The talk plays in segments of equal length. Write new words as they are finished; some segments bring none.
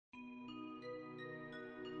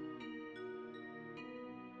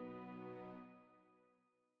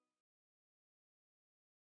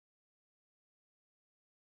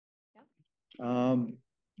Um,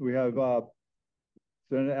 we have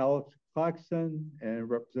Senator Alex Clarkson and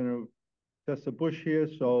Representative Tessa Bush here,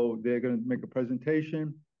 so they're going to make a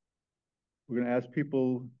presentation. We're going to ask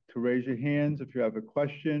people to raise your hands if you have a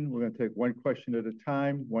question. We're going to take one question at a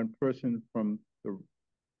time, one person from the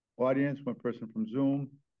audience, one person from Zoom.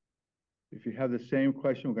 If you have the same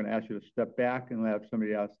question, we're going to ask you to step back and have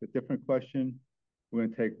somebody ask a different question. We're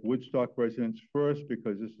going to take Woodstock residents first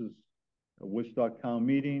because this is a Woodstock town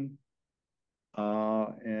meeting.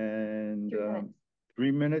 And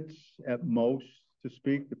 3 minutes at most to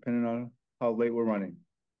speak, depending on how late we're running.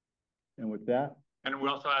 And with that. And we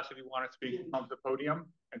also ask if you want to speak from the podium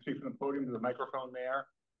and speak from the podium to the microphone there.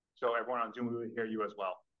 So everyone on Zoom will hear you as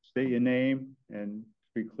well. State your name and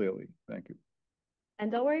speak clearly. Thank you. And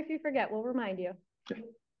don't worry if you forget, we'll remind you.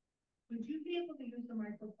 Would you be able to use the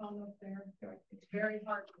microphone up there? It's very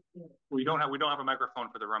hard to hear. We don't have a microphone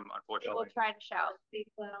for the room, unfortunately. We'll try to shout. Speak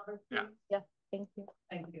louder, please. Yeah. Yeah. Thank you.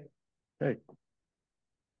 Thank you. Okay.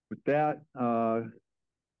 With that,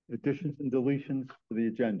 additions and deletions to the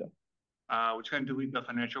agenda. We're just going to delete the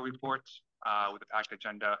financial reports with the packed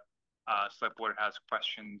agenda. Select board has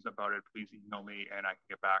questions about it, please email me and I can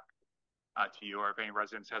get back to you. Or if any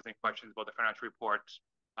residents has any questions about the financial reports,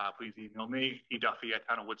 please email me,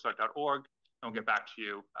 eduffy@townofwoodstock.org, and we'll get back to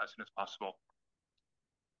you as soon as possible.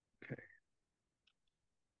 Okay.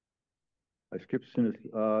 I skipped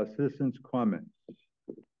citizens' comments.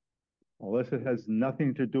 Unless it has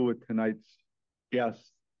nothing to do with tonight's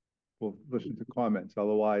guests, we'll listen to comments.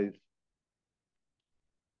 Otherwise,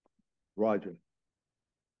 Roger.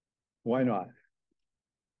 Why not?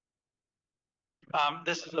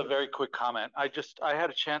 This is a very quick comment. I had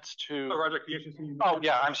a chance to. Oh, Roger, can you just see? Oh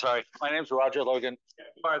yeah, I'm sorry. My name's Roger Logan.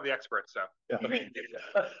 You are the expert, so. Yeah.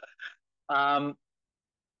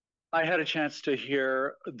 I had a chance to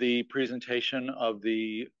hear the presentation of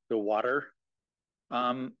the water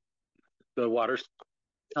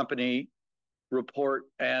company report,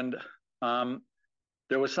 and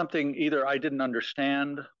there was something either I didn't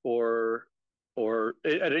understand or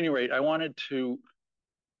at any rate, I wanted to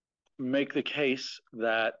make the case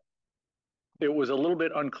that it was a little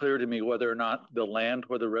bit unclear to me whether or not the land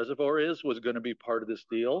where the reservoir is was going to be part of this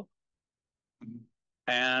deal.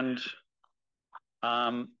 And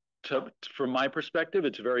from my perspective,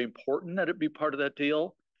 it's very important that it be part of that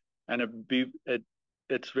deal, and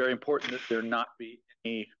it's very important that there not be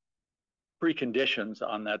any preconditions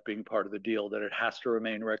on that being part of the deal, that it has to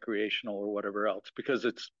remain recreational or whatever else, because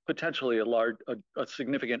it's potentially a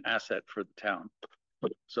significant asset for the town.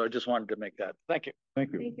 So I just wanted to make that. Thank you.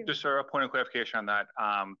 Thank you. Thank you. Just a point of clarification on that.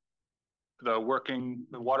 The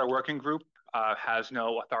water working group has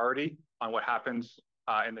no authority on what happens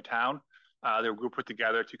in the town. They're a group put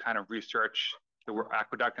together to kind of research the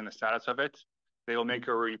aqueduct and the status of it. They will make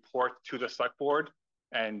a report to the select board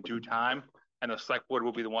in due time, and the select board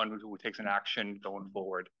will be the one who takes an action going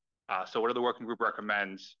forward. So whatever the working group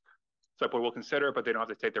recommends, select board will consider, but they don't have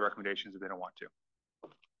to take their recommendations if they don't want to.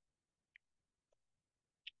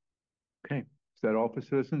 Okay, is that all for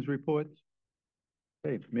citizens' reports?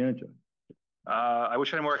 Hey, manager. I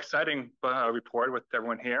wish I had a more exciting report with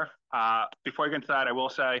everyone here. Before I get into that, I will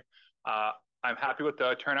say I'm happy with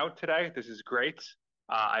the turnout today. This is great.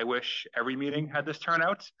 I wish every meeting had this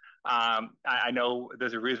turnout. I know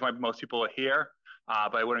there's a reason why most people are here,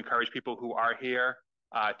 but I would encourage people who are here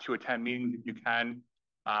to attend meetings if you can.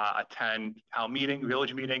 Attend town meeting,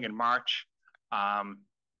 village meeting in March.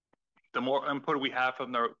 The more input we have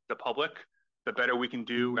from the public, the better we can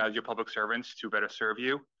do as your public servants to better serve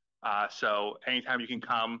you. So anytime you can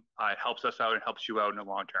come, it helps us out and helps you out in the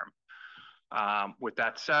long term. With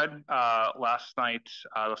that said, last night,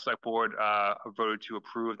 the select board voted to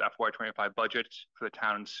approve the FY25 budget for the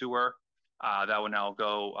town and sewer. That will now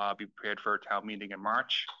be prepared for a town meeting in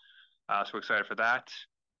March. So we're excited for that.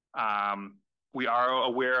 We are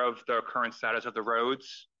aware of the current status of the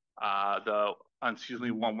roads. The unseasonably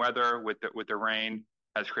warm weather with the rain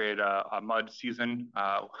has created a mud season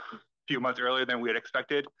a few months earlier than we had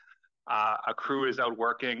expected. A crew is out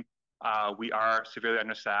working. We are severely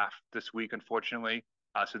understaffed this week, unfortunately,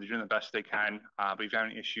 so they're doing the best they can. But if you have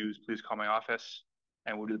any issues, please call my office,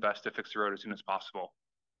 and we'll do the best to fix the road as soon as possible.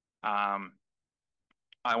 I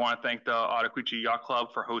want to thank the Ottaquechee Yacht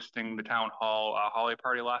Club for hosting the town hall holiday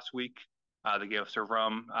party last week. They gave us a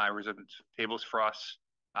room, reserved tables for us,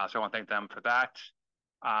 so I want to thank them for that.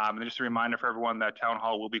 And just a reminder for everyone that town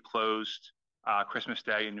hall will be closed Christmas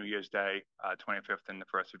Day and New Year's Day, 25th and the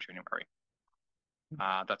 1st of January.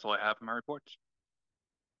 That's all I have in my reports.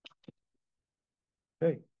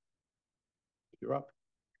 Hey, you're up.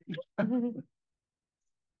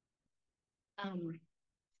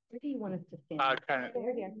 Where do you want us to stand? Kind of,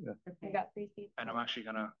 Over here. Yeah. I got 3 seats. and I'm actually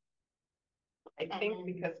gonna, I think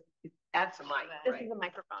because that's a mic, This right? is a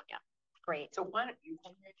microphone, yeah. Great. So why don't you?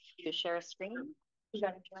 You share a screen? You got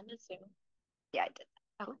to join the Zoom. Yeah, I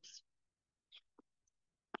did. Oops.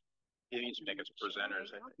 you need to make us presenters.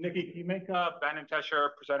 I think. Nikki, can you make Ben and Tesha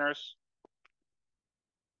presenters?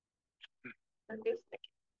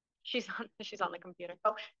 She's on the computer.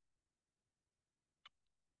 Oh.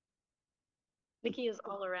 Nikki is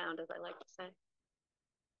all around, as I like to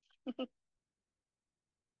say.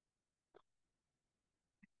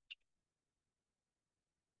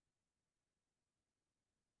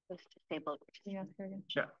 Just disabled. Yeah,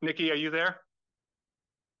 Yeah, Nikki, are you there?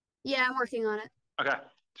 Yeah, I'm working on it. Okay,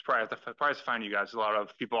 it's probably surprised to find you guys. There's a lot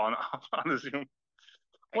of people on on the Zoom.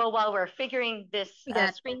 Well, while we're figuring this We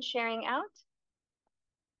got- screen sharing out.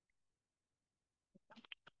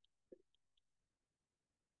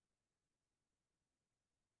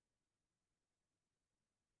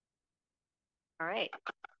 All right.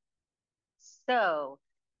 So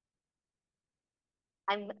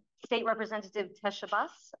I'm State Representative Tesha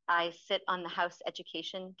Bus. I sit on the House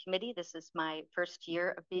Education Committee. This is my first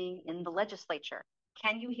year of being in the legislature.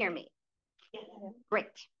 Can you hear me? Yeah. Great.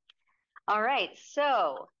 All right.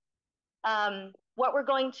 So what we're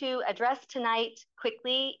going to address tonight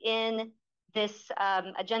quickly in this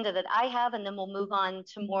agenda that I have, and then we'll move on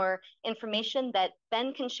to more information that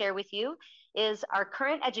Ben can share with you, is our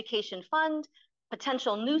current education fund,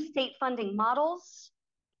 potential new state funding models,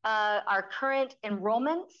 our current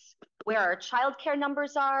enrollments, where our childcare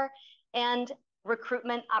numbers are, and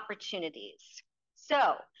recruitment opportunities.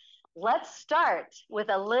 So let's start with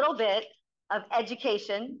a little bit of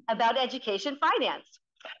education about education finance.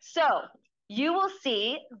 So you will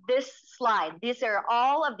see this slide. These are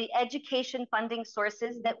all of the education funding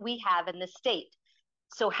sources that we have in the state.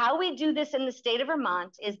 So how we do this in the state of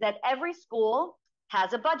Vermont is that every school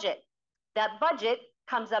has a budget. That budget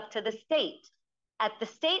comes up to the state. At the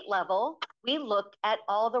state level, we look at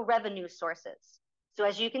all the revenue sources. So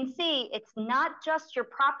as you can see, it's not just your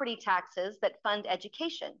property taxes that fund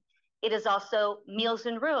education. It is also meals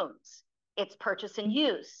and rooms. It's purchase and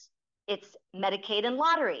use. It's Medicaid and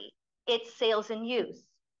lottery. It's sales and use.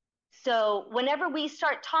 So whenever we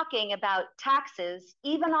start talking about taxes,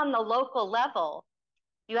 even on the local level,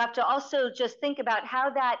 you have to also just think about how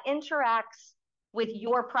that interacts with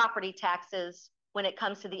your property taxes when it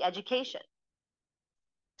comes to the education.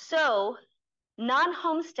 So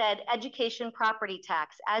non-homestead education property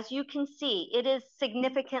tax, as you can see, it is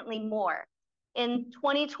significantly more. In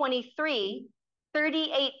 2023,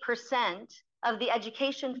 38% of the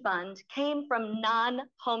education fund came from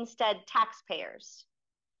non-homestead taxpayers.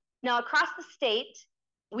 Now, across the state,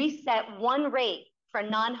 we set one rate for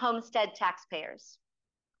non-homestead taxpayers.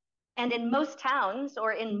 And in most towns,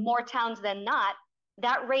 or in more towns than not,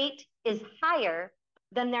 that rate is higher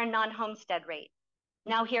than their non-homestead rate.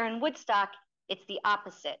 Now here in Woodstock, it's the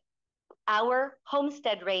opposite. Our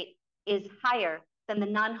homestead rate is higher than the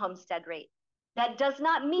non-homestead rate. That does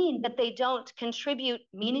not mean that they don't contribute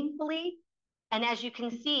meaningfully, and as you can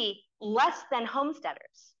see, less than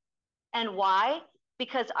homesteaders. And why?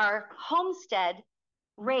 Because our homestead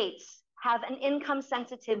rates have an income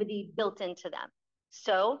sensitivity built into them.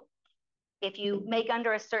 So if you make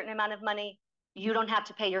under a certain amount of money, you don't have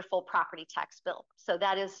to pay your full property tax bill. So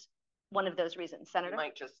that is one of those reasons. Senator? You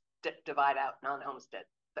might just divide out non-homestead,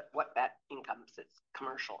 what that income is,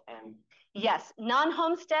 commercial and. Yes,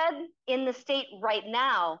 non-homestead in the state right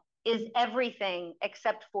now is everything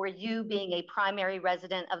except for you being a primary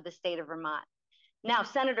resident of the state of Vermont. Now,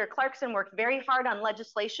 Senator Clarkson worked very hard on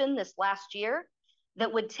legislation this last year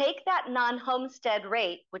that would take that non-homestead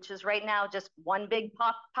rate, which is right now just one big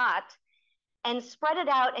pot, and spread it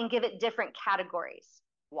out and give it different categories.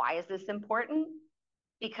 Why is this important?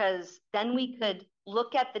 Because then we could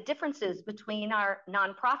look at the differences between our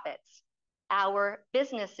nonprofits, our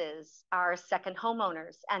businesses, our second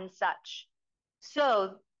homeowners, and such.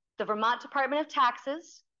 So the Vermont Department of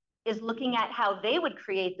Taxes is looking at how they would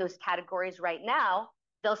create those categories right now.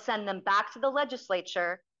 They'll send them back to the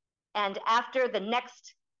legislature, and after the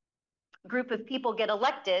next group of people get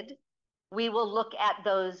elected, we will look at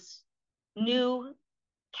those new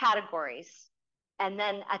categories and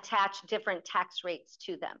then attach different tax rates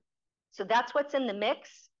to them. So that's what's in the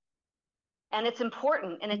mix. And it's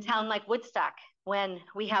important in a town like Woodstock when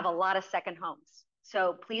we have a lot of second homes.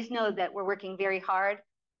 So please know that we're working very hard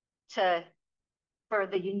for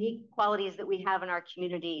the unique qualities that we have in our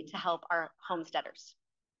community to help our homesteaders.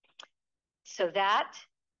 So that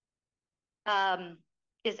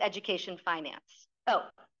is education finance. Oh,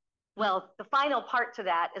 well, the final part to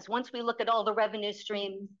that is once we look at all the revenue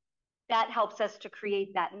streams That helps us to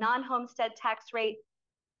create that non-homestead tax rate.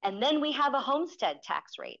 And then we have a homestead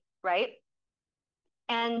tax rate, right?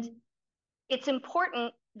 And it's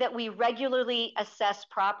important that we regularly assess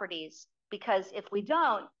properties, because if we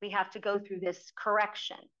don't, we have to go through this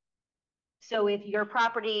correction. So if your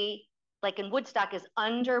property, like in Woodstock, is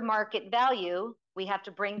under market value, we have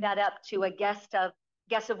to bring that up to a guess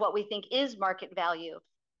of what we think is market value.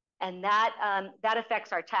 And that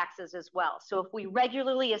affects our taxes as well. So if we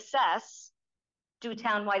regularly do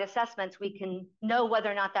town-wide assessments, we can know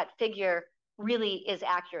whether or not that figure really is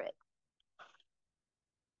accurate.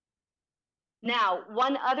 Now,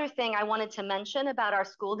 one other thing I wanted to mention about our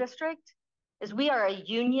school district is we are a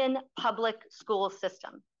union public school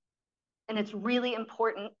system. And it's really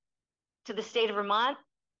important to the state of Vermont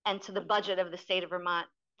and to the budget of the state of Vermont.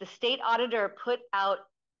 The state auditor put out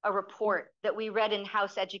a report that we read in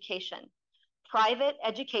House Education. Private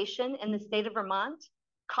education in the state of Vermont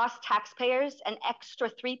costs taxpayers an extra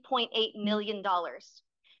 $3.8 million.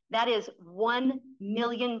 That is $1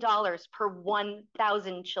 million per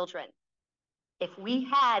 1,000 children. If we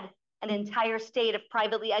had an entire state of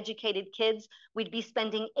privately educated kids, we'd be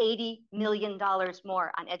spending $80 million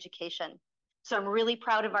more on education. So I'm really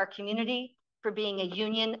proud of our community for being a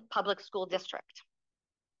union public school district.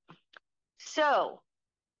 So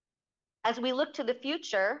as we look to the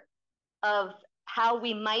future of how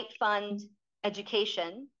we might fund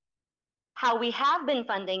education, how we have been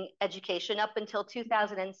funding education up until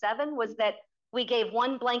 2007 was that we gave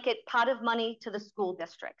one blanket pot of money to the school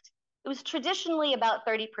district. It was traditionally about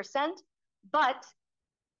 30%, but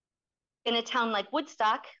in a town like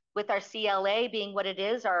Woodstock, with our CLA being what it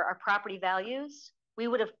is, our property values, we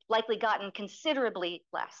would have likely gotten considerably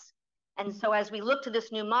less. And so as we look to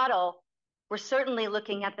this new model, we're certainly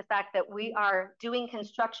looking at the fact that we are doing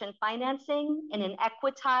construction financing in an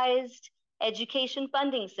equitized education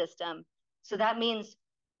funding system. So that means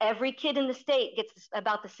every kid in the state gets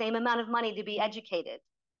about the same amount of money to be educated.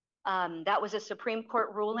 That was a Supreme Court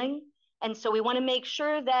ruling. And so we want to make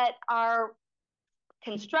sure that our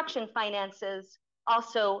construction finances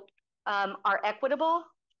also are equitable.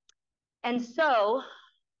 And so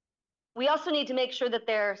we also need to make sure that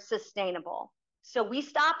they're sustainable. So we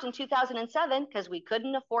stopped in 2007 because we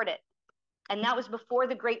couldn't afford it. And that was before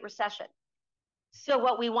the Great Recession. So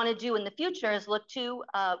what we want to do in the future is look to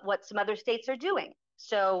what some other states are doing.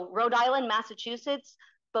 So Rhode Island, Massachusetts,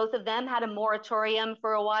 both of them had a moratorium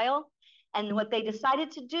for a while. And what they decided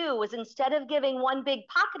to do was, instead of giving one big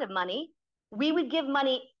pocket of money, we would give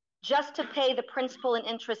money just to pay the principal and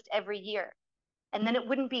interest every year. And then it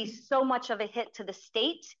wouldn't be so much of a hit to the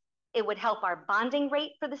state. It would help our bonding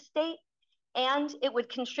rate for the state, and it would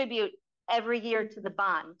contribute every year to the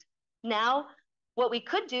bond. Now, what we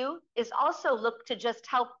could do is also look to just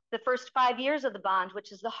help the first 5 years of the bond,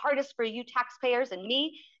 which is the hardest for you taxpayers and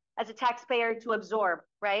me as a taxpayer to absorb,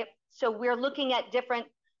 right? So we're looking at different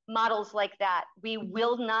models like that. We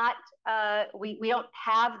will not, we don't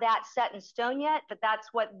have that set in stone yet, but that's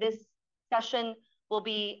what this session will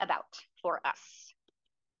be about for us.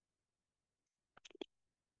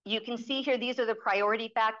 You can see here, these are the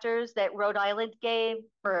priority factors that Rhode Island gave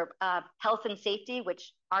for health and safety,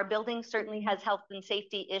 which our building certainly has health and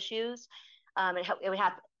safety issues. It would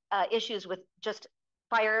have issues with just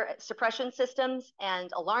fire suppression systems and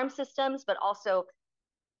alarm systems, but also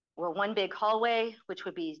we're one big hallway, which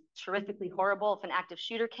would be terrifically horrible if an active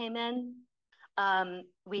shooter came in.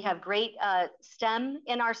 We have great STEM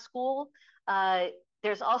in our school.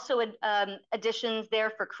 There's also additions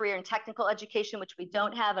there for career and technical education, which we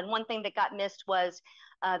don't have. And one thing that got missed was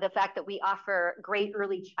the fact that we offer great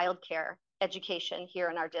early childcare education here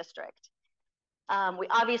in our district. We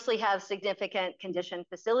obviously have significant condition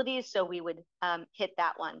facilities, so we would hit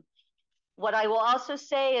that one. What I will also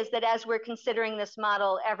say is that as we're considering this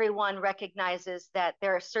model, everyone recognizes that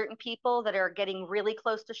there are certain people that are getting really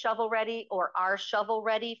close to shovel ready or are shovel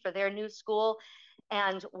ready for their new school.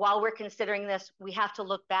 And while we're considering this, we have to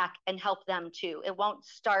look back and help them too. It won't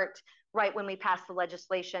start right when we pass the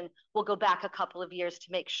legislation. We'll go back a couple of years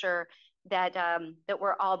to make sure that, that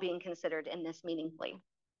we're all being considered in this meaningfully.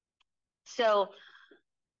 So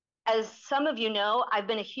as some of you know, I've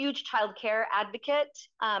been a huge childcare advocate.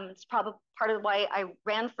 It's probably part of why I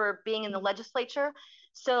ran for being in the legislature.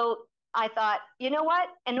 So I thought, you know what?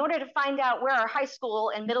 In order to find out where our high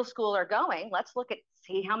school and middle school are going, let's look at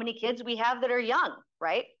see how many kids we have that are young,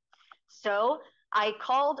 right? So I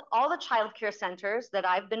called all the childcare centers that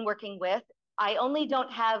I've been working with. I only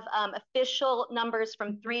don't have official numbers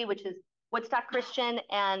from 3, which is Woodstock Christian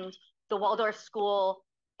and the Waldorf School,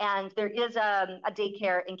 and there is a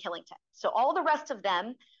daycare in Killington. So all the rest of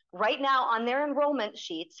them right now on their enrollment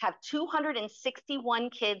sheets have 261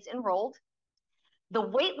 kids enrolled. The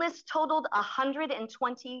wait list totaled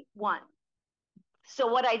 121. So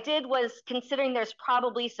what I did was, considering there's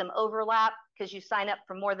probably some overlap because you sign up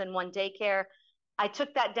for more than one daycare, I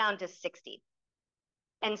took that down to 60.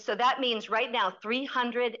 And so that means right now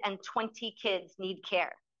 320 kids need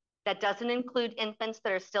care. That doesn't include infants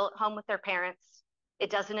that are still at home with their parents.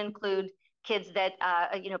 It doesn't include kids that,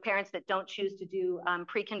 parents that don't choose to do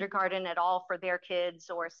pre-kindergarten at all for their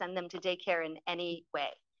kids or send them to daycare in any way.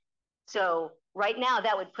 So right now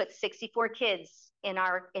that would put 64 kids in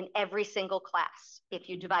every single class if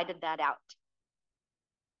you divided that out.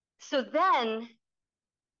 So then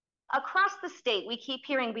across the state, we keep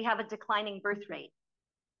hearing we have a declining birth rate.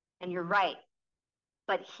 And you're right.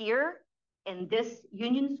 But here in this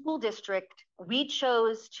Union School District, we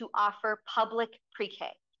chose to offer public pre-K.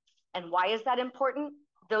 And why is that important?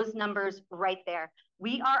 Those numbers right there.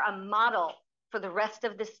 We are a model for the rest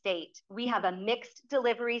of the state. We have a mixed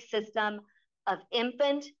delivery system of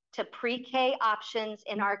infant to pre-K options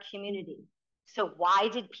in our community. So why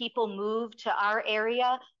did people move to our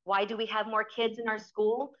area? Why do we have more kids in our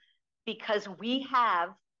school? Because we have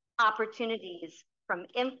opportunities from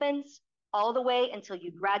infants all the way until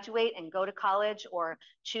you graduate and go to college or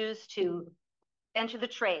choose to enter the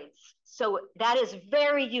trades. So that is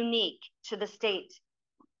very unique to the state.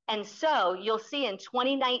 And so you'll see in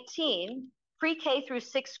 2019, pre-K through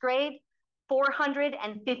 6th grade,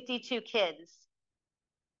 452 kids.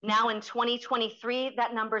 Now in 2023,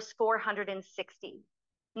 that number is 460.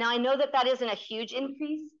 Now I know that that isn't a huge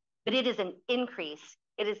increase, but it is an increase.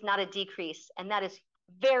 It is not a decrease. And that is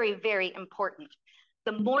very, very important.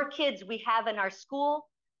 The more kids we have in our school,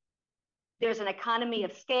 there's an economy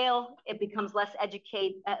of scale. It becomes less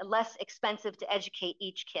expensive to educate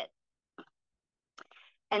each kid.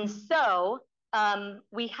 And so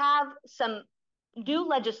we have some new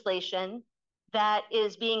legislation that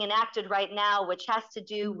is being enacted right now, which has to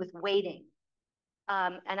do with waiting.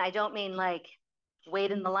 And I don't mean like wait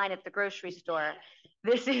in the line at the grocery store.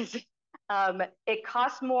 This is, it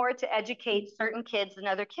costs more to educate certain kids than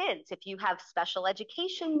other kids. If you have special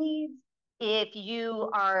education needs, if you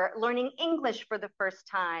are learning English for the first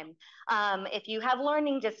time, if you have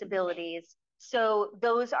learning disabilities. So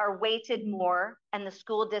those are weighted more and the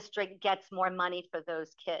school district gets more money for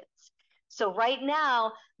those kids. So right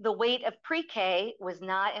now, the weight of pre-K was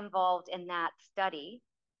not involved in that study.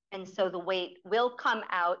 And so the weight will come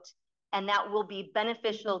out and that will be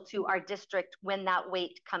beneficial to our district when that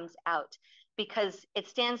weight comes out. Because it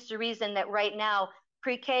stands to reason that right now,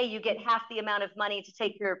 pre-K, you get half the amount of money to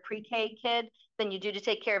take care of a pre-K kid than you do to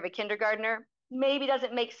take care of a kindergartner. Maybe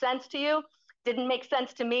doesn't make sense to you. Didn't make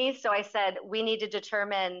sense to me. So I said, we need to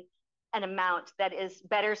determine an amount that is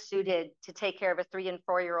better suited to take care of a 3- and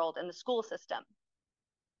 4-year-old in the school system.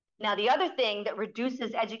 Now, the other thing that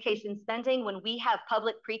reduces education spending when we have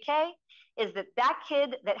public pre-K is that that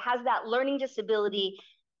kid that has that learning disability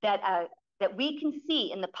that we can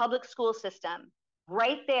see in the public school system,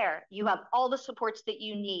 right there, you have all the supports that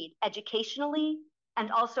you need educationally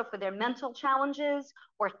and also for their mental challenges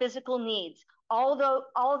or physical needs. All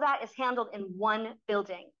of that is handled in one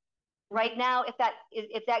building. Right now,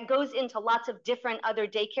 if that goes into lots of different other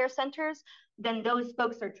daycare centers, then those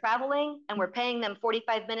folks are traveling and we're paying them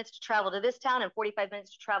 45 minutes to travel to this town and 45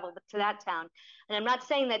 minutes to travel to that town. And I'm not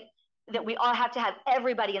saying that we all have to have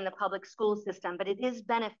everybody in the public school system, but it is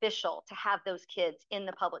beneficial to have those kids in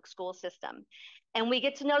the public school system. And we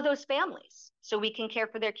get to know those families so we can care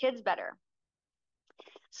for their kids better.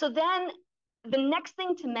 So then the next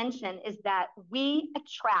thing to mention is that we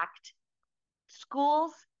attract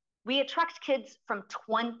kids from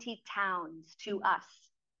 20 towns to us.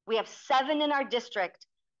 We have 7 in our district,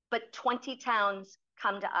 but 20 towns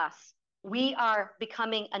come to us. We are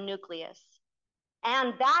becoming a nucleus.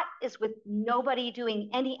 And that is with nobody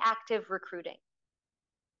doing any active recruiting.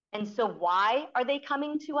 And so why are they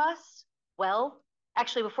coming to us? Well,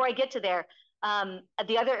 actually, before I get to there,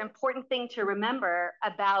 the other important thing to remember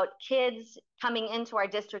about kids coming into our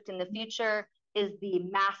district in the future is the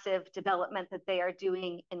massive development that they are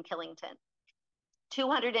doing in Killington.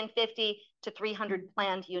 250 to 300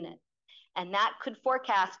 planned units. And that could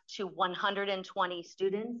forecast to 120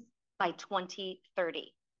 students by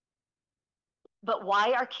 2030. But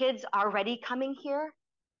why are kids already coming here?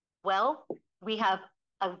 Well, we have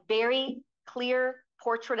a very clear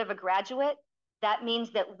portrait of a graduate. That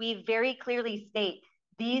means that we very clearly state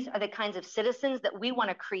these are the kinds of citizens that we want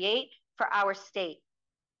to create for our state.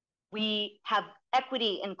 We have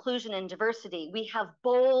equity, inclusion, and diversity. We have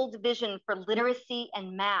bold vision for literacy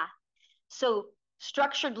and math. So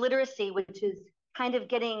structured literacy, which is kind of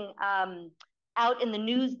getting out in the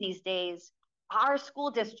news these days, our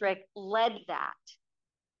school district led that,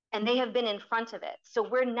 and they have been in front of it. So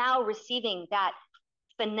we're now receiving that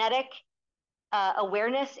phonetic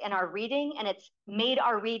awareness in our reading, and it's made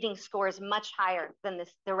our reading scores much higher than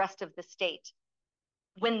the rest of the state.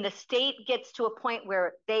 When the state gets to a point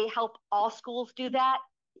where they help all schools do that,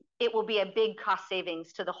 it will be a big cost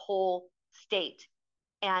savings to the whole state.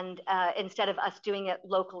 And instead of us doing it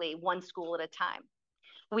locally, one school at a time.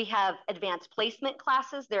 We have advanced placement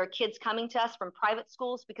classes. There are kids coming to us from private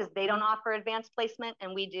schools because they don't offer advanced placement,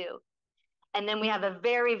 and we do. And then we have a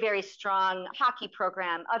very, very strong hockey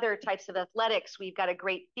program, other types of athletics. We've got a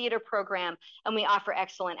great theater program, and we offer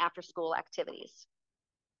excellent after-school activities.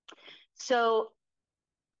 So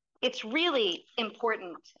it's really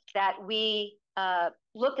important that we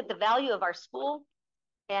look at the value of our school,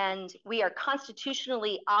 and we are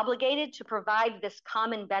constitutionally obligated to provide this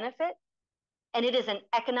common benefit, and it is an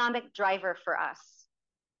economic driver for us.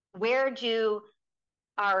 Where do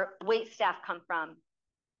our wait staff come from?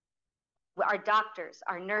 Our doctors,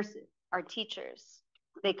 our nurses, our teachers.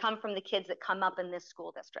 They come from the kids that come up in this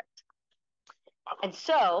school district. And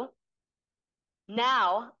so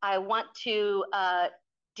now I want to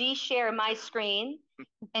de-share my screen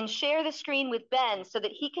and share the screen with Ben so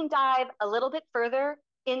that he can dive a little bit further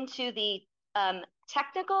into the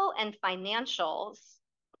technical and financials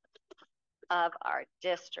of our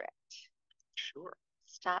district. Sure.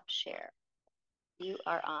 Stop share. You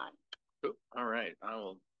are on. Cool. All right. I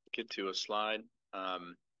will get to a slide.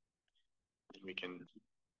 We can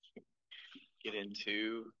get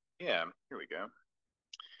into, yeah, here we go.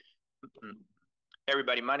 Hey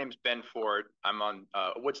everybody, my name is Ben Ford. I'm on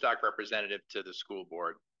a Woodstock representative to the school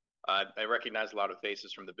board. I recognize a lot of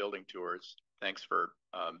faces from the building tours. Thanks for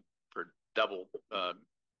double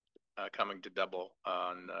coming to double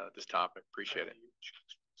on this topic. Appreciate it.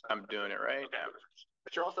 I'm doing it right now.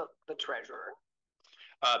 But you're also the treasurer.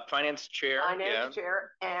 Finance chair. Finance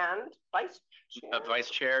chair and vice chair. Vice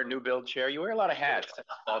chair, new build chair. You wear a lot of hats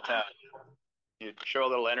all the time. You show a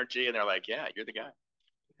little energy and they're like, yeah, you're the guy.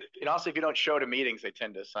 And also, if you don't show to meetings, they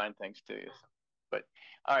tend to assign things to you. But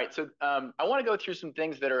all right, so I want to go through some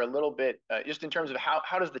things that are a little bit just in terms of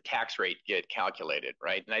how does the tax rate get calculated,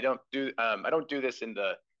 right? And I don't do this in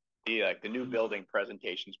the new building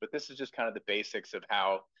presentations, but this is just kind of the basics of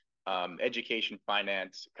how education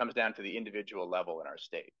finance comes down to the individual level in our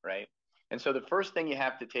state, right? And so the first thing you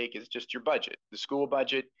have to take is just your budget, the school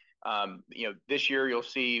budget. This year you'll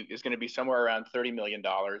see is going to be somewhere around $30 million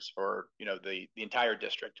for, the entire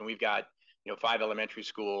district. And we've got, 5 elementary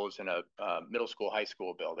schools and a middle school, high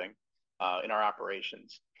school building in our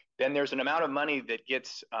operations. Then there's an amount of money that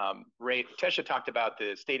gets Tesha talked about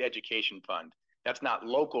the state education fund. That's not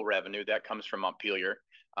local revenue. That comes from Montpelier.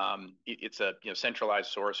 It's a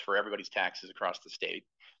centralized source for everybody's taxes across the state.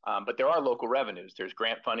 But there are local revenues. There's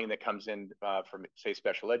grant funding that comes in from, say,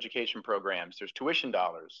 special education programs. There's tuition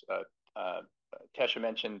dollars. Tesha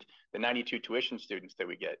mentioned the 92 tuition students that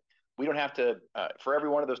we get. We don't have to, for every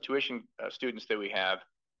one of those tuition students that we have,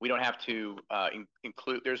 we don't have to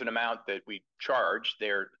include, there's an amount that we charge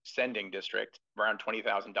their sending district, around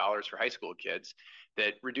 $20,000 for high school kids,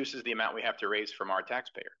 that reduces the amount we have to raise from our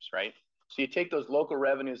taxpayers, right? So you take those local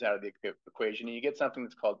revenues out of the equation and you get something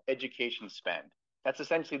that's called education spend. That's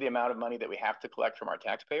essentially the amount of money that we have to collect from our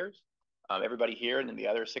taxpayers, everybody here and in the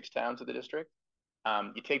other 6 towns of the district.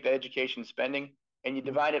 You take the education spending and you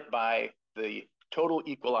divide it by the total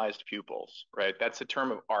equalized pupils, right? That's a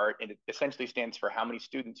term of art, and it essentially stands for how many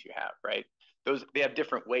students you have, right? They have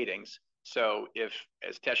different weightings. So if,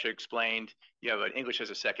 as Tesha explained, you have an English as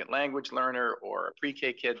a second language learner or a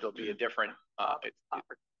pre-K kid, there'll be a different,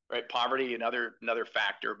 right? Poverty, another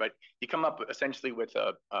factor, but you come up essentially with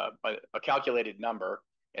a calculated number,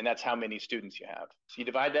 and that's how many students you have. So you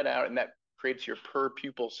divide that out, and that creates your per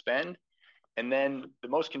pupil spend. And then the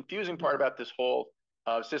most confusing part about this whole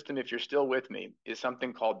system, if you're still with me, is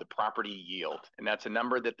something called the property yield. And that's a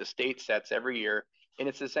number that the state sets every year. And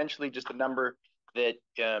it's essentially just a number that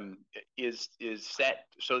is set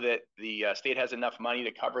so that the state has enough money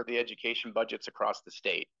to cover the education budgets across the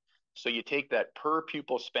state. So you take that per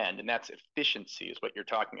pupil spend, and that's efficiency is what you're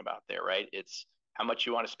talking about there, right? It's how much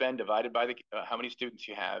you want to spend divided by the how many students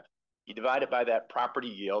you have. You divide it by that property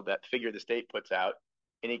yield, that figure the state puts out,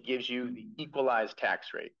 and it gives you the equalized tax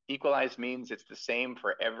rate. Equalized means it's the same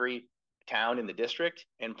for every town in the district.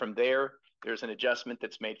 And from there, there's an adjustment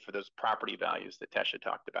that's made for those property values that Tesha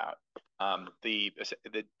talked about. The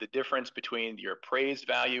difference between your appraised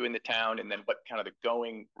value in the town and then what kind of the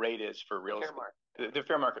going rate is for real estate. The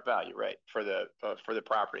fair market value, right, for the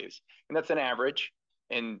properties. And that's an average.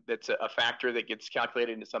 and that's a factor that gets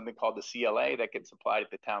calculated into something called the CLA that gets applied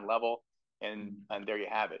at the town level. And there you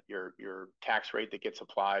have it, your tax rate that gets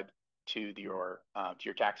applied to your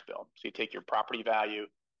tax bill. So you take your property value,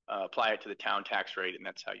 apply it to the town tax rate, and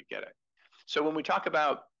that's how you get it. So when we talk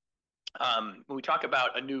about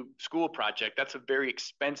a new school project, that's a very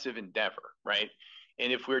expensive endeavor, right?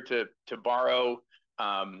 And if we're to borrow,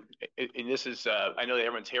 and this is, I know that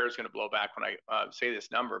everyone's hair is going to blow back when I say this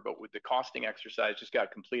number, but with the costing exercise just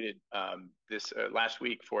got completed this last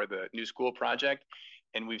week for the new school project,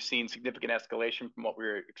 and we've seen significant escalation from what we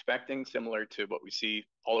were expecting, similar to what we see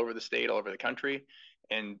all over the state, all over the country.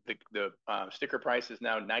 And the sticker price is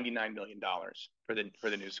now $99 million for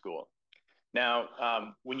the new school. Now,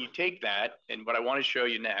 when you take that, and what I want to show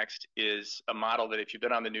you next is a model that if you've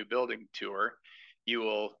been on the new building tour, you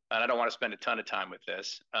will, and I don't want to spend a ton of time with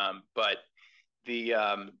this, but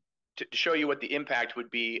to show you what the impact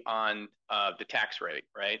would be on the tax rate,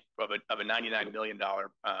 right, of a $99 million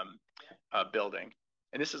building.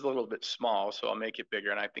 And this is a little bit small, so I'll make it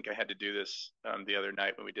bigger. And I think I had to do this the other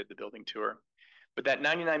night when we did the building tour. But that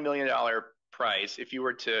 $99 million price, if you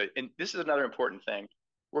were to, and this is another important thing,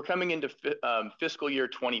 we're coming into fiscal year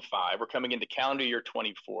 25. We're coming into calendar year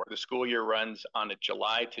 24. The school year runs on a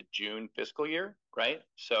July to June fiscal year, right?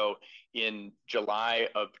 So in July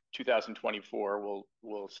of 2024,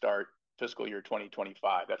 we'll start fiscal year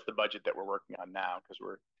 2025. That's the budget that we're working on now because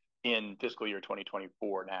we're in fiscal year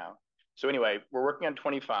 2024 now. So anyway, we're working on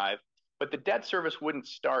 25, but the debt service wouldn't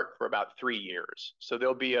start for about 3 years. So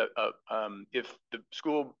there'll be if the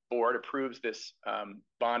school board approves this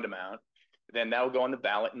bond amount, then that will go on the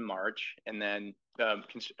ballot in March, and then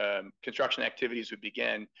construction activities would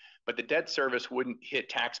begin. But the debt service wouldn't hit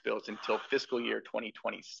tax bills until fiscal year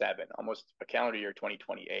 2027, almost a calendar year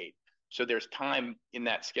 2028. So there's time in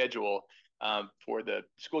that schedule for the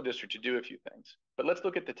school district to do a few things. But let's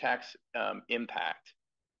look at the tax impact.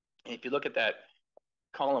 And if you look at that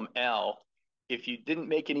column L, if you didn't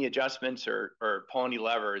make any adjustments or pull any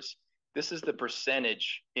levers, this is the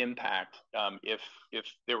percentage impact if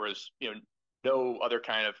there was no other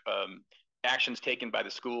kind of actions taken by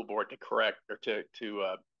the school board to correct or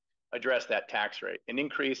to address that tax rate. An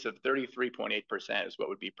increase of 33.8% is what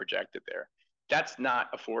would be projected there. That's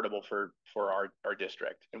not affordable for our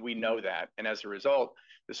district, and we know that. And as a result,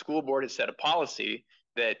 the school board has set a policy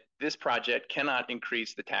that this project cannot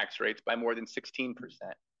increase the tax rates by more than 16%.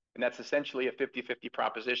 And that's essentially a 50-50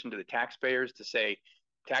 proposition to the taxpayers to say,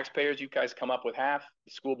 taxpayers, you guys come up with half,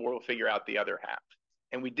 the school board will figure out the other half.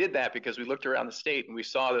 And we did that because we looked around the state and we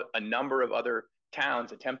saw a number of other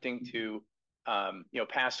towns attempting to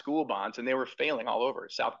pass school bonds, and they were failing all over.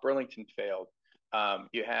 South Burlington failed.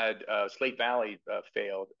 You had Slate Valley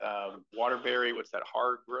failed. Waterbury, what's that?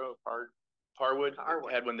 Harwood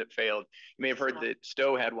had one that failed. You may have heard that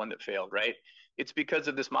Stowe had one that failed, right? It's because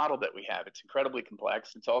of this model that we have. It's incredibly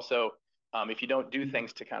complex. It's also, if you don't do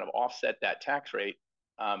things to kind of offset that tax rate,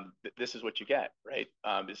 this is what you get, right?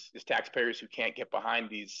 Is taxpayers who can't get behind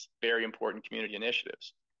these very important community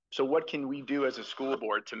initiatives. So what can we do as a school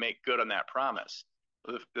board to make good on that promise?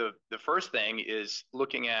 The first thing is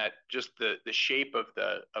looking at just the shape of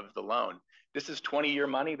the loan. This is 20-year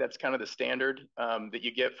money. That's kind of the standard that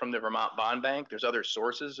you get from the Vermont Bond Bank. There's other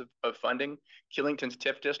sources of funding. Killington's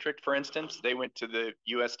TIF district, for instance, they went to the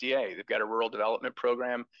USDA. They've got a rural development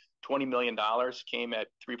program. $20 million came at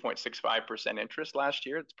 3.65% interest last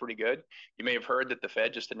year. It's pretty good. You may have heard that the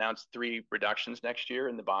Fed just announced 3 reductions next year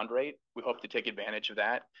in the bond rate. We hope to take advantage of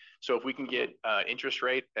that. So if we can get interest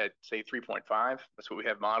rate at, say, 3.5, that's what we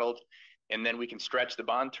have modeled, and then we can stretch the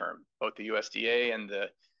bond term. Both the USDA and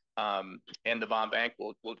the bond bank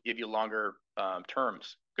will give you longer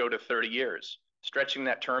terms, go to 30 years. Stretching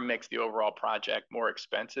that term makes the overall project more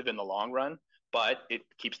expensive in the long run, but it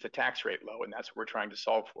keeps the tax rate low, and that's what we're trying to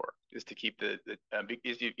solve for, is to keep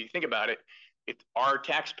because you think about it, our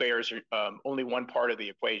taxpayers are only one part of the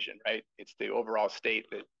equation, right? It's the overall state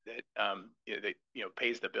that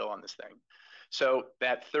pays the bill on this thing. So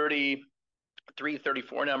that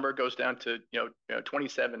 34 number goes down to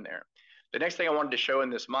 27 there. The next thing I wanted to show in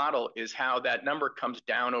this model is how that number comes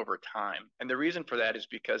down over time. And the reason for that is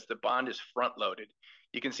because the bond is front loaded.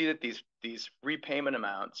 You can see that these repayment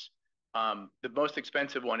amounts, the most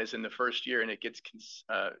expensive one is in the first year, and it gets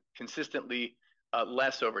consistently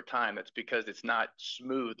less over time. That's because it's not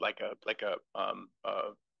smooth like a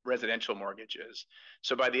residential mortgage is.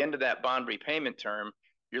 So by the end of that bond repayment term,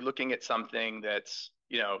 you're looking at something that's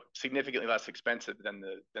significantly less expensive than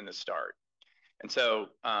the start. And so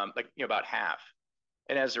about half.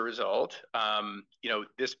 And as a result,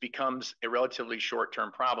 this becomes a relatively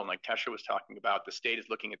short-term problem. Like Tesha was talking about, the state is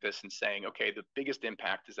looking at this and saying, okay, the biggest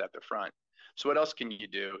impact is at the front. So what else can you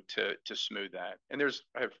do to smooth that? And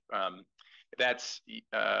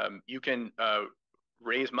you can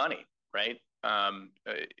raise money, right?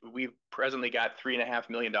 We've presently got $3.5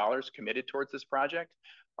 million committed towards this project.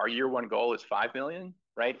 Our year one goal is 5 million,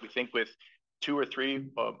 right? We think with 2 or 3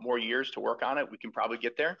 more years to work on it, we can probably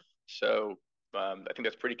get there. So I think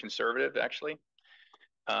that's pretty conservative, actually.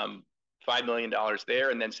 $5 million there,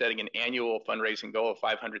 and then setting an annual fundraising goal of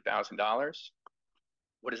 $500,000.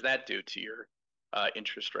 What does that do to your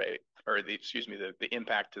interest rate, or the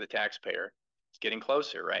impact to the taxpayer? It's getting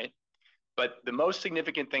closer, right? But the most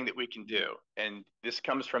significant thing that we can do, and this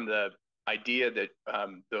comes from the idea that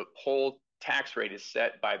the whole tax rate is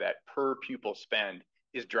set by that per pupil spend,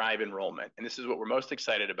 is drive enrollment. And this is what we're most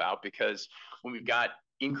excited about, because when we've got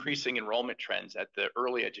increasing enrollment trends at the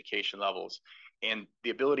early education levels, and the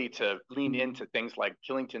ability to lean into things like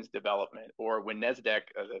Killington's development, or when NESDEC,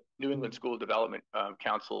 the New England School Development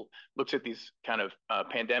Council, looks at these kind of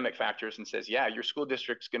pandemic factors and says, yeah, your school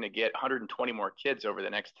district's going to get 120 more kids over the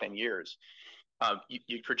next 10 years.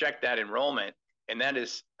 You project that enrollment, and that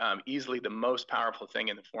is easily the most powerful thing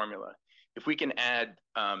in the formula. If we can add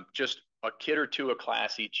just a kid or two a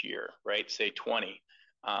class each year, right, say 20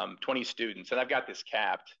 students, and I've got this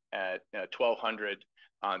capped at 1,200.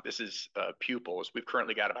 This is pupils. We've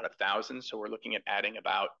currently got about 1,000, so we're looking at adding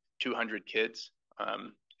about 200 kids,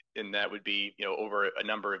 and that would be over a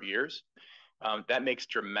number of years. That makes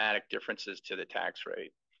dramatic differences to the tax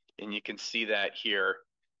rate, and you can see that here.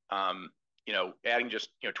 Adding just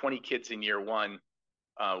 20 kids in year one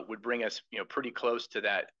would bring us pretty close to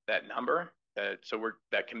that number. So we're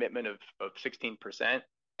that commitment of 16%,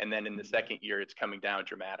 and then in the second year it's coming down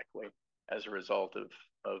dramatically as a result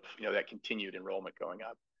of that continued enrollment going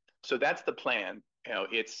up. So that's the plan.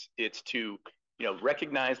 It's to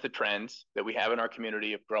recognize the trends that we have in our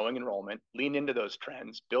community of growing enrollment, lean into those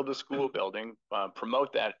trends, build a school building,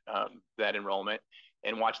 promote that enrollment,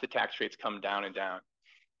 and watch the tax rates come down and down.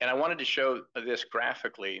 And I wanted to show this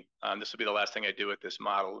graphically. This will be the last thing I do with this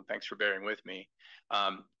model, and thanks for bearing with me.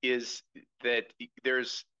 Is that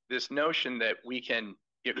there's this notion that we can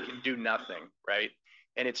do nothing, right?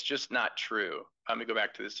 And it's just not true. Let me go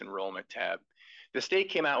back to this enrollment tab. The state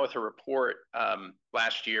came out with a report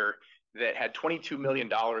last year that had $22 million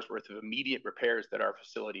worth of immediate repairs that our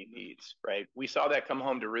facility needs, right? We saw that come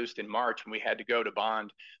home to roost in March when we had to go to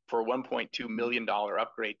bond for a $1.2 million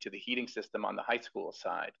upgrade to the heating system on the high school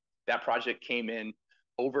side. That project came in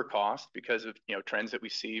over cost because of trends that we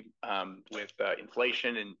see with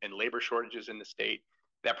inflation and labor shortages in the state.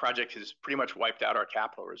 That project has pretty much wiped out our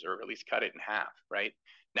capital reserve, at least cut it in half, right?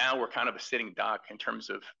 Now we're kind of a sitting duck in terms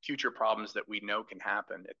of future problems that we know can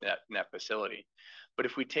happen at that facility. But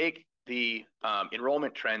if we take the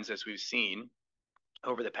enrollment trends as we've seen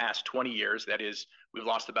over the past 20 years, that is, we've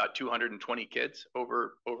lost about 220 kids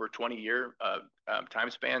over 20-year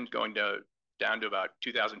time span, going down to about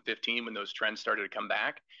 2015 when those trends started to come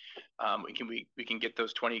back. We can get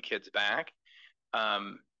those 20 kids back.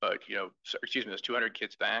 Those 200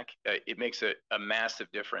 kids back. It makes a massive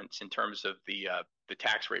difference in terms of the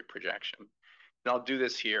tax rate projection. And I'll do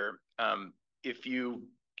this here. If you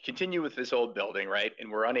continue with this old building, right, and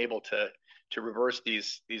we're unable to reverse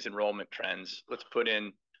these enrollment trends, let's put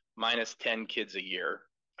in minus 10 kids a year,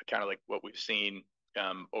 kind of like what we've seen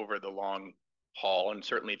over the long haul. And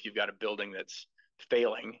certainly if you've got a building that's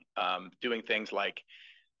failing, doing things like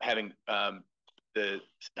having the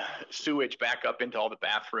sewage back up into all the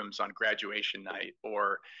bathrooms on graduation night,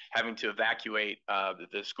 or having to evacuate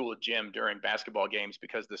the school gym during basketball games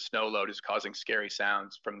because the snow load is causing scary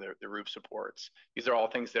sounds from the roof supports. These are all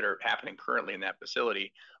things that are happening currently in that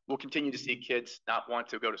facility. We'll continue to see kids not want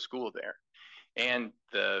to go to school there. And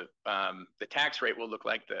the tax rate will look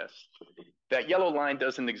like this. That yellow line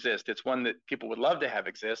doesn't exist. It's one that people would love to have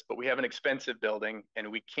exist, but we have an expensive building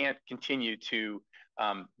and we can't continue to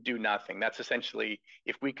do nothing. That's essentially,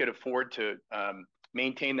 if we could afford to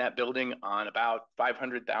maintain that building on about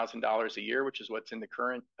 $500,000 a year, which is what's in the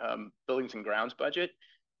current buildings and grounds budget,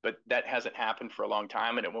 but that hasn't happened for a long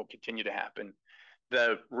time and it won't continue to happen.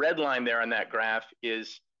 The red line there on that graph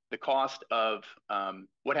is the cost of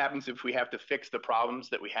what happens if we have to fix the problems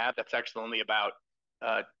that we have. That's actually only about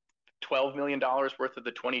 $12 million worth of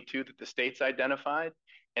the 22 that the state's identified.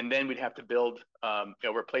 And then we'd have to build a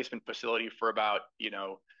replacement facility for about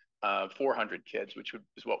 400 kids, which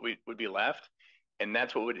is what would be left. And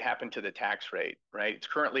that's what would happen to the tax rate, right? It's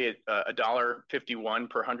currently at $1.51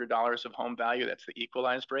 per $100 of home value. That's the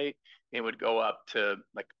equalized rate. It would go up to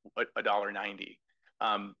like $1.90.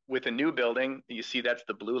 With a new building, you see that's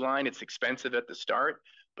the blue line. It's expensive at the start,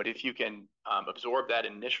 but if you can absorb that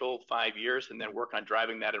initial 5 years and then work on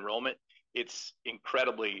driving that enrollment, it's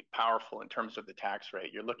incredibly powerful in terms of the tax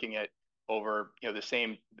rate. You're looking at over, you know,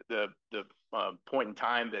 the point in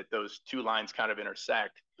time that those two lines kind of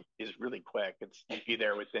intersect is really quick. You'd be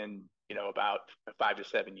there within, you know, about 5 to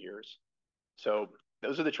 7 years. So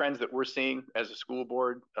those are the trends that we're seeing as a school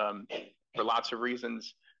board for lots of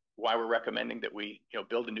reasons. Why we're recommending that we, you know,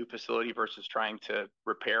 build a new facility versus trying to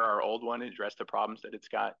repair our old one and address the problems that it's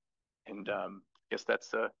got. And I guess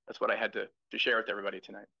that's what I had to share with everybody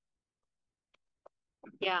tonight.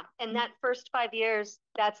 Yeah, and that first 5 years,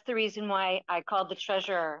 that's the reason why I called the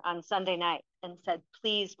treasurer on Sunday night and said,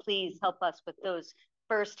 please, please help us with those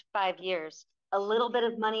first 5 years. A little bit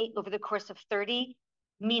of money over the course of 30,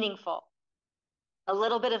 meaningful. A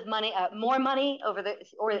little bit of money, more money or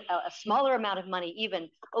a smaller amount of money even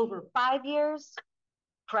over 5 years,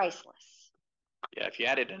 priceless. Yeah, if you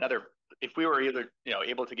added if we were either, you know,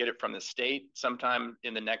 able to get it from the state sometime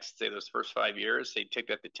in the next, say, those first 5 years, they'd take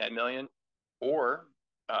that to 10 million, or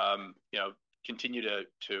you know, continue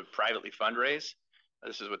to privately fundraise.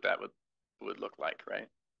 This is what that would look like, right?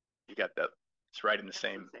 You got that. It's right in the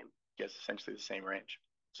same. Yes, essentially the same range.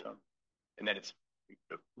 So, and then it's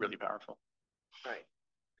really powerful. Right.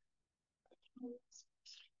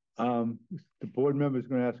 The board member is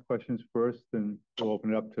going to ask questions first, and we'll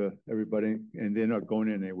open it up to everybody, and they're not going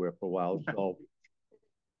anywhere for a while. So,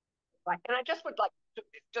 right. And I just would like to,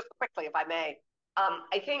 just quickly, if I may,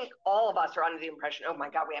 I think all of us are under the impression, oh my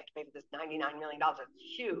God, we have to pay for this $99 million.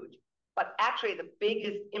 It's huge. But actually, the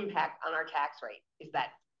biggest impact on our tax rate is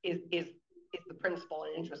the principal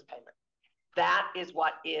and interest payment. That is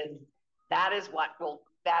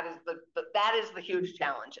the huge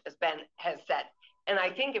challenge, as Ben has said. And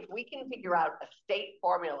I think if we can figure out a state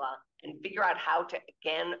formula and figure out how to,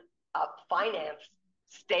 again, finance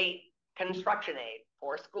state construction aid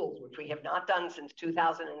for schools, which we have not done since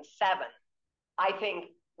 2007, I think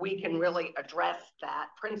we can really address that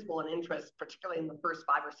principal and interest, particularly in the first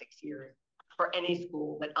 5 or 6 years, for any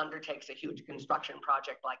school that undertakes a huge construction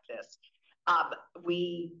project like this.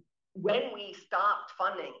 When we stopped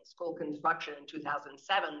funding school construction in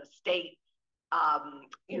 2007, the state,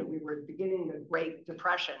 you know, we were beginning the Great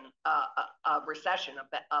Depression, recession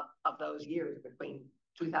of those years between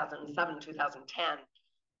 2007 and 2010.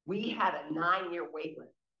 We had a 9-year wait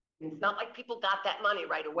list. It's not like people got that money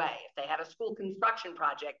right away. If they had a school construction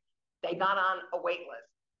project, they got on a wait list.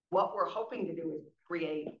 What we're hoping to do is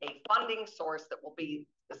create a funding source that will be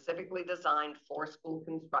specifically designed for school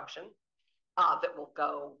construction, that will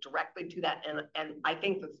go directly to that. And I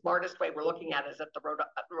think the smartest way we're looking at is at the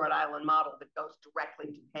Rhode Island model that goes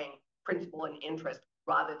directly to paying principal and interest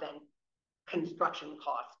rather than construction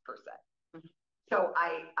costs per se. Mm-hmm. So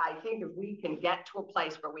I think if we can get to a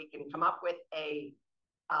place where we can come up with a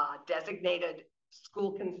designated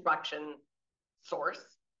school construction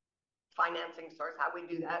source, financing source, how we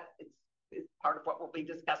do that, it's part of what we'll be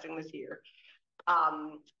discussing this year.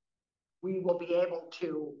 We will be able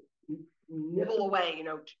to nibble away, you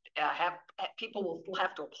know, people will still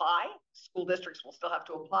have to apply, school districts will still have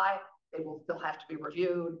to apply, they will still have to be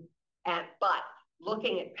reviewed, but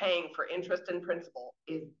looking at paying for interest and principal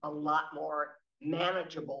is a lot more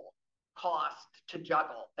manageable cost to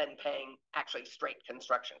juggle than paying actually straight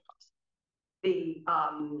construction costs. The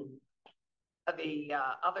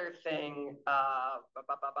other thing,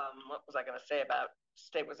 what was I going to say about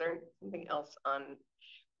state? Was there something else on?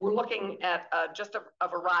 We're looking at just a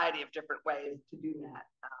variety of different ways to do that.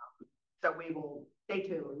 So we will stay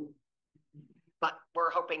tuned, but we're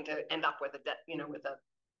hoping to end up with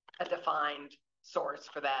a defined source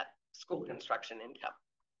for that school construction income.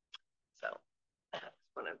 So that's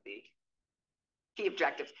one of the key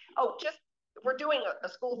objectives. Oh, we're doing a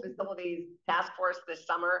school facilities task force this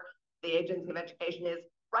summer. The Agency of Education is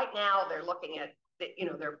right now. They're looking at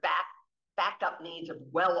their backed up needs of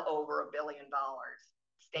well over $1 billion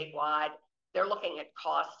statewide. They're looking at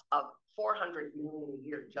costs of $400 million a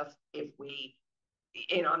year just if we,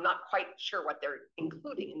 I'm not quite sure what they're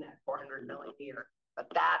including in that $400 million a year, but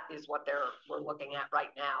that is what we're looking at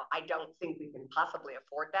right now. I don't think we can possibly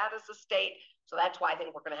afford that as a state, so that's why I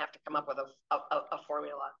think we're going to have to come up with a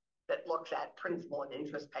formula that looks at principal and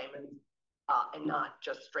interest payments and not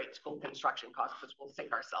just straight school construction costs, because we'll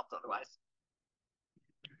sink ourselves otherwise.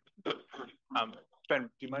 Ben, do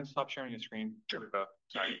you mind stop sharing your screen? Sure.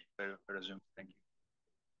 Sorry, for the Zoom. Thank you.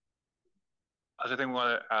 Other thing we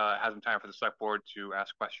want to have some time for the select board to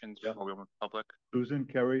ask questions before we open the public.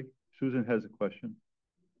 Susan has a question.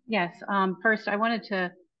 Yes. First, I wanted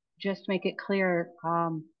to just make it clear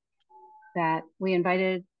that we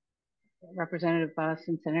invited Representative Buss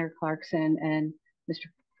and Senator Clarkson and Mr.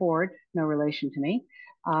 Ford, no relation to me,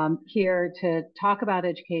 here to talk about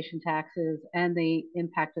education taxes and the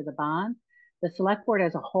impact of the bond. The select board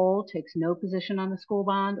as a whole takes no position on the school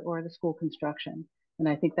bond or the school construction. And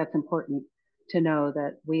I think that's important to know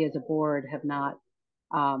that we as a board have not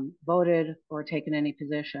voted or taken any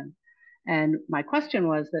position. And my question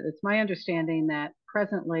was that it's my understanding that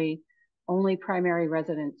presently only primary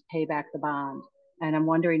residents pay back the bond. And I'm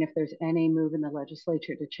wondering if there's any move in the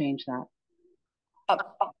legislature to change that.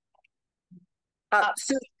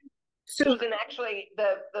 Susan, actually,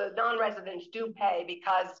 the non-residents do pay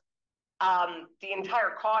because the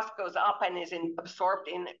entire cost goes up and is absorbed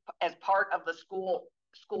in as part of the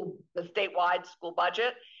the statewide school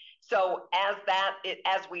budget. So as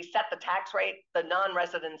we set the tax rate, the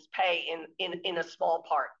non-residents pay in a small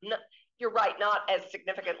part. You're right, not as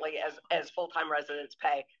significantly as full-time residents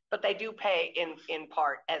pay, but they do pay in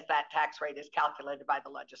part as that tax rate is calculated by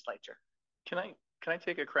the legislature. Can I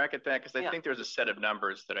take a crack at that? Because I think there's a set of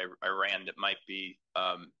numbers that I ran that might be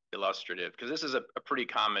illustrative, because this is a pretty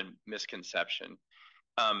common misconception.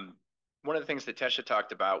 One of the things that Tesha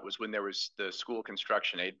talked about was when there was the school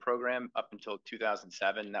construction aid program up until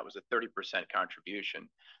 2007, that was a 30% contribution.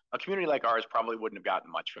 A community like ours probably wouldn't have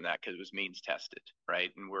gotten much from that because it was means tested,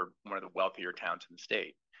 right? And we're one of the wealthier towns in the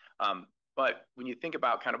state. But when you think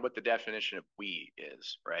about kind of what the definition of we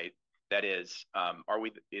is, right? That is,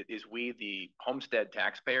 is we the homestead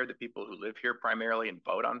taxpayer, the people who live here primarily and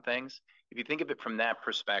vote on things? If you think of it from that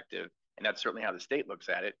perspective, and that's certainly how the state looks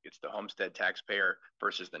at it, it's the homestead taxpayer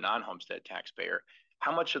versus the non-homestead taxpayer.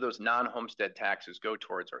 How much of those non-homestead taxes go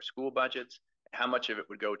towards our school budgets? How much of it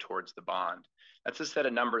would go towards the bond? That's a set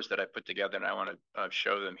of numbers that I put together, and I want to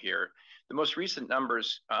show them here. The most recent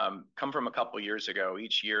numbers come from a couple years ago.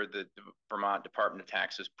 Each year, the Vermont Department of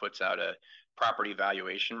Taxes puts out a property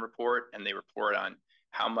valuation report, and they report on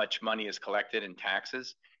how much money is collected in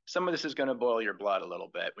taxes. Some of this is going to boil your blood a little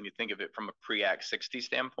bit when you think of it from a pre-Act 60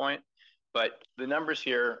 standpoint. But the numbers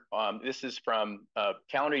here, this is from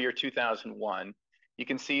calendar year 2001. You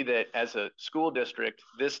can see that as a school district,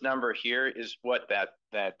 this number here is what that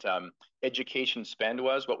education spend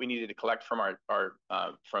was, what we needed to collect from our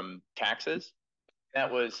from taxes. That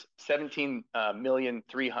was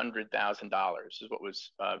 $17,300,000 is what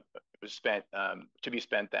was spent to be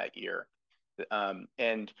spent that year.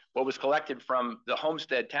 And what was collected from the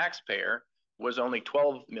homestead taxpayer was only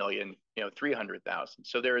 $12,300,000.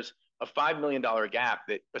 So there's a $5 million gap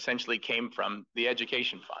that essentially came from the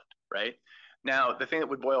education fund, right? Now, the thing that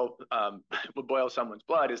would boil someone's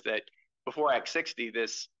blood is that before Act 60,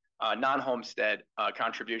 this non-homestead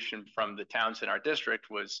contribution from the towns in our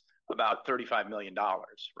district was about $35 million,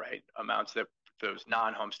 right? Amounts that those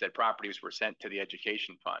non-homestead properties were sent to the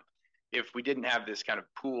education fund. If we didn't have this kind of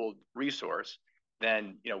pooled resource,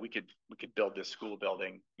 then we could build this school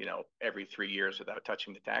building every 3 years without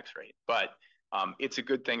touching the tax rate. But it's a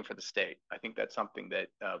good thing for the state. I think that's something that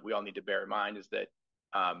we all need to bear in mind, is that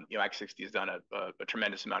Act 60 has done a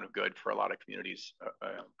tremendous amount of good for a lot of communities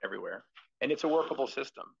everywhere, and it's a workable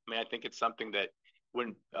system. I mean, I think it's something that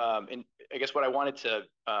when and I guess what I wanted to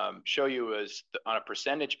show you is on a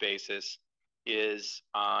percentage basis is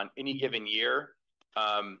on any given year.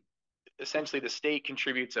 Essentially, the state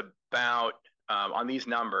contributes about on these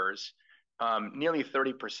numbers, nearly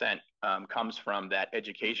 30% comes from that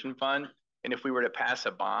education fund. And if we were to pass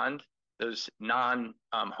a bond, those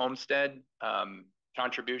non-homestead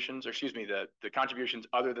contributions, or excuse me, the contributions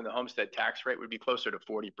other than the homestead tax rate would be closer to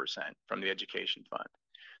 40% from the education fund.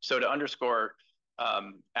 So to underscore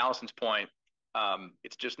Allison's point,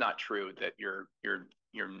 it's just not true that your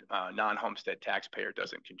non-homestead taxpayer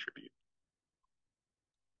doesn't contribute.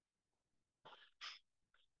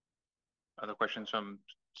 Other questions from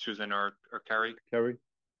Susan or Carrie? Carrie?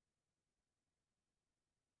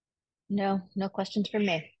 No questions from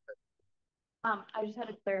me. I just had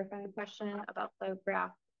a clarifying question about the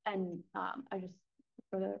graph, and I just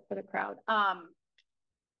for the crowd.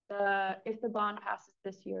 If the bond passes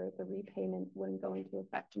this year, the repayment wouldn't go into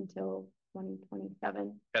effect until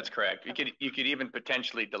 2027. That's correct. You could even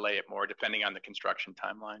potentially delay it more depending on the construction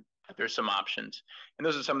timeline. There's some options, and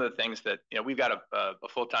those are some of the things that we've got a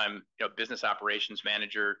full-time business operations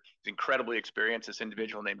manager. He's incredibly experienced. This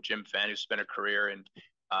individual named Jim Fenn, who spent a career in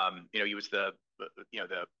he was the head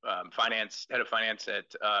of finance at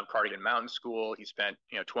Cardigan Mountain School. He spent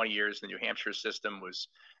 20 years in the New Hampshire system. Was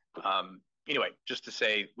anyway, just to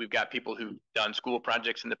say, we've got people who've done school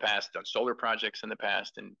projects in the past, done solar projects in the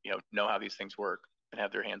past, and know how these things work and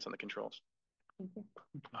have their hands on the controls.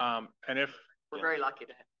 And if we're very lucky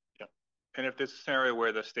to have. And if there's a scenario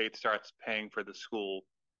where the state starts paying for the school,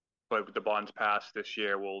 but the bonds pass this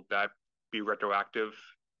year, will that be retroactive?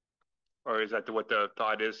 Or is that what the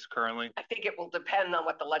thought is currently? I think it will depend on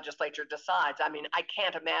what the legislature decides. I mean, I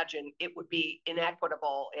can't imagine it would be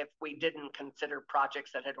inequitable if we didn't consider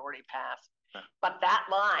projects that had already passed. Okay. But that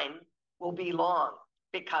line will be long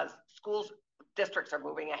because schools, districts are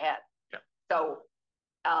moving ahead. Yeah. So,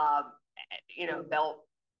 you know, there'll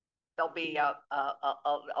be a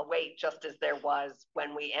wait, just as there was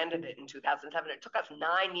when we ended it in 2007. It took us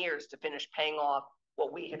 9 years to finish paying off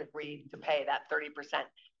what we had agreed to pay, that 30%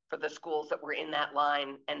 for the schools that were in that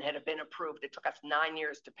line and had been approved. It took us 9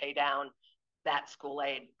 years to pay down that school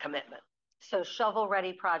aid commitment. So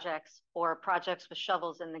shovel-ready projects or projects with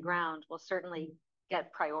shovels in the ground will certainly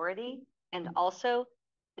get priority. And also,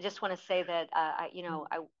 I just want to say that, you know,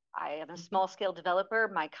 I am a small-scale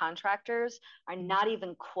developer. My contractors are not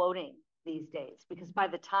even quoting these days because by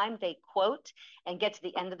the time they quote and get to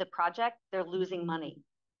the end of the project, they're losing money.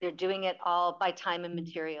 They're doing it all by time and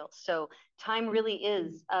materials. So time really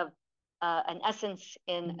is of an essence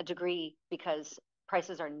in a degree because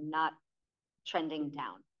prices are not trending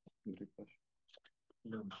down.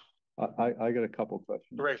 I got a couple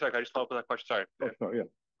questions. Right, sorry, I just follow up with that question. Sorry. Oh, sorry, yeah.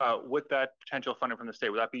 With that potential funding from the state,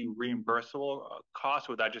 would that be reimbursable cost,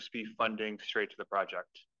 or would that just be funding straight to the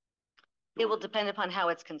project? It will depend upon how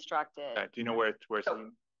it's constructed. Do you know where it's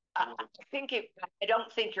I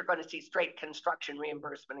don't think you're going to see straight construction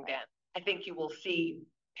reimbursement again. I think you will see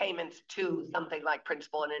payments to something like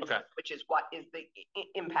principal and interest, which is what is the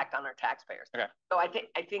impact on our taxpayers. Okay. So I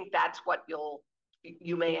think that's what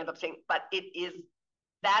you may end up seeing, but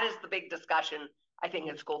that is the big discussion, I think,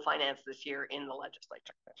 in school finance this year in the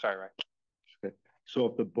legislature. Sorry, right. Okay. So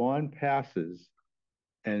if the bond passes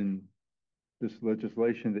and this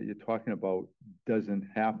legislation that you're talking about doesn't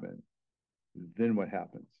happen, then what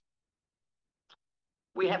happens?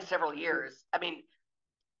 We have several years. I mean,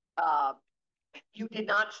 you did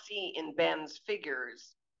not see in Ben's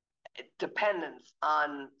figures dependence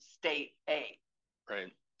on state aid.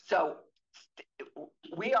 Right. So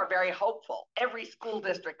we are very hopeful. Every school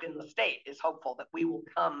district in the state is hopeful that we will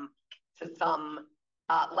come to some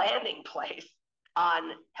landing place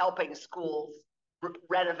on helping schools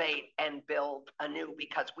renovate and build anew,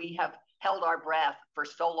 because we have held our breath for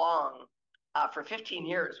so long, for 15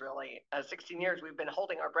 years, really, 16 years, we've been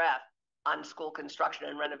holding our breath on school construction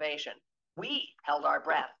and renovation. We held our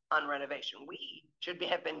breath on renovation. We should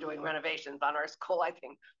have been doing renovations on our school, I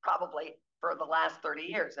think, probably for the last 30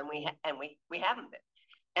 years, and we haven't been.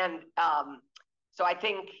 And so I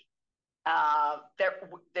think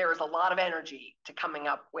there is a lot of energy to coming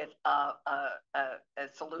up with a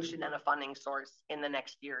solution and a funding source in the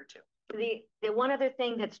next year or two. The one other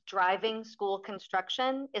thing that's driving school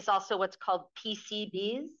construction is also what's called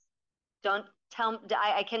PCBs.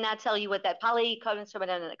 I cannot tell you what that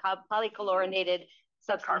polychlorinated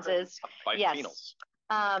substances. Biphenyls.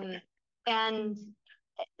 Yes. And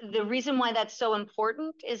the reason why that's so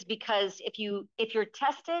important is because if you're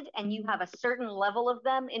tested and you have a certain level of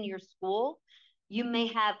them in your school, you may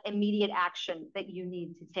have immediate action that you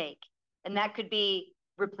need to take. And that could be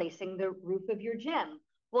replacing the roof of your gym.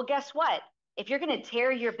 Well, guess what? If you're going to tear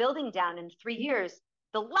your building down in 3 years,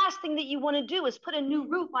 the last thing that you want to do is put a new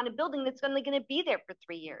roof on a building that's only going to be there for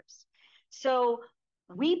 3 years. So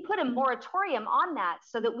we put a moratorium on that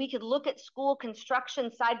so that we could look at school construction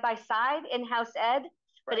side by side in House Ed,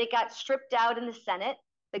 but it got stripped out in the Senate.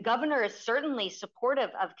 The governor is certainly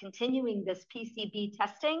supportive of continuing this PCB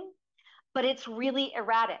testing, but it's really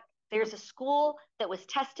erratic. There's a school that was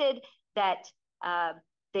tested that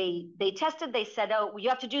they tested, they said, oh, you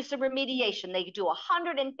have to do some remediation. They could do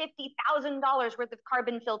 $150,000 worth of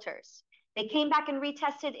carbon filters. They came back and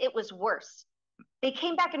retested, it was worse. They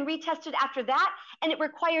came back and retested after that, and it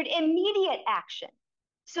required immediate action.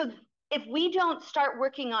 So if we don't start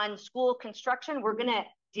working on school construction, we're gonna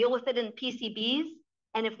deal with it in PCBs.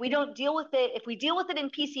 And if we don't deal with it, if we deal with it in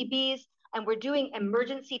PCBs and we're doing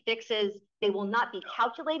emergency fixes, they will not be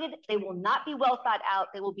calculated, they will not be well thought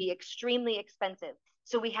out, they will be extremely expensive.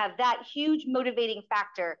 So we have that huge motivating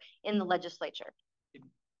factor in the legislature.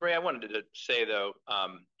 Ray, I wanted to say though,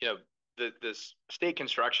 this state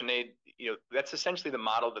construction aid, that's essentially the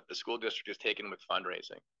model that the school district has taken with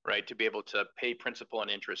fundraising, right? To be able to pay principal and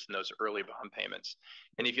interest in those early bond payments.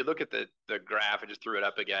 And if you look at the graph, I just threw it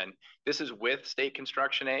up again, this is with state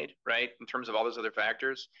construction aid, right? In terms of all those other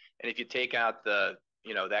factors. And if you take out that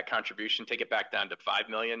contribution, take it back down to 5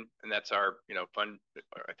 million, and that's our,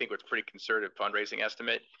 I think it's pretty conservative fundraising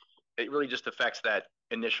estimate. It really just affects that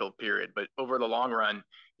initial period, but over the long run,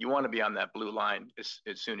 you want to be on that blue line as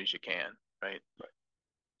soon as you can, right?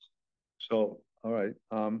 So, all right,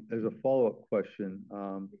 as a follow-up question,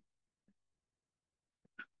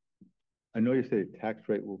 I know you say tax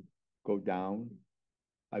rate will go down.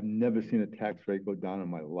 I've never seen a tax rate go down in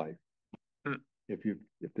my life. Hmm. If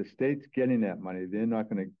the state's getting that money, they're not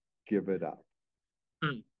gonna give it up.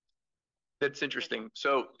 That's interesting.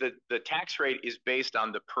 So the tax rate is based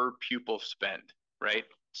on the per pupil spend, right?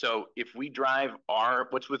 So if we drive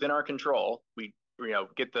what's within our control, we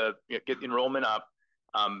get enrollment up,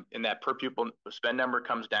 and that per pupil spend number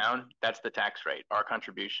comes down, that's the tax rate. Our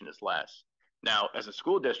contribution is less. Now, as a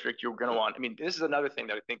school district, you're going to want, I mean, this is another thing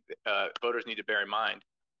that I think voters need to bear in mind.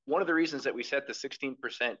 One of the reasons that we set the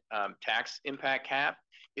 16% tax impact cap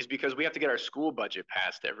is because we have to get our school budget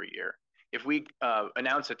passed every year. If we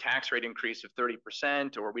announce a tax rate increase of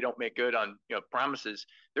 30%, or we don't make good on promises,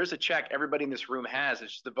 there's a check everybody in this room has.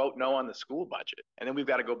 It's just to vote no on the school budget, and then we've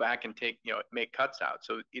got to go back and make cuts out.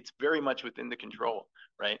 So it's very much within the control,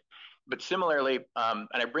 right? But similarly, and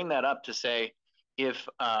I bring that up to say, if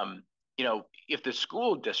the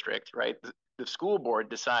school district, right, the school board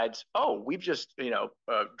decides, oh, we've just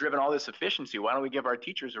driven all this efficiency, why don't we give our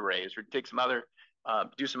teachers a raise or take some other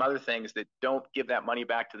do some other things that don't give that money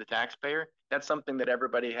back to the taxpayer, that's something that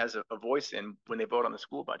everybody has a voice in when they vote on the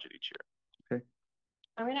school budget each year. Okay.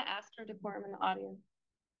 I'm going to ask her to form in the audience.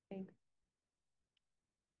 Thanks.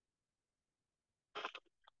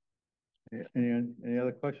 Any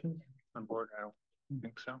other questions? On board? I don't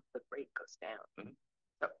think so. The rate goes down.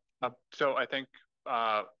 So I think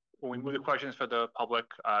when we move the questions for the public,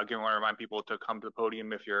 again, we want to remind people to come to the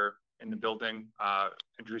podium if you're in the building,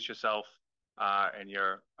 introduce yourself, and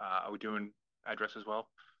your, are we doing address as well?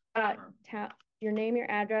 Your name, your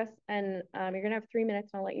address, and you're gonna have 3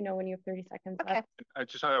 minutes, and I'll let you know when you have 30 seconds left. I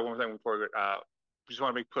just had one thing before. Just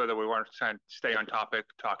want to make clear that we want to stay on topic,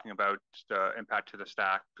 talking about the impact to the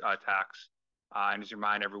tax. And just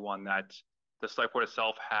remind everyone that the select board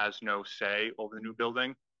itself has no say over the new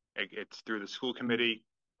building. It's through the school committee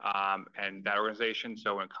and that organization.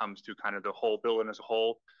 So when it comes to kind of the whole building as a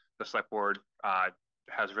whole, the select board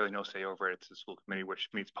has really no say over it. It's the school committee, which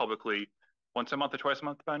meets publicly once a month or twice a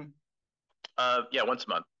month, Ben? Yeah, once a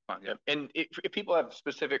month. Yeah. And if people have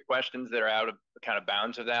specific questions that are out of kind of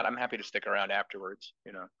bounds of that, I'm happy to stick around afterwards.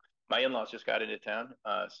 My in-laws just got into town,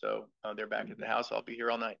 so they're back at the house. I'll be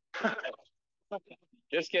here all night.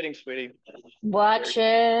 Just kidding, sweetie. Watch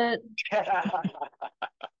it.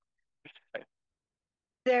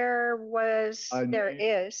 There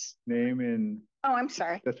is. Name and. Oh, I'm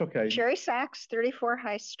sorry. That's okay. Sherry Sachs, 34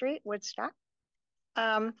 High Street, Woodstock.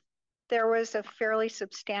 There was a fairly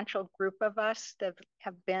substantial group of us that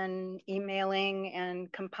have been emailing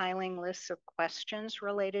and compiling lists of questions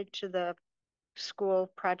related to the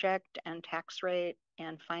school project and tax rate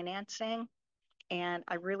and financing. And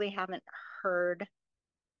I really haven't heard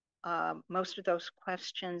most of those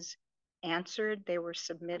questions answered. They were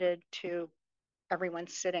submitted to everyone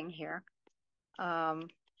sitting here.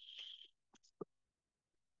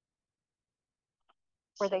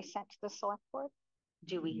 Were they sent to the select board?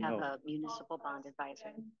 Do we have a municipal bond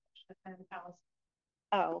advisor?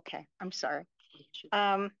 Oh, okay. I'm sorry.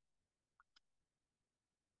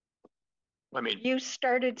 You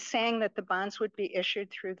started saying that the bonds would be issued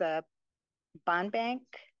through the bond bank.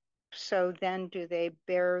 So then do they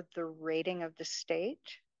bear the rating of the state?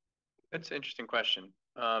 That's an interesting question.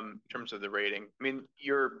 In terms of the rating, I mean,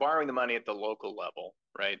 you're borrowing the money at the local level,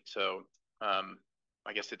 right? So I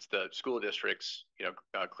guess it's the school district's,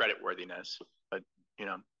 credit worthiness, but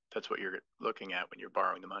that's what you're looking at when you're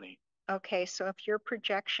borrowing the money. Okay, so if your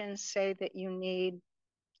projections say that you need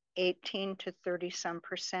 18 to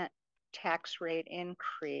 30% tax rate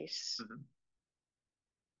increase,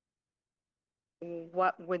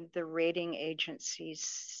 what would the rating agencies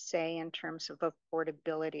say in terms of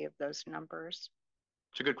affordability of those numbers?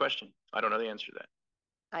 It's a good question. I don't know the answer to that.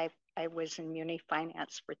 I was in muni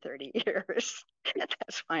finance for 30 years.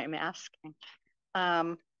 That's why I'm asking.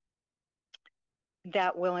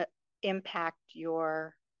 That will impact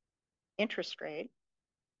your interest rate,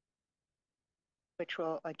 which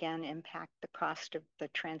will again impact the cost of the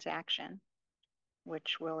transaction,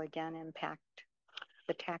 which will again impact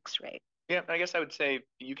the tax rate. Yeah, I guess I would say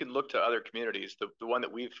you can look to other communities. The one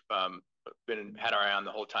that we've had our eye on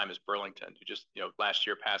the whole time is Burlington, who just last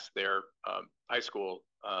year passed their high school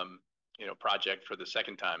project for the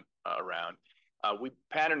second time around. We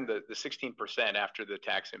patterned the 16% after the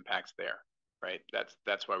tax impacts there. Right.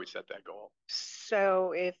 That's why we set that goal.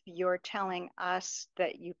 So if you're telling us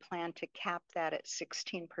that you plan to cap that at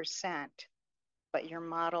 16%, but your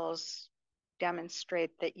models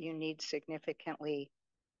demonstrate that you need significantly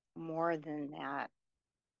more than that,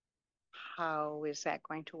 how is that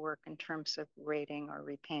going to work in terms of rating or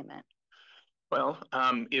repayment? Well,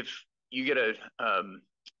 if you get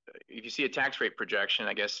if you see a tax rate projection,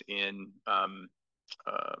 I guess in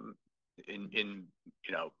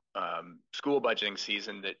school budgeting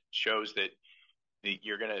season that shows that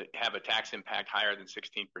you're going to have a tax impact higher than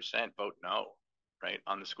 16%, vote no, right,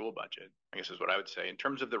 on the school budget, I guess is what I would say. In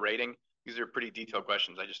terms of the rating, these are pretty detailed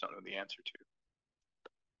questions I just don't know the answer to.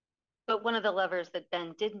 But one of the levers that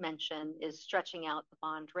Ben did mention is stretching out the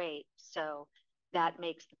bond rate. So that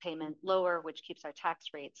makes the payment lower, which keeps our tax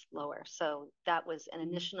rates lower. So that was an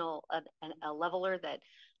initial, a leveler that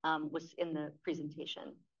was in the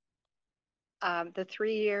presentation. The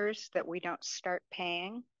 3 years that we don't start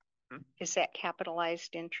paying, is that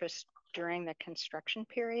capitalized interest during the construction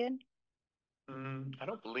period? I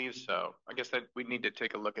don't believe so. I guess that we need to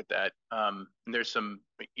take a look at that. And there's some,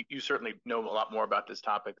 you certainly know a lot more about this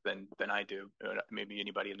topic than I do. Maybe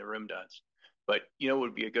anybody in the room does. But, what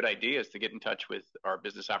would be a good idea is to get in touch with our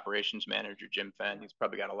business operations manager, Jim Fenn. He's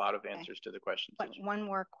probably got a lot of answers to the questions. But one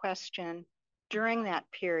more question. During that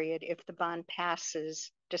period, if the bond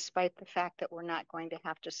passes, despite the fact that we're not going to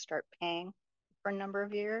have to start paying for a number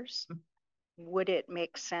of years, would it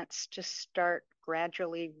make sense to start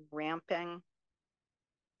gradually ramping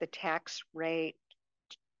the tax rate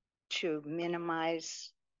to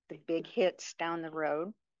minimize the big hits down the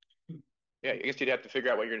road? Yeah, I guess you'd have to figure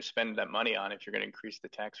out what you're going to spend that money on if you're going to increase the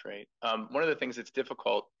tax rate. One of the things that's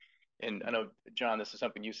difficult, and I know, John, this is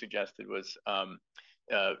something you suggested, was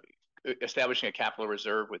establishing a capital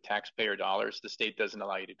reserve with taxpayer dollars. The state doesn't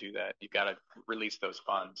allow you to do that. You've got to release those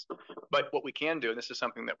funds. But what we can do, and this is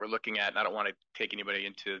something that we're looking at, and I don't want to take anybody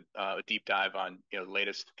into a deep dive on the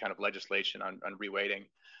latest kind of legislation on reweighting,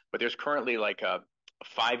 but there's currently like a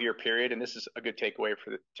 5-year period, and this is a good takeaway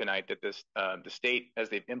for tonight, that the state, as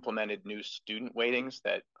they've implemented new student weightings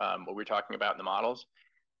that what we're talking about in the models,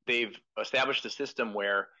 they've established a system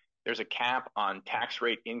where there's a cap on tax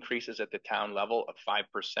rate increases at the town level of 5%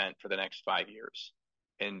 for the next 5 years.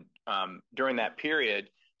 And during that period,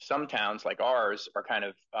 some towns like ours are kind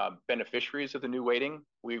of beneficiaries of the new weighting.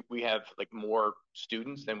 We have like more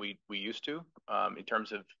students than we used to in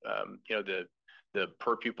terms of the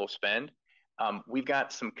per pupil spend. We've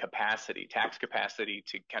got some capacity, tax capacity,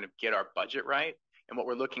 to kind of get our budget right. And what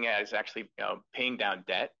we're looking at is actually paying down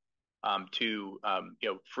debt to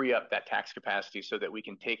free up that tax capacity so that we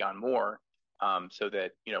can take on more, so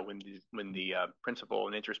that when the principal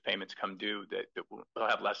and interest payments come due, that will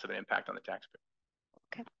have less of an impact on the taxpayer.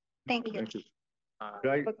 Okay, thank you. Thank you.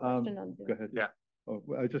 Go ahead. Yeah. Oh,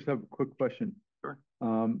 I just have a quick question. Sure.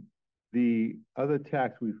 The other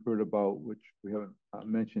tax we've heard about, which we haven't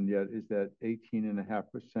mentioned yet, is that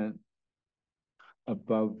 18.5%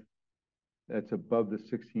 above. That's above the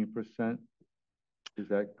 16%. Is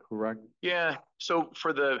that correct? Yeah. So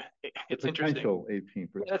for it's interesting. 18%. Yeah,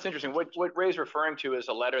 that's interesting. What Ray's referring to is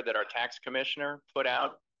a letter that our tax commissioner put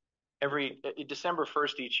out every December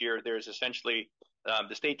 1st each year. There's essentially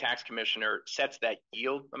the state tax commissioner sets that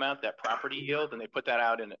yield amount, that property yield, and they put that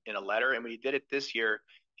out in a letter. And when he did it this year,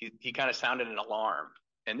 he kind of sounded an alarm.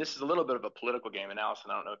 And this is a little bit of a political game. And Allison,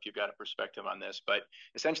 I don't know if you've got a perspective on this, but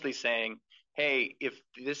essentially saying, hey, if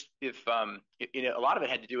a lot of it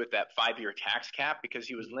had to do with that 5-year tax cap, because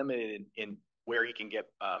he was limited in where he can get,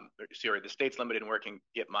 the state's limited in where he can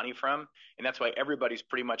get money from. And that's why everybody's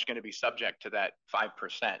pretty much going to be subject to that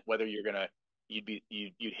 5%, whether you'd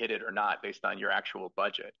hit it or not based on your actual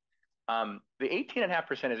budget. The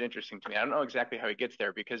 18.5% is interesting to me. I don't know exactly how he gets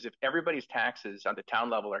there, because if everybody's taxes on the town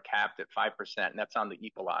level are capped at 5%, and that's on the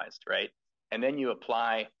equalized, right? And then you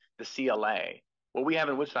apply the CLA. What we have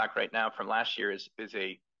in Woodstock right now from last year is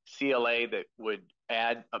a CLA that would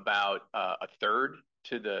add about a third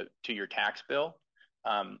to your tax bill.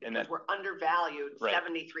 And that we're undervalued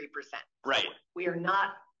 73%. Right. So we are not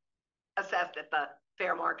assessed at the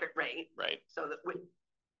fair market rate. Right. So that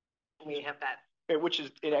we have that. Which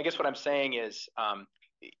is, I guess what I'm saying is,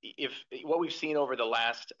 if what we've seen over the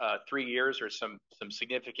last 3 years are some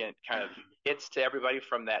significant kind of hits to everybody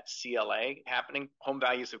from that CLA happening. Home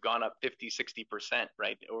values have gone up 50-60%,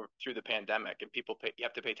 right, over through the pandemic, and you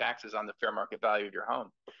have to pay taxes on the fair market value of your home.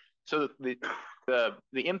 So the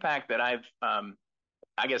impact that I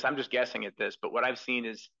guess I'm just guessing at this, but what I've seen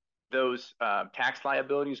is those tax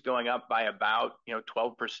liabilities going up by about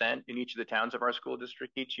 12% in each of the towns of our school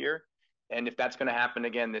district each year. And if that's going to happen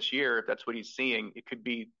again this year, if that's what he's seeing, it could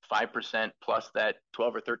be 5% plus that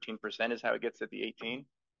 12 or 13% is how it gets at the 18.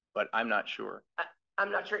 But I'm not sure. I'm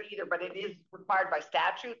not sure either, but it is required by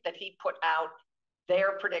statute that he put out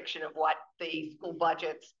their prediction of what the school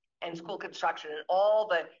budgets and school construction and all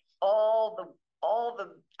the all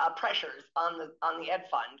the pressures on the ed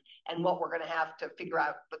fund and what we're going to have to figure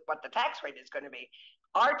out what the tax rate is going to be.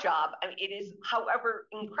 Our job, I mean, it is, however,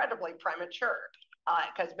 incredibly premature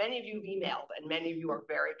because many of you have emailed and many of you are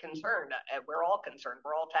very concerned. We're all concerned.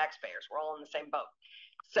 We're all taxpayers. We're all in the same boat.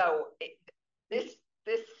 So this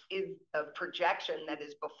is a projection that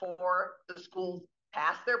is before the schools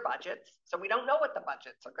pass their budgets. So we don't know what the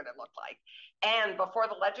budgets are going to look like. And before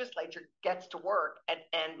the legislature gets to work,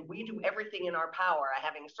 and we do everything in our power,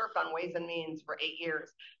 having served on Ways and Means for 8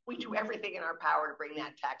 years, we do everything in our power to bring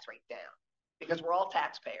that tax rate down because we're all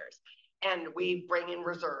taxpayers. And we bring in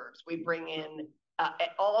reserves. We bring in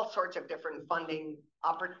all sorts of different funding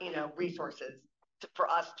resources for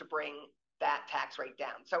us to bring that tax rate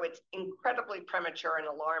down. So it's incredibly premature and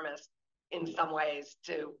alarmist in some ways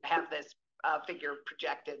to have this figure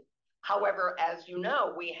projected. However, as you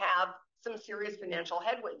know, we have some serious financial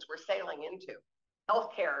headwinds we're sailing into.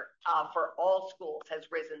 Healthcare for all schools has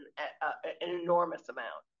risen an enormous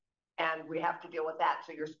amount, and we have to deal with that.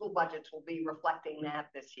 So your school budgets will be reflecting that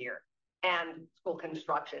this year, and school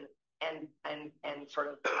construction and sort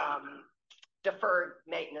of deferred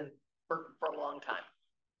maintenance for a long time.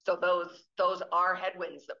 So those are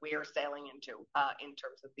headwinds that we are sailing into in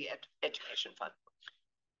terms of the education fund.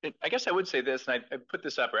 I guess I would say this, and I put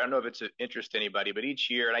this up, I don't know if it's of interest to anybody, but each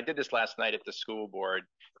year, and I did this last night at the school board,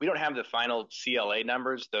 we don't have the final CLA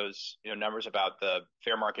numbers, those numbers about the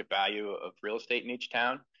fair market value of real estate in each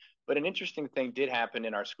town. But an interesting thing did happen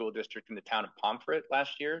in our school district in the town of Pomfret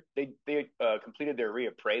last year. They completed their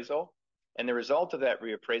reappraisal. And the result of that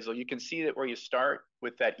reappraisal, you can see that where you start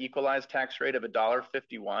with that equalized tax rate of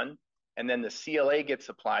 $1.51, and then the CLA gets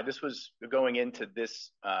applied. This was going into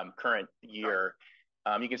this current year.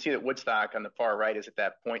 You can see that Woodstock on the far right is at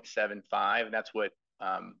that 0.75, and that's what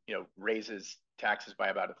raises taxes by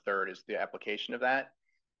about a third is the application of that.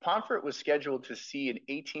 Pomfret was scheduled to see an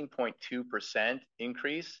 18.2%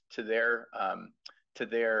 increase to their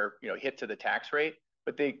hit to the tax rate,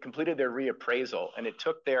 but they completed their reappraisal, and it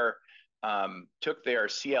took their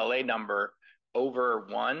CLA number over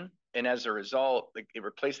 1, and as a result, it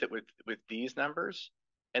replaced it with these numbers,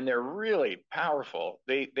 and they're really powerful.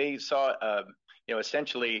 They saw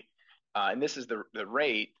essentially, and this is the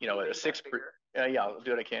rate, a 6%. Yeah, I'll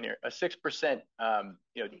do what I can here. A 6%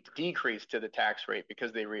 decrease to the tax rate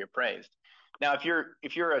because they reappraised. Now, if you're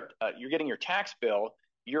getting your tax bill,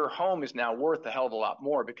 your home is now worth a hell of a lot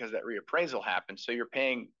more because that reappraisal happened. So you're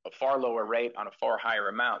paying a far lower rate on a far higher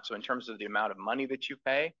amount. So in terms of the amount of money that you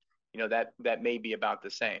pay, that may be about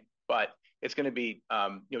the same, but it's going to be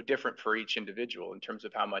different for each individual in terms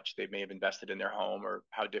of how much they may have invested in their home or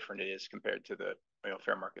how different it is compared to the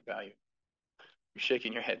fair market value. You're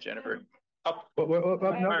shaking your head, Jennifer. Oh,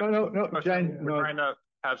 no, Jen. We're trying to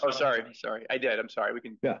have. Oh, sorry. I did. I'm sorry. We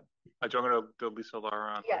can. Yeah. I'm going to go Lisa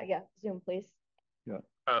Laura on. Yeah. Zoom, please. Yeah.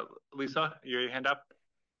 Lisa, your hand up.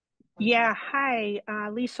 Yeah. Hi,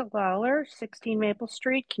 Lisa Lawler, 16 Maple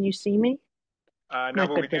Street. Can you see me? No,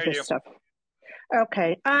 but we can hear you. Stuff.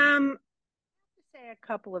 Okay. I have to say a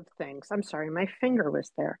couple of things. I'm sorry, my finger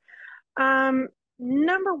was there.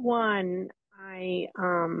 Number one, I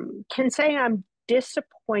can say I'm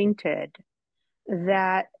disappointed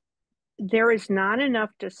that there is not enough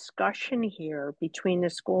discussion here between the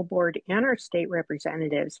school board and our state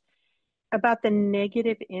representatives about the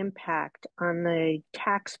negative impact on the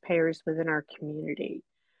taxpayers within our community.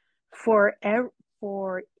 For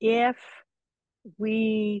if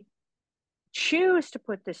we choose to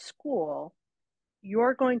put this school,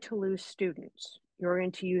 you're going to lose students. You're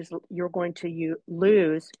going to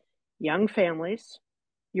lose young families.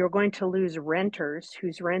 You're going to lose renters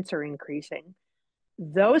whose rents are increasing.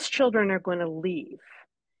 Those children are going to leave.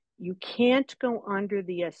 You can't go under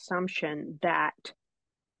the assumption that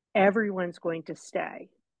everyone's going to stay.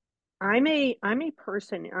 I'm a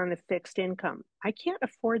person on a fixed income. I can't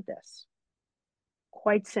afford this.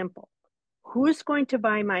 Quite simple. Who's going to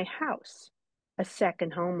buy my house? A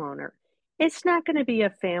second homeowner. It's not going to be a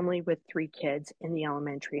family with 3 kids in the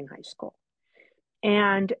elementary and high school.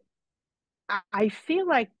 And I feel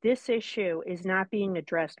like this issue is not being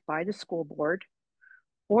addressed by the school board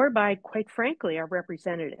or by, quite frankly, our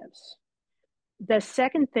representatives. The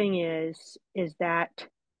second thing is that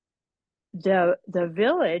the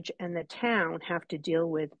village and the town have to deal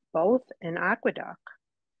with both an aqueduct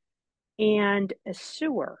and a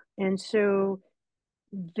sewer. And so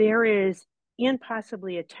there is, and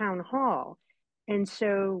possibly a town hall. And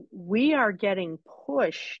so we are getting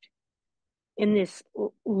pushed in this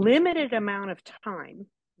limited amount of time,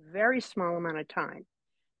 very small amount of time,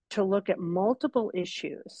 to look at multiple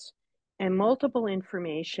issues and multiple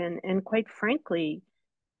information. And quite frankly,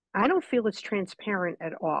 I don't feel it's transparent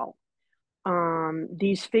at all.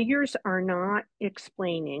 These figures are not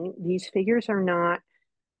explaining. These figures are not,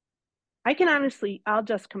 I'll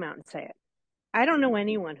just come out and say it. I don't know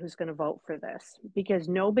anyone who's going to vote for this because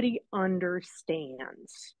nobody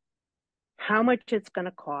understands how much it's going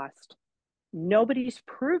to cost. Nobody's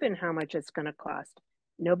proven how much it's going to cost.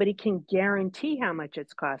 Nobody can guarantee how much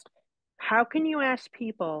it's cost. How can you ask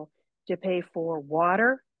people to pay for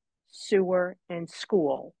water, sewer, and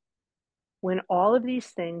school when all of these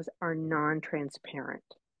things are non-transparent?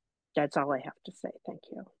 That's all I have to say. Thank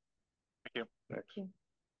you. Thank you. Thank you.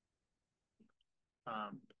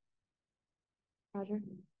 Roger, do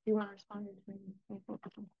you want to respond to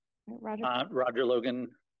Roger? Roger Logan,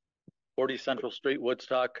 40 Central Street,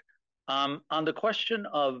 Woodstock. On the question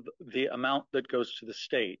of the amount that goes to the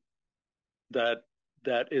state that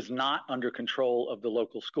is not under control of the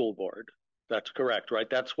local school board, that's correct, right?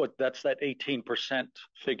 That's that 18%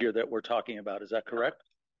 figure that we're talking about. Is that correct?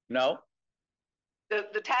 No?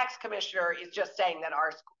 The tax commissioner is just saying that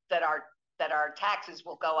our taxes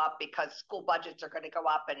will go up because school budgets are going to go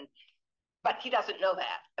up, but he doesn't know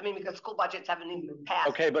that. I mean, because school budgets haven't even been passed.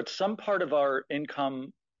 Okay, but some part of our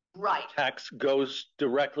income tax goes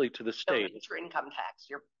directly to the state. No, it's your income tax.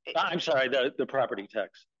 I'm sorry, the property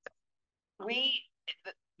tax.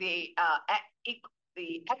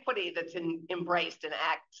 The equity that's embraced in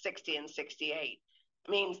Act 60 and 68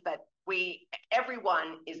 means that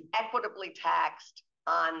everyone is equitably taxed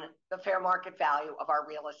on the fair market value of our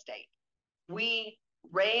real estate. We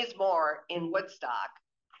raise more in Woodstock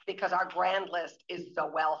because our grand list is so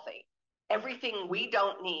wealthy. Everything we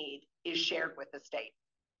don't need is shared with the state.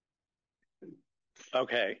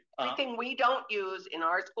 Okay. Everything we don't use in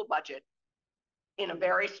our school budget, this is a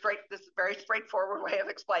very straightforward way of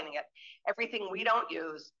explaining it. Everything we don't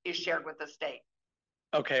use is shared with the state.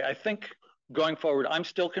 Okay, I think going forward, I'm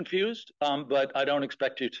still confused, but I don't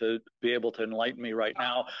expect you to be able to enlighten me right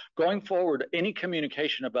now. Going forward, any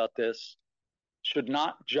communication about this should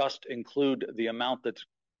not just include the amount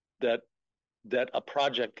that a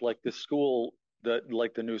project like this school,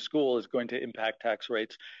 like the new school, is going to impact tax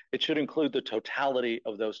rates. It should include the totality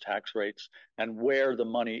of those tax rates and where the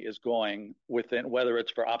money is going within, whether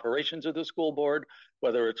it's for operations of the school board,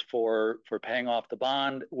 whether it's for paying off the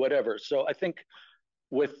bond, whatever. So I think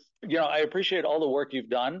I appreciate all the work you've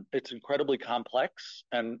done. It's incredibly complex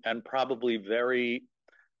and probably very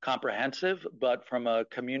comprehensive, but from a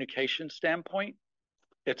communication standpoint,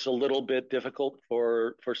 it's a little bit difficult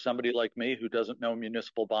for somebody like me who doesn't know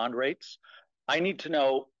municipal bond rates. I need to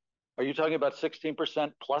know, are you talking about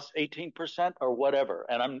 16% plus 18% or whatever?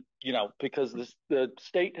 And because the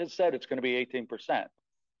state has said it's going to be 18%.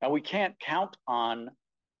 And we can't count on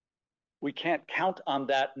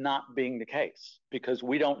that not being the case because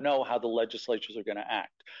we don't know how the legislatures are going to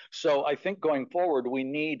act. So I think going forward, we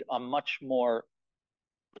need a much more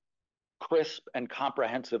crisp and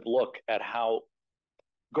comprehensive look at how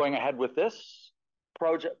going ahead with this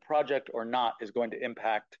project or not is going to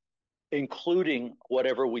impact, including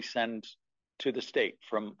whatever we send to the state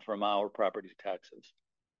from our property taxes.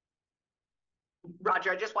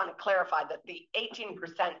 Roger, I just want to clarify that the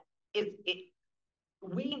 18%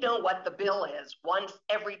 we know what the bill is once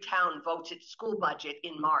every town votes its school budget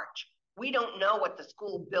in March. We don't know what the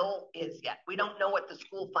school bill is yet. We don't know what the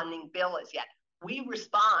school funding bill is yet. We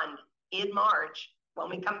respond in March when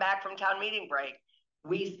we come back from town meeting break.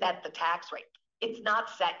 We set the tax rate. It's not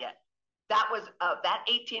set yet. That was that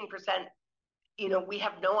 18%. We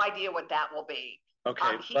have no idea what that will be.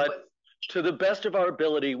 Okay, to the best of our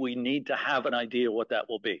ability, we need to have an idea what that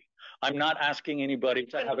will be. I'm not asking anybody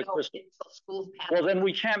to have a crystal. Well, then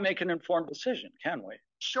we can't make an informed decision, can we?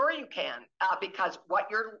 Sure you can, because what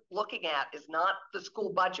you're looking at is not the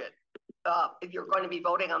school budget. You're going to be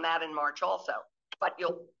voting on that in March also. But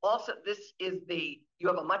you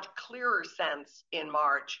have a much clearer sense in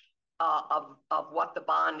March of what the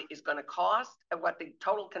bond is going to cost and what the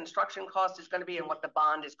total construction cost is going to be and what the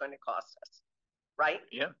bond is going to cost us. Right?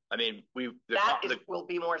 Yeah. I mean, we'll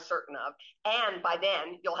be more certain of. And by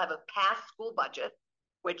then you'll have a passed school budget,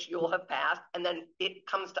 which you'll have passed, and then it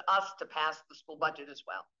comes to us to pass the school budget as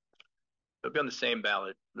well. It'll be on the same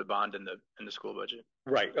ballot, the bond and the school budget.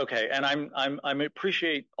 Right. Okay. And I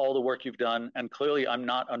appreciate all the work you've done, and clearly I'm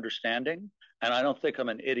not understanding, and I don't think I'm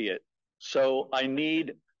an idiot. So I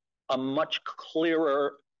need a much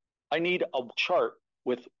clearer. I need a chart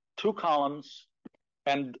with 2 columns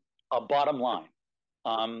and a bottom line.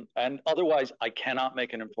 And otherwise, I cannot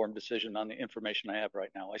make an informed decision on the information I have right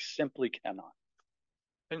now. I simply cannot.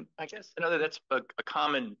 And I guess that's a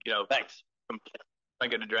common, Thanks. I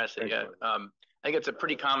can address it. Yeah. I think it's a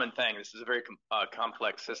pretty common thing. This is a very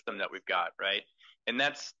complex system that we've got, right? And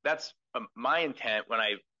that's my intent when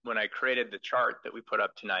I created the chart that we put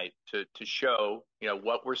up tonight to show, you know,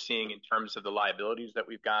 what we're seeing in terms of the liabilities that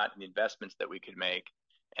we've got and the investments that we could make,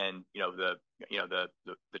 and the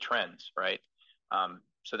trends, right?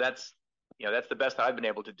 So that's the best I've been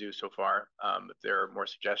able to do so far. If there are more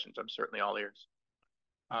suggestions, I'm certainly all ears.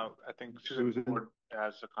 I think Susan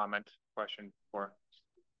has a comment question for.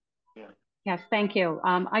 Yeah. Yes, thank you.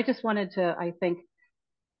 I just wanted to, I think,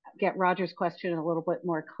 get Roger's question a little bit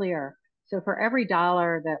more clear. So for every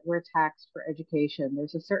dollar that we're taxed for education,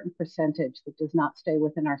 there's a certain percentage that does not stay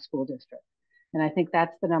within our school district. And I think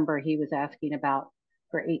that's the number he was asking about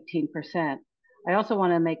for 18%. I also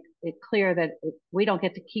want to make it clear that we don't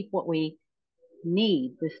get to keep what we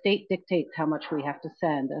need. The state dictates how much we have to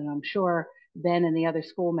send. And I'm sure Ben and the other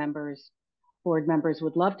board members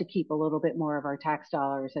would love to keep a little bit more of our tax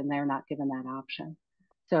dollars, and they're not given that option.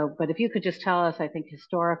 So, but if you could just tell us, I think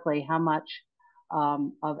historically, how much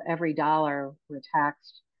of every dollar we're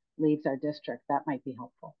taxed leaves our district, that might be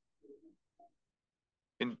helpful.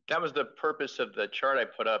 And that was the purpose of the chart I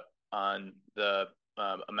put up on the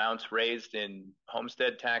amounts raised in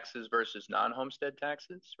homestead taxes versus non-homestead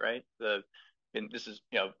taxes, right? And this is,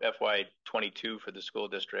 FY22 for the school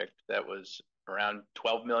district. That was around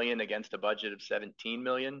 12 million against a budget of 17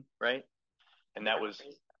 million, right? And that was,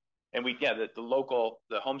 and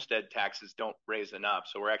the homestead taxes don't raise enough.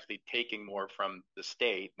 So we're actually taking more from the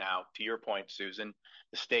state. Now, to your point, Susan,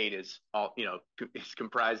 the state is is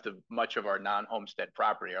comprised of much of our non-homestead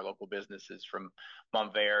property, our local businesses from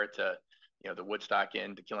Montverde to, the Woodstock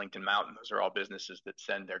Inn to Killington Mountain. Those are all businesses that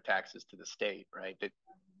send their taxes to the state, right?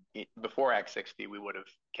 Before Act 60, we would have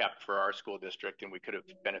kept for our school district, and we could have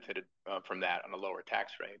benefited from that on a lower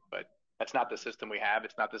tax rate. But that's not the system we have.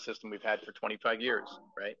 It's not the system we've had for 25 years,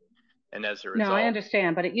 right? And as a result, no, I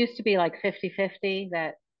understand, but it used to be like 50-50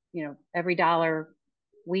 that, every dollar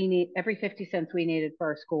every 50 cents we needed for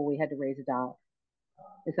our school, we had to raise $1.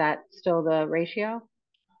 Is that still the ratio?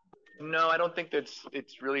 No, I don't think it's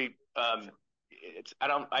really, I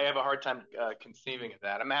have a hard time conceiving of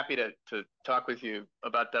that. I'm happy to talk with you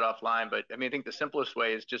about that offline, but I think the simplest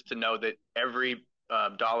way is just to know that every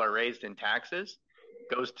dollar raised in taxes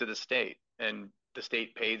goes to the state, and the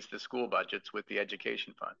state pays the school budgets with the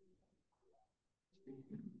education fund.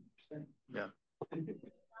 Yeah.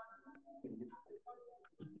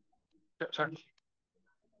 Sorry.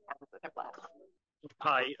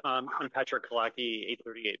 Hi, I'm Patrick Kalaki,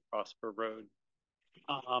 838 Prosper Road.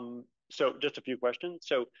 So just a few questions.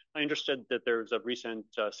 So I understood that there's a recent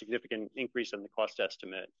significant increase in the cost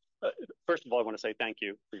estimate. First of all, I want to say thank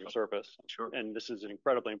you for your service. Sure. And this is an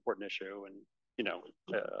incredibly important issue, and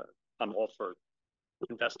I'm all for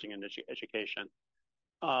investing in education.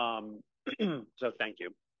 So thank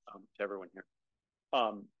you to everyone here.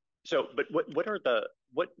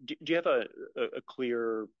 But do you have a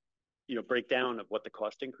clear breakdown of what the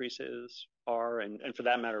cost increases are, and for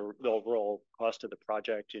that matter, the overall cost of the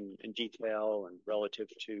project in detail and relative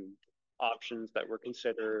to options that were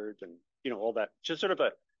considered, and all that? Just sort of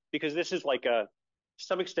because this is like to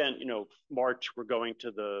some extent, March, we're going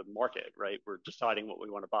to the market, right? We're deciding what we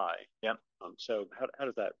want to buy. Yeah. So how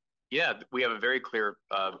does that? Yeah, we have a very clear,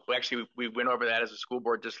 actually, we went over that as a school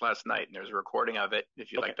board just last night, and there's a recording of it.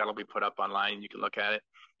 If you like, that'll be put up online, and you can look at it.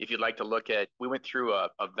 If you'd like to look at, we went through a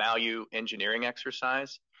value engineering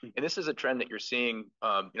exercise, and this is a trend that you're seeing,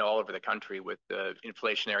 all over the country with the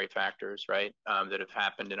inflationary factors, right, that have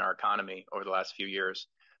happened in our economy over the last few years.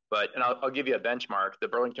 And I'll give you a benchmark. The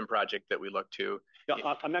Burlington project that we looked to. No,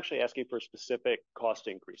 I'm actually asking for specific cost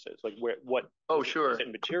increases. Like what? Oh, sure. Is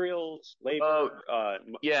it materials, labor?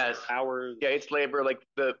 Yes. Hours. Yeah, it's labor. Like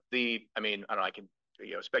I don't know. I can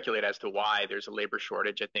speculate as to why there's a labor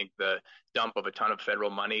shortage. I think the dump of a ton of federal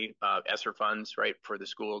money, ESSER funds, right, for the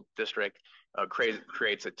school district,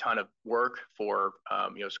 creates a ton of work for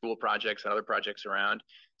school projects and other projects around.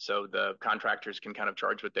 So the contractors can kind of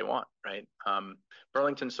charge what they want, right?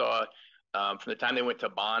 Burlington saw, from the time they went to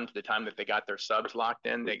bond to the time that they got their subs locked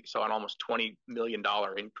in, they saw an almost $20 million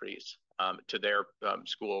increase to their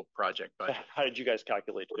school project budget. How did you guys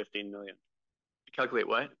calculate 15 million? Calculate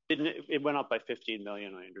what? It went up by 15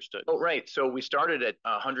 million, I understood. Oh, right. So we started at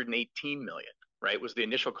 118 million, right? Was the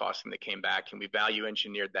initial costing that came back, and we value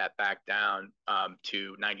engineered that back down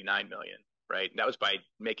to 99 million, right? And that was by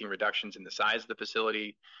making reductions in the size of the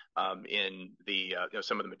facility, in the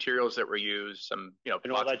some of the materials that were used, some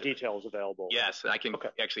and all that detail is available. Yes, and I can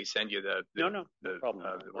actually send you the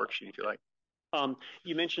worksheet if you like.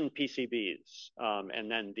 You mentioned PCBs,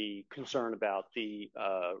 and then the concern about the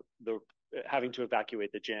having to evacuate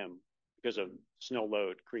the gym because of snow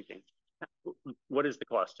load creeping. What is the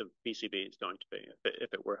cost of BCBs going to be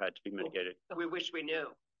if it were had to be mitigated? We wish we knew.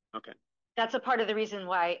 Okay. That's a part of the reason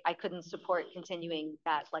why I couldn't support continuing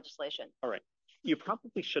that legislation. All right. You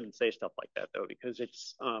probably shouldn't say stuff like that though, because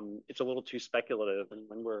it's a little too speculative. And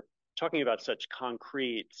when we're talking about such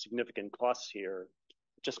concrete, significant costs here,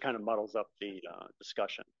 it just kind of muddles up the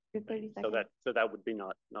discussion. 30 seconds. So that would be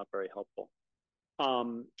not very helpful.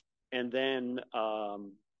 And then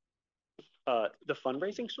the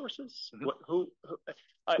fundraising sources.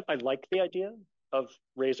 I like the idea of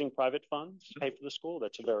raising private funds to pay for the school.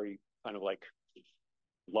 That's a very kind of like,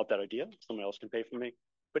 love that idea. Someone else can pay for me.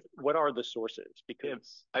 But what are the sources?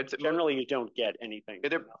 Because generally you don't get anything.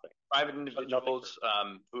 They're private individuals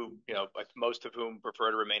who, most of whom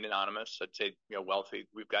prefer to remain anonymous. I'd say, wealthy.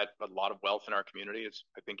 We've got a lot of wealth in our community, as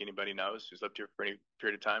I think anybody knows who's lived here for any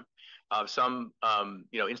period of time. Some,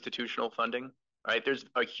 institutional funding. Right, there's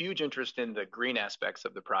a huge interest in the green aspects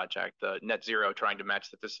of the project, the net zero, trying to match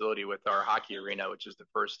the facility with our hockey arena, which is the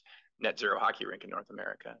first net zero hockey rink in North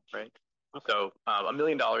America. Right. Okay. So $1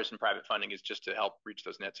 million in private funding is just to help reach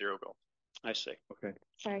those net zero goals. I see. Okay.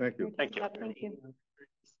 Sorry, Thank you. Thank you. Thank you.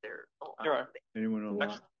 There are. Anyone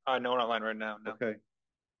online? No one online right now. No. Okay.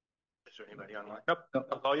 Is there anybody online? Nope.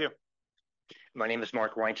 I'll call you. My name is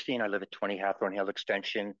Mark Weinstein. I live at 20 Hathorn Hill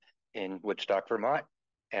Extension in Woodstock, Vermont,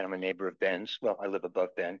 and I'm a neighbor of Ben's. Well, I live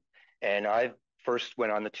above Ben. And I first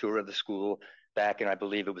went on the tour of the school back in, I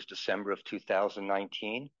believe it was December of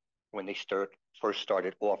 2019, when they first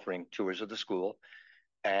started offering tours of the school.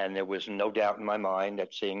 And there was no doubt in my mind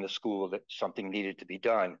that seeing the school that something needed to be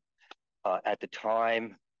done. At the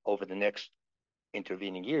time, over the next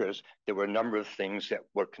intervening years, there were a number of things that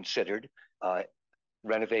were considered: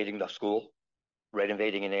 renovating the school,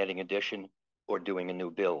 renovating and adding addition, or doing a new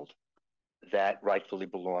build. That rightfully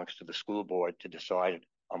belongs to the school board to decide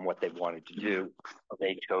on what they wanted to do.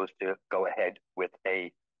 They chose to go ahead with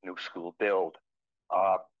a new school build.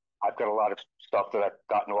 I've got a lot of stuff that I've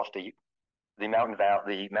gotten off the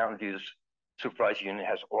Mountain Views Supervisory Unit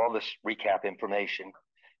has all this recap information.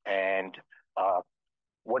 And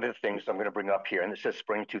one of the things I'm going to bring up here, and it says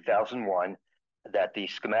spring 2001, that the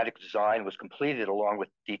schematic design was completed along with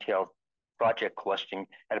detailed project costing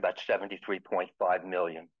at about $73.5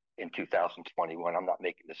 million in 2021. I'm not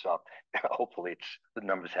making this up. Hopefully the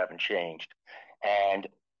numbers haven't changed. And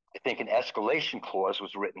I think an escalation clause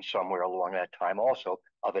was written somewhere along that time also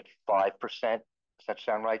of at 5%. Does that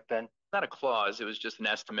sound right, Ben? Not a clause. It was just an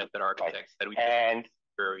estimate that architects said we could. And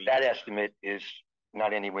that estimate is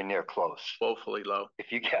not anywhere near close. Woefully low.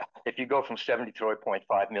 If you go from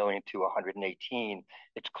 73.5 million to 118,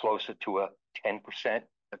 it's closer to a 10%.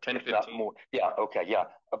 A 10 to 15. Not more. Yeah. Okay. Yeah.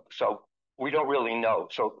 So we don't really know.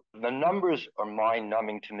 So the numbers are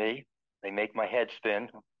mind-numbing to me. They make my head spin,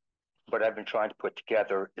 but I've been trying to put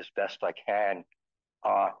together as best I can.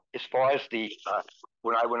 As far as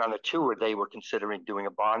when I went on the tour, they were considering doing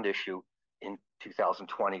a bond issue in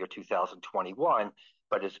 2020 or 2021.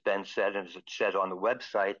 But as Ben said, and as it said on the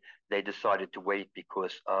website, they decided to wait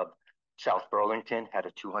because South Burlington had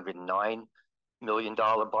a $209 million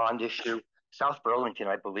bond issue. South Burlington,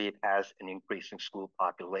 I believe, has an increasing school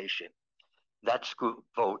population. That school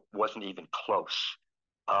vote wasn't even close.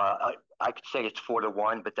 I could say it's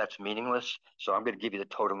 4-1, but that's meaningless. So I'm going to give you the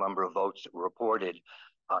total number of votes that were reported.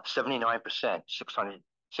 79%,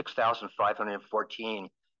 6,514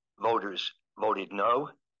 voters voted no,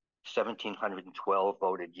 1,712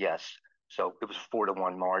 voted yes. So it was a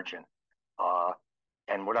 4-1 margin.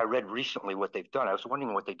 And what I read recently, what they've done, I was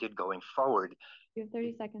wondering what they did going forward. You have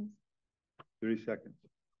 30 seconds. 30 seconds.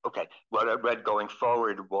 Okay. What I read going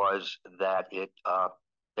forward was that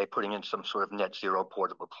they're putting in some sort of net zero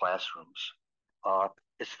portable classrooms.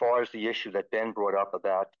 As far as the issue that Ben brought up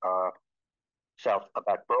about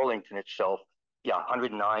Burlington itself, yeah,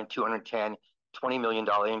 109, 210, $20 million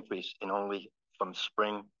increase in only from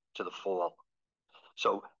spring to the fall.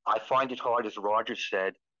 So I find it hard, as Roger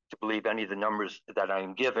said, to believe any of the numbers that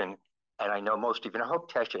I'm given. And I know most of you, and I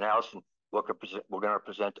hope Tesh and Allison, we're going to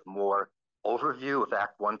present a more overview of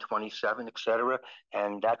Act 127, et cetera.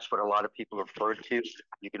 And that's what a lot of people refer to.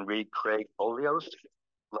 You can read Craig Olio's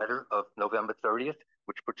letter of November 30th,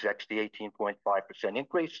 which projects the 18.5%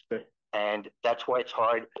 increase. And that's why it's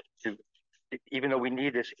hard to, even though we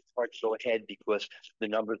need this, it's hard to go ahead because the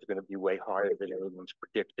numbers are going to be way higher than everyone's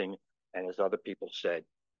predicting. And as other people said,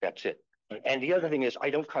 that's it. And the other thing is, I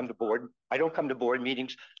don't come to board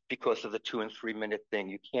meetings because of the 2 and 3 minute thing.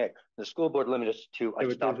 You can't. The school board limited us to 2. I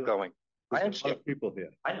stopped going. I understand. A lot of people here.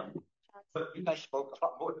 I know, but you guys spoke a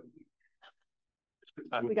lot more than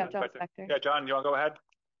me. We got John Spector. Yeah, John, you want to go ahead?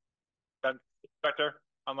 John Spector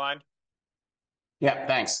online. Yeah,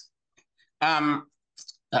 thanks.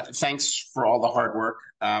 Thanks for all the hard work.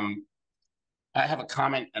 I have a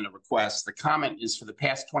comment and a request. The comment is for the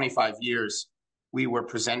past 25 years, we were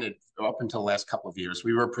presented, up until the last couple of years,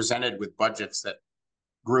 we were presented with budgets that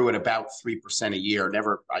grew at about 3% a year,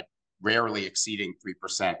 rarely exceeding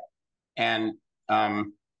 3%. And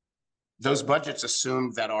those budgets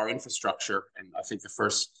assumed that our infrastructure, and I think the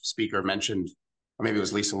first speaker mentioned, or maybe it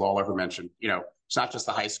was Lisa Lawler who mentioned, it's not just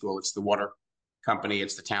the high school, it's the water company,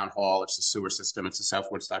 it's the town hall, it's the sewer system, it's the South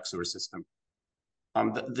Woodstock sewer system.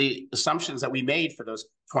 The assumptions that we made for those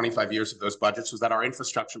 25 years of those budgets was that our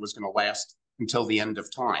infrastructure was going to last until the end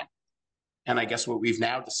of time. And I guess what we've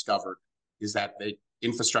now discovered is that the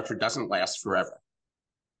infrastructure doesn't last forever.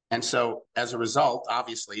 And so as a result,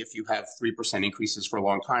 obviously, if you have 3% increases for a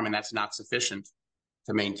long time and that's not sufficient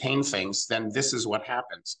to maintain things, then this is what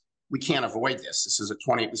happens. We can't avoid this. This is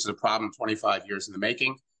a problem 25 years in the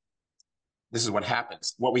making. This is what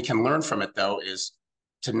happens. What we can learn from it, though, is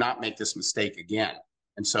to not make this mistake again.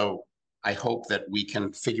 And so I hope that we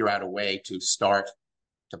can figure out a way to start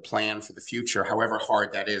to plan for the future, however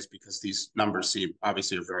hard that is, because these numbers seem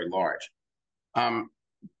obviously are very large.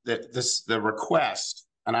 The request,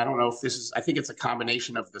 and I don't know if this is, I think it's a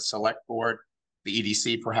combination of the select board, the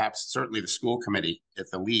EDC, perhaps, certainly the school committee at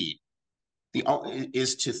the lead,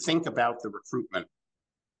 is to think about the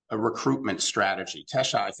recruitment strategy.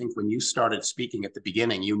 Tesha, I think when you started speaking at the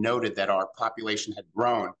beginning, you noted that our population had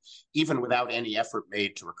grown even without any effort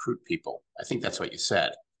made to recruit people. I think that's what you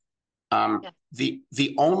said.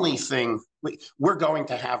 The only thing, we're going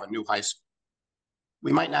to have a new high school.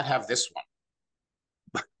 We might not have this one,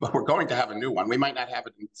 but we're going to have a new one. We might not have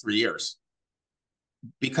it in 3 years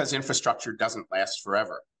because infrastructure doesn't last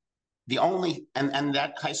forever. And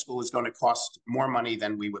that high school is going to cost more money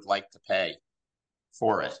than we would like to pay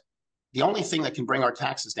for it. The only thing that can bring our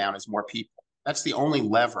taxes down is more people. That's the only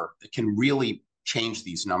lever that can really change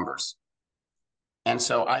these numbers. And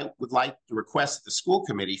so I would like to request that the school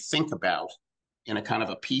committee think about, in a kind of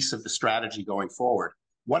a piece of the strategy going forward,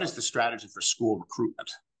 what is the strategy for school recruitment?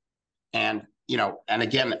 And, and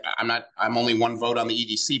again, I'm only one vote on the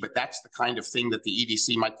EDC, but that's the kind of thing that the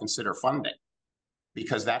EDC might consider funding,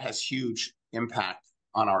 because that has huge impact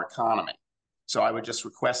on our economy. So I would just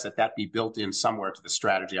request that that be built in somewhere to the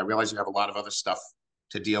strategy. I realize you have a lot of other stuff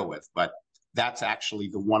to deal with, but that's actually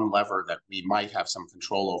the one lever that we might have some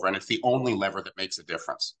control over. And it's the only lever that makes a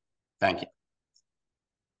difference. Thank you.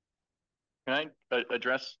 Can I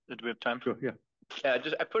address, do we have time? Sure, yeah. Yeah,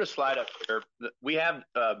 I put a slide up here. We have,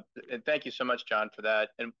 and thank you so much, John, for that.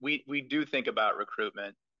 And we do think about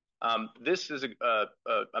recruitment. This is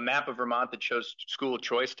a map of Vermont that shows school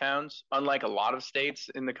choice towns. Unlike a lot of states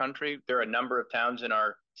in the country, there are a number of towns in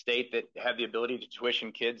our state that have the ability to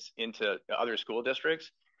tuition kids into other school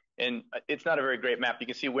districts. And it's not a very great map. You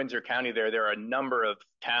can see Windsor County there. There are a number of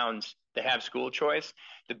towns that have school choice.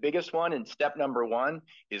 The biggest one in step number 1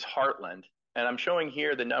 is Heartland. And I'm showing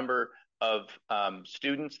here the number of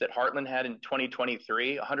students that Heartland had in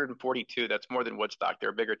 2023, 142. That's more than Woodstock.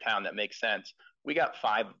 They're a bigger town. That makes sense. We got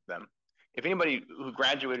 5 of them. If anybody who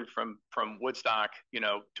graduated from Woodstock,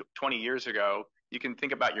 20 years ago, you can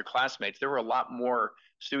think about your classmates. There were a lot more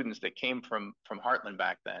students that came from Heartland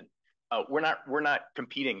back then. We're not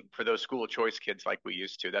competing for those school choice kids like we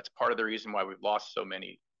used to. That's part of the reason why we've lost so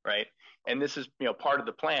many, right? And this is, part of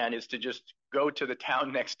the plan is to just go to the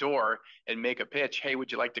town next door and make a pitch. Hey,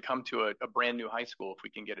 would you like to come to a brand new high school if we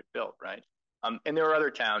can get it built, right? And there are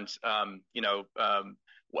other towns,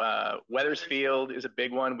 Weathersfield is a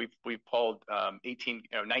big one. We've pulled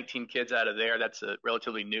 19 kids out of there. That's a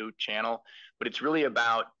relatively new channel, but it's really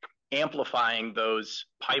about amplifying those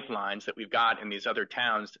pipelines that we've got in these other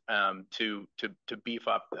towns to beef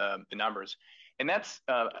up the numbers. And that's,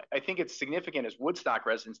 I think it's significant as Woodstock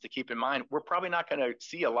residents to keep in mind, we're probably not going to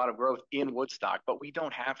see a lot of growth in Woodstock, but we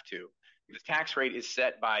don't have to. The tax rate is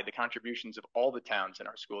set by the contributions of all the towns in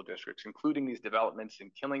our school districts, including these developments in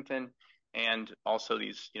Killington and also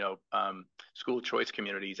these, school choice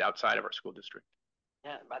communities outside of our school district.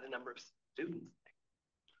 Yeah, by the number of students.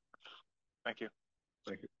 Thank you.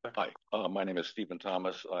 Thank you. Hi, my name is Stephen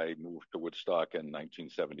Thomas. I moved to Woodstock in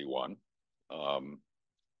 1971.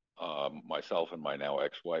 Myself and my now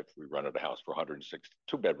ex-wife, we rented a house for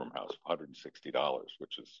two-bedroom house, $160,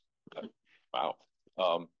 which is, wow.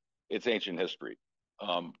 It's ancient history.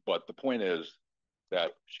 But the point is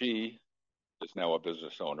that she is now a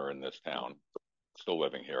business owner in this town, still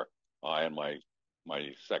living here. I and my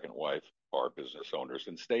second wife are business owners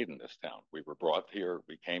and stayed in this town. We were brought here,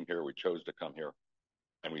 we came here, we chose to come here,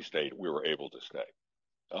 and we stayed. We were able to stay.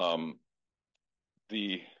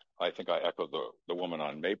 I think I echo the woman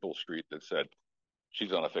on Maple Street that said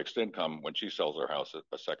she's on a fixed income. When she sells her house,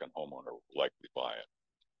 a second homeowner will likely buy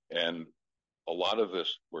it. And a lot of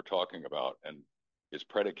this we're talking about and is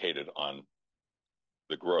predicated on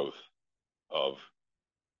the growth of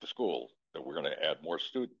the school, that we're going to add more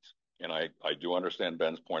students. And I do understand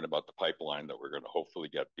Ben's point about the pipeline, that we're going to hopefully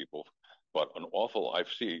get people, but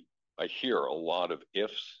I hear a lot of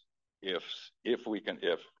ifs, if we can,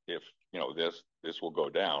 if you know, this will go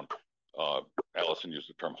down. Allison used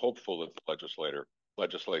the term hopeful that the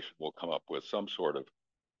legislation will come up with some sort of,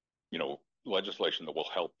 you know, legislation that will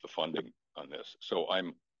help the funding on this. So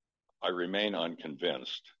I remain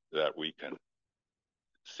unconvinced that we can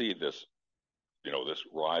see this, you know, this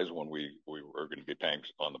rise when we were going to get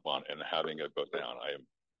tanks on the bond and having it go down. I am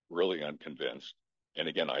really unconvinced. And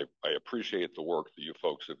again, I appreciate the work that you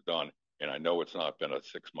folks have done. And I know it's not been a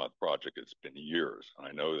 6-month project, it's been years. And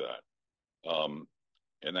I know that.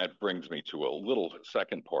 And that brings me to a little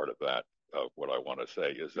second part of that, what I want to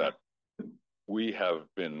say is that we have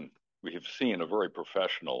seen a very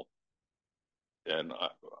professional, and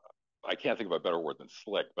I can't think of a better word than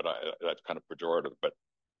slick, but that's kind of pejorative, but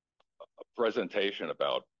a presentation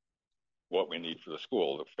about what we need for the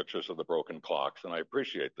school, the pictures of the broken clocks. And I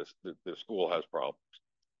appreciate this. The school has problems.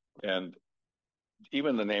 And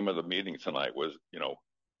even the name of the meeting tonight was, you know,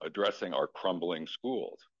 addressing our crumbling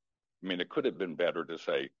schools. I mean, it could have been better to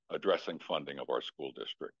say addressing funding of our school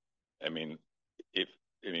district. I mean, to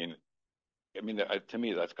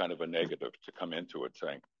me, that's kind of a negative to come into it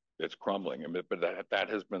saying it's crumbling. I mean, but that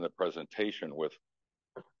has been the presentation with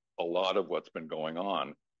a lot of what's been going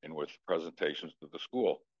on and with presentations to the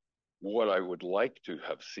school. What I would like to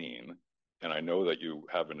have seen, and I know that you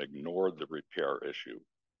haven't ignored the repair issue,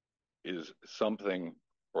 is something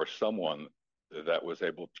or someone that was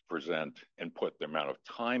able to present and put the amount of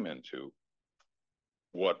time into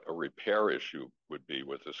what a repair issue would be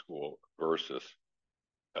with the school versus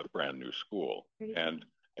a brand new school. And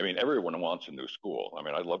I mean, everyone wants a new school. I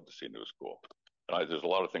mean, I'd love to see a new school. And there's a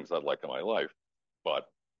lot of things I'd like in my life, but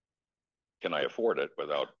can I afford it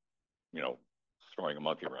without, you know, throwing a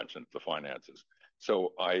monkey wrench into the finances?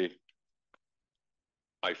 So I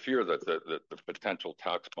fear that the potential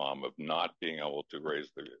tax bomb of not being able to raise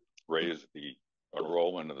the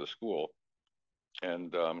enrollment of the school,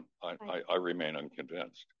 and I remain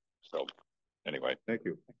unconvinced. So anyway, thank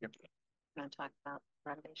you. You want to talk about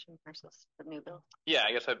renovation versus the new build? Yeah,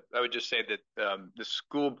 I guess I would just say that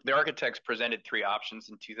the architects presented 3 options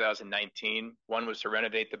in 2019. One was to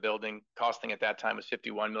renovate the building. Costing at that time was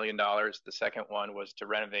 $51 million. The second one was to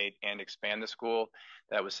renovate and expand the school.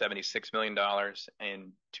 That was $76 million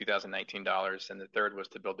in 2019 dollars. And the third was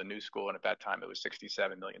to build a new school. And at that time, it was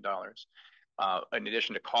 $67 million. In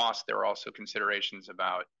addition to cost, there were also considerations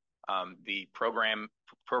about the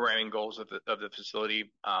programming goals of the facility,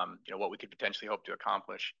 you know, what we could potentially hope to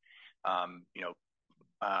accomplish, you know,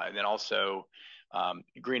 and then also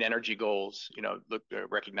green energy goals, you know,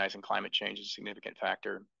 recognizing climate change is a significant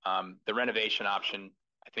factor. The renovation option,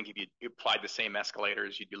 I think if you applied the same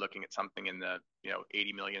escalators, you'd be looking at something in the, you know,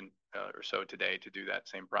 80 million or so today to do that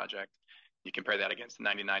same project. You compare that against the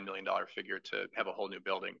 $99 million figure to have a whole new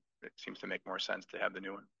building. It seems to make more sense to have the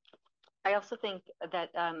new one. I also think that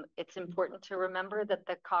it's important to remember that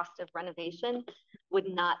the cost of renovation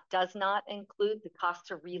does not include the cost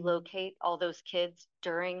to relocate all those kids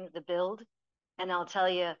during the build. And I'll tell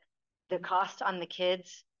you, the cost on the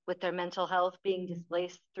kids with their mental health being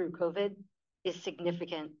displaced through COVID is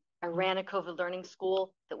significant. I ran a COVID learning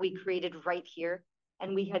school that we created right here,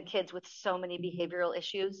 and we had kids with so many behavioral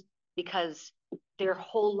issues because their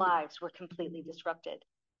whole lives were completely disrupted.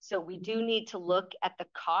 So we do need to look at the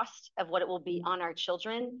cost of what it will be on our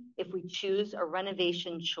children if we choose a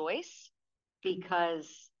renovation choice,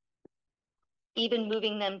 because even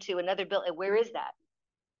moving them to another building, where is that?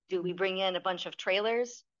 Do we bring in a bunch of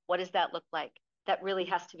trailers? What does that look like? That really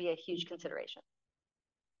has to be a huge consideration.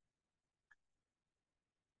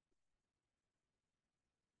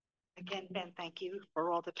 Again, Ben, thank you for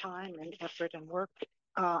all the time and effort and work.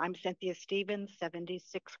 I'm Cynthia Stevens,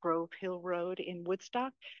 76 Grove Hill Road in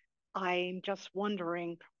Woodstock. I'm just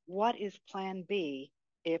wondering, what is Plan B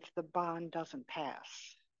if the bond doesn't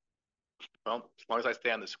pass? Well, as long as I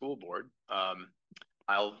stay on the school board,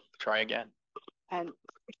 I'll try again. And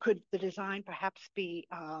could the design perhaps be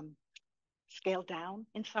scaled down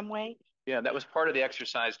in some way? Yeah, that was part of the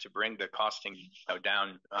exercise to bring the costing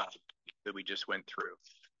down that we just went through.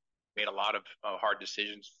 Made a lot of hard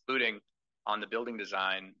decisions, including on the building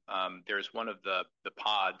design. There's one of the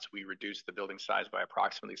pods, we reduced the building size by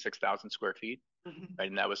approximately 6,000 square feet, right?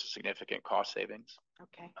 And that was a significant cost savings.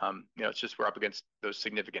 Okay. You know, it's just we're up against those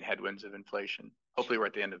significant headwinds of inflation. Hopefully we're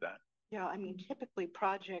at the end of that. Yeah, I mean, typically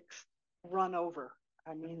projects run over.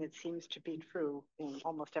 I mean, it seems to be true in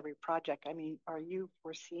almost every project. I mean, are you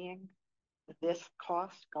foreseeing this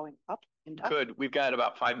cost going up and up? Could. We've got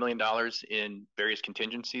about $5 million in various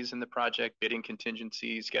contingencies in the project, bidding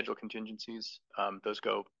contingencies, schedule contingencies. Those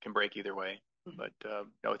can break either way. But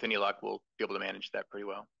with any luck, we'll be able to manage that pretty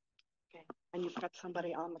well. Okay. And you've got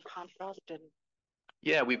somebody on the contract and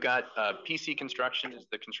yeah, we've got PC Construction is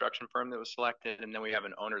the construction firm that was selected, and then we have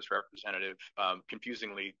an owner's representative,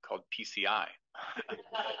 confusingly called PCI.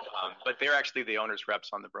 But they're actually the owner's reps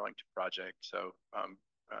on the Burlington project, so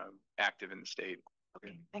active in the state.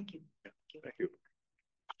 Okay, thank you. Yeah. Thank you.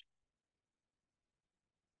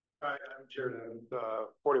 Hi, I'm Jared Adams,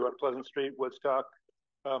 41 Pleasant Street, Woodstock.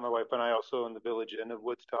 My wife and I also own the Village Inn of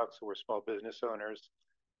Woodstock, so we're small business owners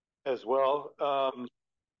as well.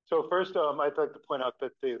 So first, I'd like to point out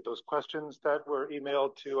that those questions that were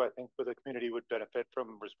emailed to, I think, for the community would benefit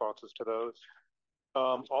from responses to those.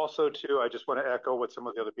 Also, too, I just want to echo what some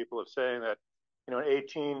of the other people have saying that, an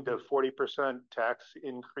 18 to 40% tax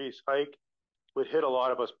increase hike would hit a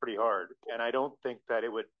lot of us pretty hard. And I don't think that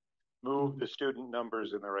it would move the student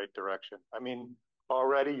numbers in the right direction. I mean,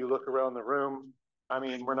 already you look around the room, I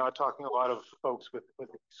mean, we're not talking a lot of folks with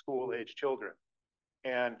school-age children.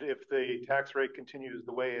 And if the tax rate continues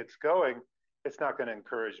the way it's going, it's not going to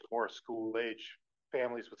encourage more school-age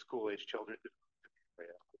families with school-age children.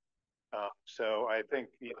 So I think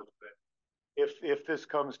if this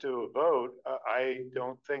comes to a vote, I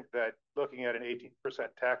don't think that looking at an 18%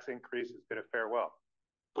 tax increase is going to fare well.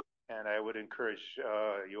 And I would encourage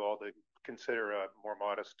you all to consider a more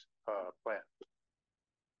modest plan.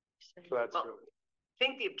 So that's I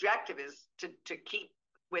think the objective is to keep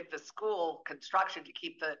with the school construction to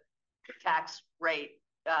keep the tax rate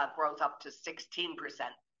growth up to 16%.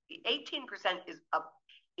 The 18%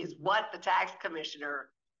 is what the tax commissioner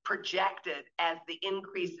projected as the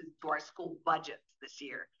increases to our school budgets this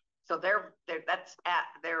year. So is that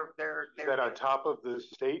on top of the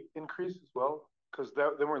state increase as well? Because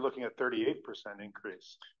then we're looking at 38%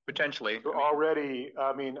 increase. Potentially. So already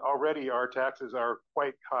our taxes are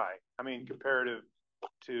quite high. I mean, comparative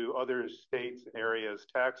to other states and areas'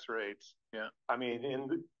 tax rates. Yeah. I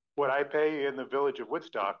mean, what I pay in the village of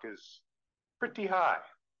Woodstock is pretty high.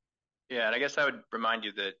 Yeah, and I guess I would remind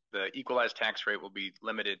you that the equalized tax rate will be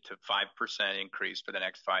limited to 5% increase for the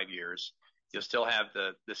next 5 years. You'll still have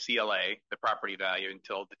the CLA, the property value,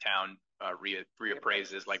 until the town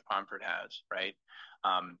reappraises like Pomfret has, right?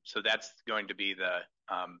 So that's going to be the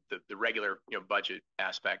regular budget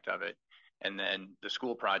aspect of it. And then the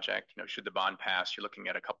school project, should the bond pass, you're looking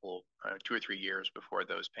at a couple, 2 or 3 years before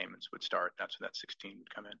those payments would start. That's when that 16 would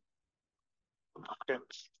come in. Okay.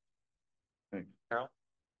 Thanks. Carol?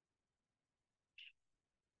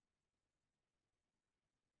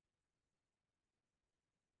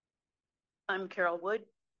 I'm Carol Wood,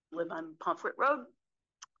 live on Pomfret Road.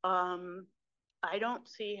 I don't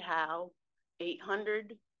see how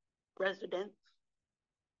 800 residents,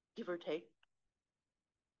 give or take,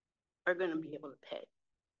 are going to be able to pay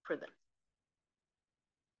for them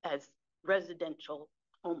as residential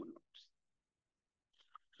homeowners.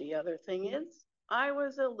 The other thing is, I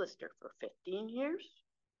was a lister for 15 years.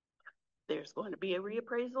 There's going to be a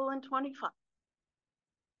reappraisal in 25.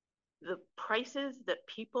 The prices that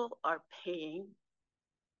people are paying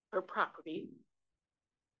for property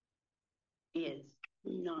is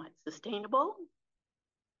not sustainable.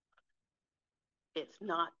 It's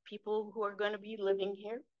not people who are going to be living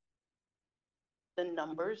here. The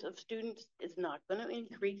numbers of students is not going to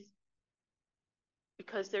increase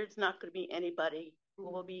because there's not going to be anybody who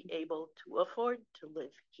will be able to afford to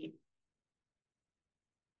live here.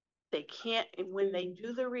 They can't, and when they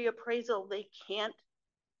do the reappraisal, they can't,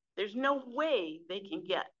 there's no way they can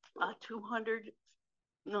get a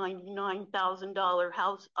 $299,000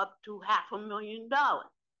 house up to $500,000.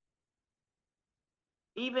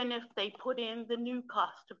 Even if they put in the new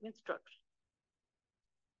cost of construction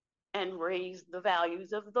and raise the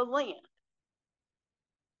values of the land.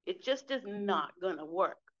 It just is not going to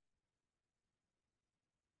work.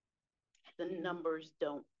 The numbers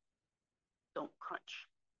don't crunch.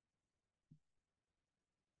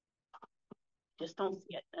 Just don't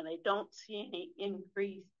see it. And I don't see any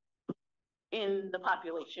increase in the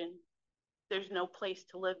population. There's no place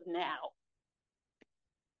to live now.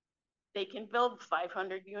 They can build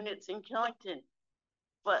 500 units in Killington,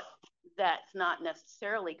 but that's not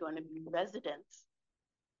necessarily going to be residents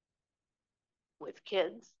with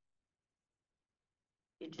kids.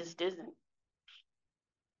 It just isn't.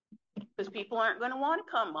 Because people aren't going to want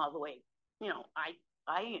to come all the way.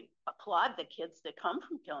 I applaud the kids that come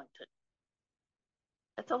from Killington.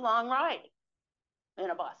 It's a long ride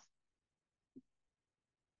in a bus.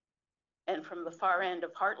 And from the far end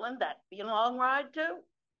of Heartland, that'd be a long ride too.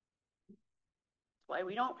 That's why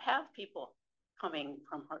we don't have people coming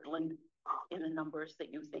from Heartland in the numbers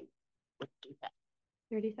that you think would do that.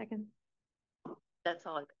 30 seconds. That's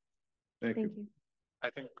all I got. Thank you.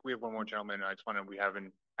 I think we have one more gentleman. I just want to, we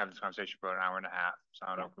haven't had this conversation for an hour and a half. So I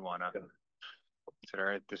don't know if we want to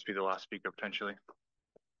consider it, this be the last speaker potentially.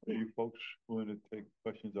 Are you folks willing to take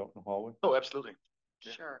questions out in the hallway? Oh, absolutely.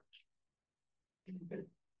 Sure.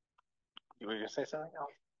 You were going to say something else?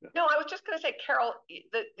 No, I was just going to say, Carol,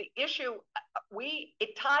 the issue,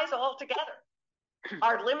 it ties all together.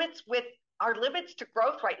 Our limits to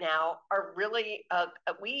growth right now are really,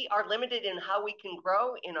 we are limited in how we can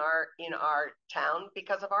grow in our town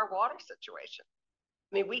because of our water situation.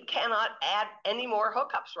 I mean, we cannot add any more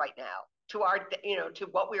hookups right now to our, to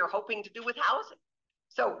what we are hoping to do with housing.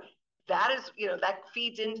 So that is, that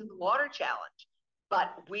feeds into the water challenge. But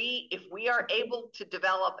if we are able to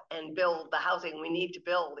develop and build the housing we need to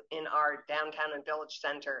build in our downtown and village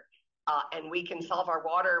center, and we can solve our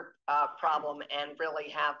water problem and really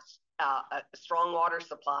have a strong water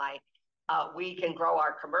supply, we can grow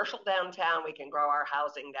our commercial downtown, we can grow our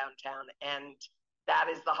housing downtown, and that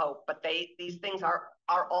is the hope. But these things are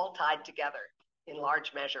all tied together in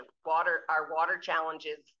large measure. Our water challenge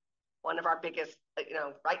is one of our biggest,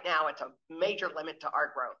 right now it's a major limit to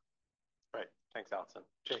our growth. Right. Thanks, Allison.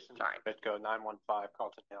 Jason Bitko, 915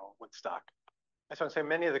 Carlton Hill, Woodstock. I just want to say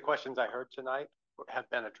many of the questions I heard tonight have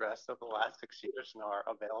been addressed over the last 6 years and are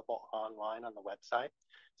available online on the website.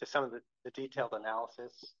 So some of the detailed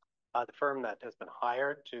analysis, the firm that has been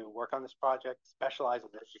hired to work on this project specializes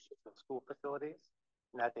in education school facilities,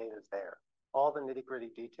 and that data is there. All the nitty-gritty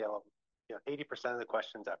detail of 80% of the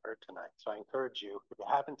questions I've heard tonight. So I encourage you, if you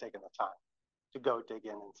haven't taken the time, to go dig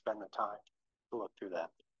in and spend the time to look through that.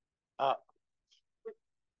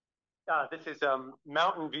 This is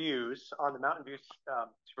Mountain Views. On the Mountain Views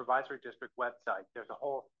Supervisory District website, there's a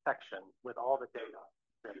whole section with all the data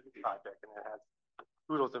for the project, and it has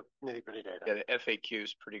oodles of nitty-gritty data. Yeah, the FAQ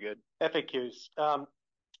is pretty good. FAQs. I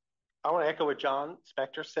want to echo what John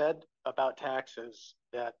Spector said about taxes,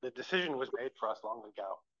 that the decision was made for us long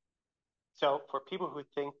ago. So for people who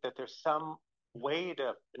think that there's some way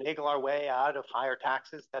to finagle our way out of higher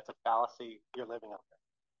taxes, that's a fallacy you're living under.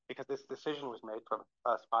 Because this decision was made for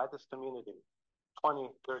us by this community 20,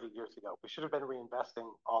 30 years ago. We should have been reinvesting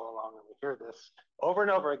all along, and we hear this over and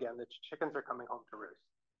over again, that chickens are coming home to roost.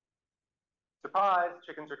 Surprise,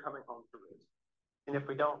 chickens are coming home to roost. And if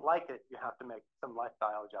we don't like it, you have to make some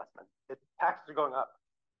lifestyle adjustments. Taxes are going up.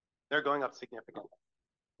 They're going up significantly.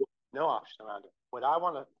 No option around it. What I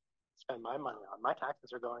want to spend my money on, my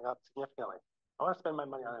taxes are going up significantly. I want to spend my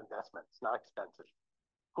money on investments, not expenses,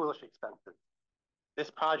 foolish expenses. This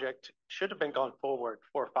project should have been going forward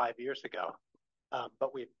 4 or 5 years ago,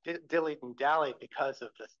 but we dillied and dallied because of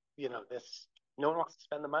this. No one wants to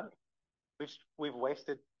spend the money. We've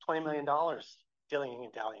wasted $20 million dillying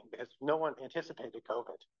and dallying because no one anticipated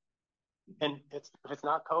COVID. And if it's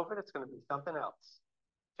not COVID, it's going to be something else.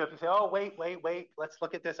 So if you say, oh, wait, let's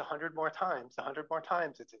look at this 100 more times,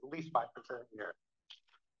 it's at least 5% a year.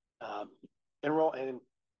 And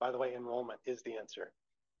by the way, enrollment is the answer.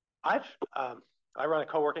 I run a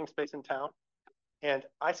co-working space in town, and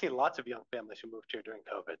I see lots of young families who moved here during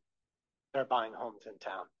COVID. They're buying homes in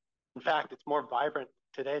town. In fact, it's more vibrant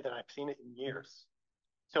today than I've seen it in years.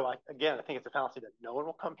 So I think it's a fallacy that no one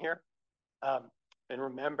will come here. And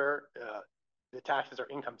remember, the taxes are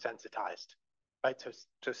income sensitized, right?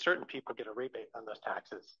 So certain people get a rebate on those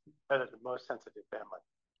taxes, better than most sensitive families.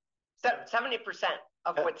 70%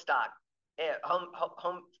 of Woodstock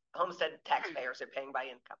homestead taxpayers are paying by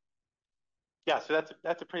income. Yeah, so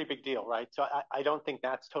that's a pretty big deal, right? So I don't think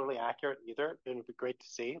that's totally accurate either. It would be great to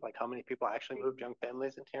see, like, how many people actually moved young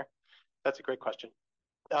families in here. That's a great question.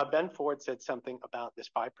 Ben Ford said something about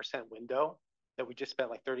this 5% window that we just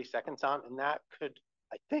spent like 30 seconds on, and that could,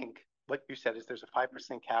 I think, what you said is there's a 5%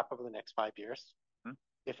 cap over the next 5 years. Mm-hmm.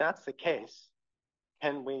 If that's the case,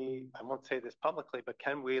 can we, I won't say this publicly, but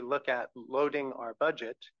can we look at loading our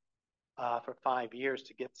budget for 5 years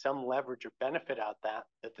to get some leverage or benefit out that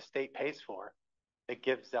the state pays for, that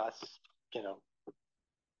gives us,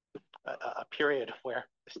 a period where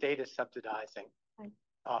the state is subsidizing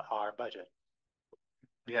our budget?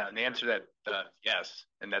 Yeah, and the answer to that, yes,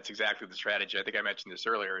 and that's exactly the strategy. I think I mentioned this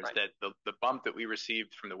earlier, is that the bump that we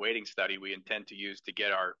received from the weighting study, we intend to use to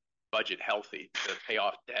get our budget healthy, to pay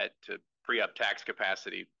off debt, to free up tax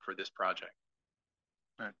capacity for this project.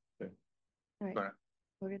 All right. All right.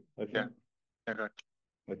 We're good.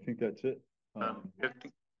 I think that's it.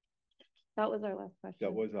 That was our last question.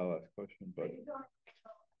 That was our last question, but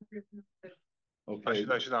Oh, okay. she's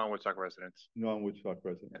not on Woodstock residents. Non-Woodstock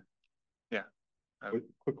resident. Yeah.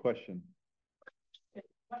 Quick question.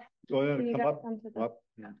 Go ahead, Can you come guys up. come to the-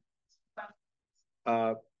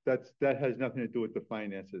 Up. That has nothing to do with the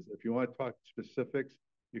finances. If you want to talk specifics,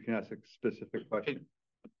 you can ask a specific question.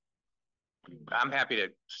 I'm happy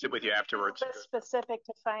to sit with you afterwards. Specific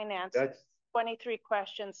to finances. That's 23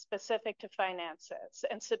 questions specific to finances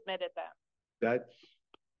and submitted them.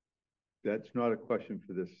 That's not a question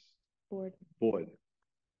for this board.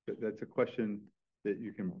 That's a question that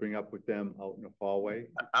you can bring up with them out in the hallway.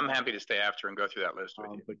 I'm happy to stay after and go through that list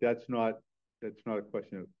with you. But that's not a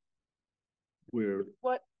question of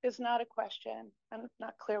What is not a question? I'm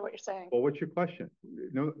not clear what you're saying. Well, what's your question?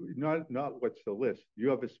 No, not what's the list. You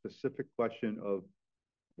have a specific question of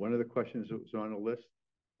one of the questions that was on the list.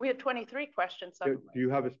 We had 23 questions. Do you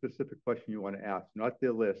have a specific question you want to ask? Not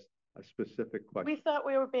their list, a specific question. We thought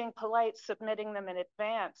we were being polite, submitting them in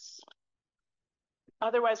advance.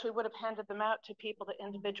 Otherwise, we would have handed them out to people to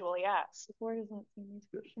individually ask. The board hasn't seen these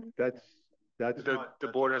questions. That's the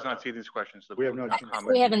board has not seen these questions. We have not.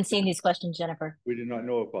 We haven't seen these questions, Jennifer. We did not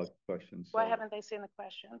know about the questions. Why haven't they seen the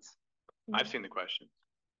questions? I've seen the questions.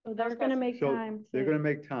 So they're going to make time. They're going to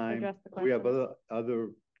make time. Address the We have questions. other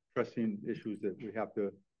pressing issues that we have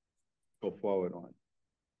to go forward on.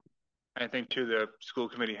 I think too, the school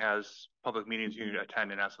committee has public meetings you need to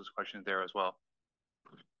attend and ask those questions there as well.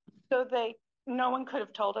 So no one could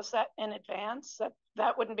have told us that in advance,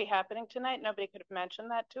 that wouldn't be happening tonight. Nobody could have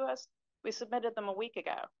mentioned that to us. We submitted them a week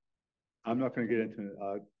ago. I'm not going to get into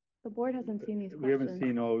The board hasn't seen these questions. we haven't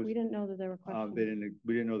seen those. We didn't know that there were questions.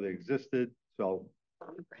 We didn't know they existed. So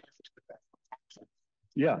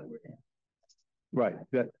yeah, right.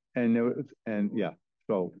 Yeah.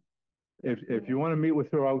 So if you want to meet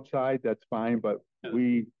with her outside, that's fine. But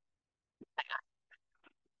we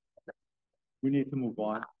need to move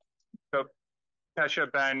on. So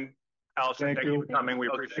Tesha, Ben, Allison, thank you for coming. We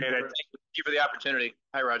appreciate it. Thank you for the opportunity.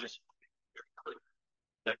 Hi, Rogers.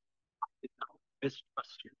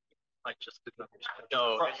 Mistrust you. I just didn't understand.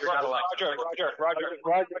 No, you're not allowed. Roger.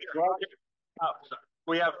 Oh, sorry.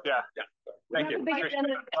 We have, yeah. Thank you. Big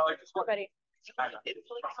agenda. Everybody. I know.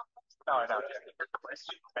 I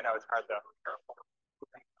know it's hard though.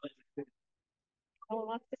 No one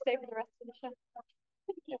wants to stay for the rest of the show.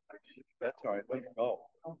 That's all right. Let's go.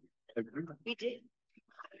 We did.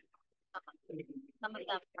 Some of them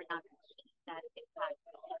are not that impact.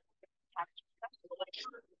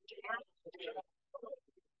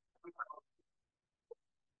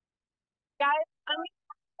 Guys,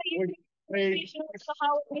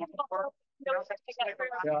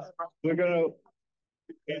 Yeah, we're gonna.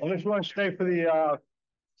 Unless you want to stay for the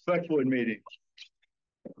select board meeting.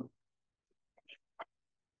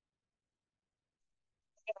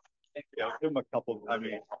 Yeah, give them a couple. I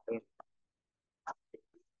mean.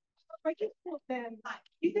 I just felt that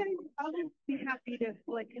you guys, I would be happy to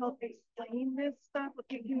help explain this stuff.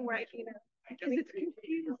 If you right, because it's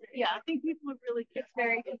confusing. Yeah, I think people are really it's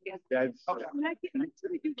very confusing. Yeah,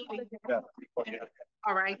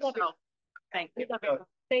 All right, so thank you.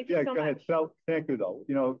 Thank you so go ahead. much. So thank you though.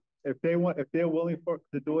 If they're willing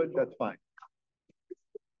to do it, that's fine.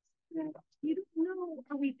 You don't know,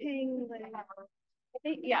 are we paying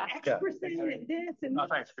Yeah. X% at this and No,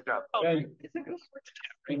 thanks. Good job. it's a good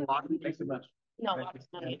Thanks so much. No, it's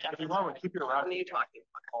not the agenda. If you want, we'll keep you around. What are you talking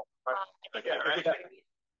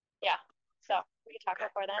Yeah. So we can talk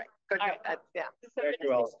before then. about? All right. Yeah. Thank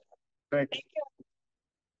you, Al. Thank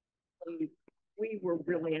you. We were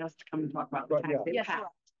really asked to come and talk about the Right, tax yeah. Yes,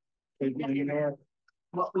 impact. You know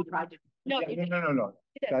What we tried to. No, what? you did. No.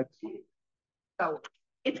 That's So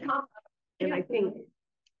it's common, and I think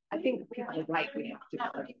people are right. We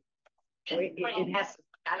have to. It has.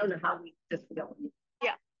 I don't know how we just feel.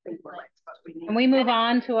 Yeah. Can we move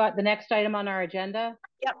on to the next item on our agenda?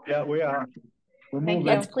 Yep. yeah, we are. We're Thank moving. you.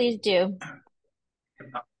 Let's please do.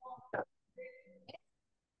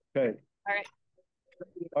 Okay. All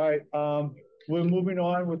right. All right. We're moving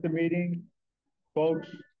on with the meeting, folks.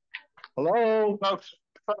 Hello, Folks,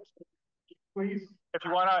 please, if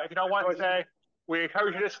you don't want to stay, we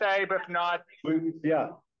encourage you to stay, but if not. Yeah,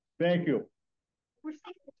 thank you.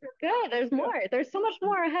 Good. There's more. There's so much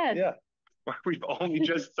more ahead. Yeah. We've only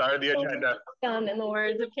just started the agenda. Done in the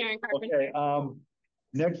words of Karen Carpenter. Okay,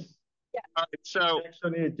 next. So next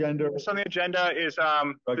on the agenda. Next on the agenda is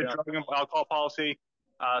the drug and alcohol policy.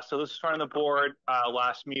 So this was front of the board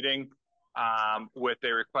last meeting with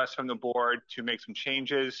a request from the board to make some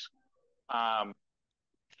changes.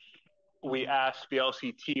 We asked the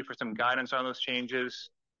LCT for some guidance on those changes.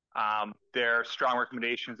 Their strong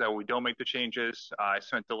recommendations that we don't make the changes. I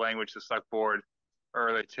sent the language to the select board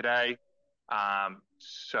earlier today.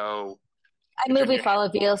 So I move we follow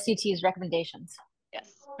VLCT's recommendations.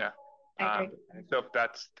 Yes. Yeah. I agree. So if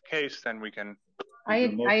that's the case, then we can. I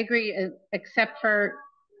agree, except for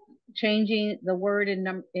changing the word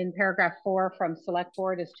in paragraph 4 from select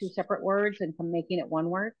board as 2 separate words and from making it 1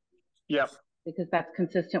 word. Yep. Because that's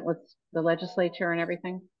consistent with the legislature and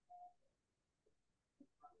everything.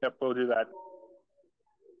 Yep, we'll do that.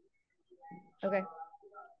 Okay.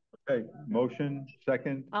 Okay, motion,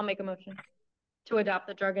 second. I'll make a motion to adopt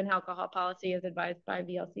the drug and alcohol policy as advised by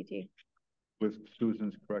VLCT. With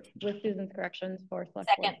Susan's corrections. With Susan's corrections for select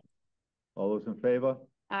board. All those in favor?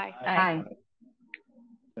 Aye. Aye.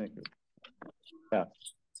 Thank you. Yeah.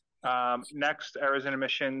 Next, errors and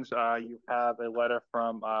omissions. You have a letter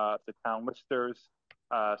from the town listers,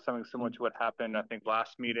 something similar to what happened, I think,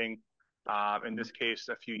 last meeting. In this case,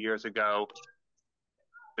 a few years ago,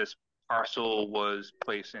 this parcel was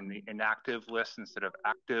placed in the inactive list instead of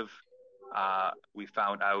active. We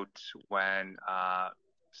found out when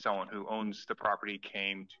someone who owns the property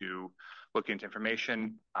came to look into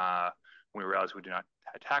information. We realized we did not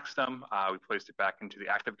tax them. We placed it back into the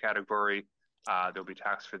active category. They'll be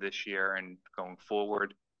taxed for this year and going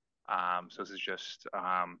forward. So this is just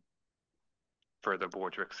for the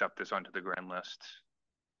board to accept this onto the grand list.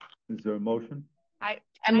 Is there a motion? I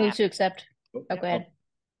move to accept. Oh, go ahead.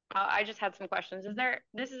 I just had some questions.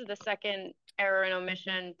 This is the second error and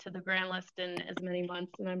omission to the grand list in as many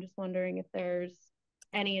months, and I'm just wondering if there's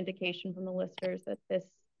any indication from the listers that this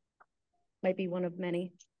might be one of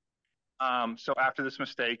many. So after this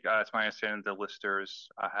mistake, it's my understanding the listers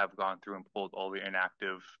have gone through and pulled all the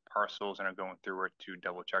inactive parcels and are going through it to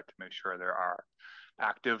double check to make sure there are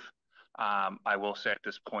active. I will say at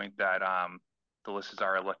this point that the listers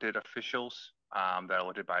are elected officials that are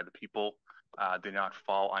elected by the people. Do not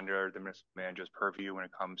fall under the municipal manager's purview when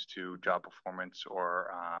it comes to job performance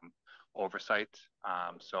or oversight.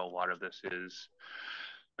 So a lot of this is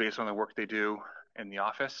based on the work they do in the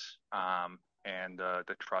office and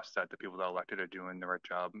the trust that the people that are elected are doing the right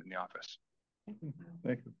job in the office.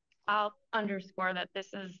 Thank you. I'll underscore that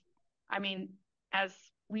this is, I mean, as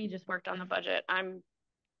we just worked on the budget,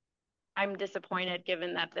 I'm disappointed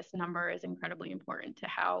given that this number is incredibly important to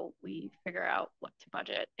how we figure out what to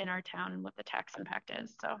budget in our town and what the tax impact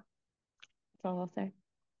is. So that's all I'll say.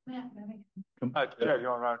 Yeah, Chair, you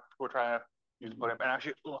want to, we're trying to use the podium. And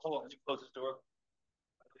actually, hold on, let's close this door.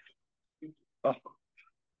 Oh.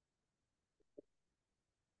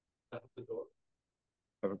 The door.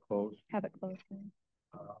 Have it closed. Have it closed.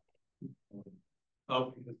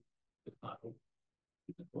 Oh, because it's not.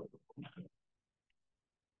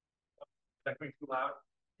 That makes too loud.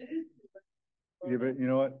 Yeah, but you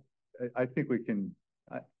know what? I think we can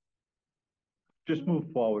just move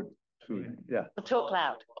forward, Susan. Yeah. We'll talk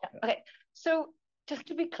loud. Yeah. Okay. So just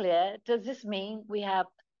to be clear, does this mean we have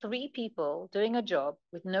 3 people doing a job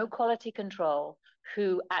with no quality control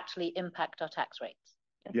who actually impact our tax rates?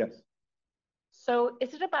 Yes. So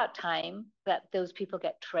is it about time that those people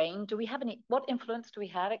get trained? Do we have what influence do we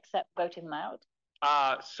have except voting them out?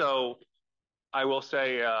 So I will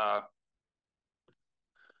say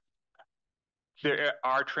there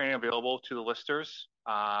are training available to the listers.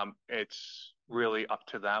 It's really up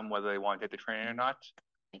to them whether they want to get the training or not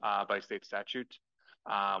by state statute.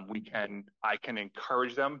 I can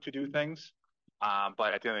encourage them to do things,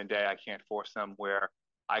 but at the end of the day, I can't force them. Where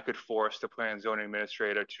I could force the plan and zoning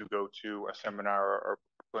administrator to go to a seminar or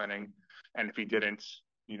planning, and if he didn't,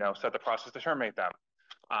 set the process to terminate them.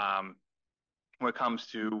 When it comes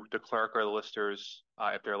to the clerk or the listers,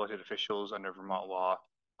 if they're elected officials under Vermont law,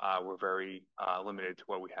 we're very limited to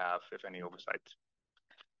what we have, if any, oversight.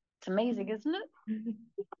 It's amazing, isn't it?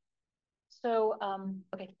 So,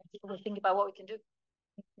 okay, we'll think about what we can do.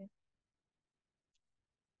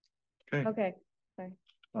 Okay. Okay. Sorry.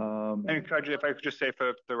 And if I could just say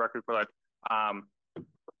for the record, for that,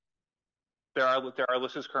 there are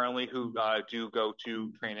listers currently who do go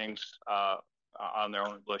to trainings on their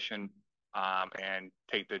own volition and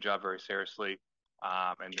take their job very seriously,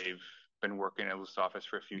 and they've been working in this office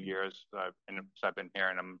for a few years, and so I've been here,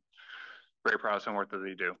 and I'm very proud of some work that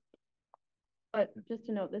they do. But just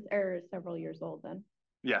to note, this error is several years old then.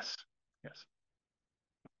 Yes. Yes.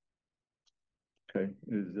 Okay.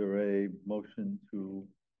 Is there a motion to?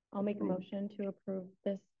 I'll make a motion to approve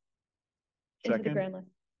this Second. into the grand list.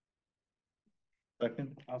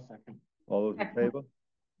 Second. I'll second. All those in favor?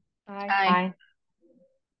 Aye. Aye.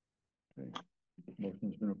 Okay.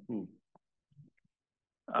 Motion's been approved.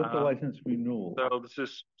 Liquor license renewal. So this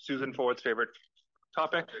is Susan Ford's favorite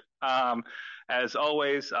topic. As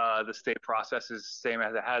always, the state process is the same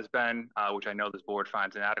as it has been, which I know this board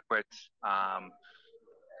finds inadequate.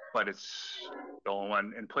 But it's the only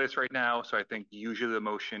one in place right now. So I think usually the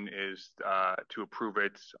motion is to approve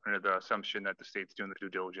it under the assumption that the state's doing the due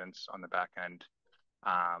diligence on the back end.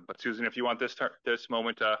 But Susan, if you want this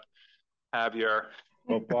moment to have your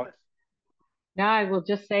box. Now I will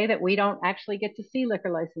just say that we don't actually get to see liquor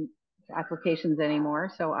license applications anymore.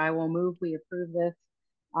 So I will move we approve this,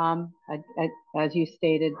 as you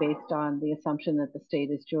stated, based on the assumption that the state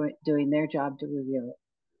is doing their job to review it.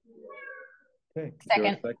 Okay.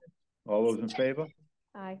 Second. All those in favor?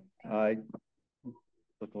 Aye. Aye.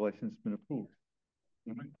 Liquor license been approved.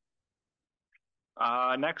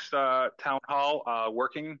 Next, town hall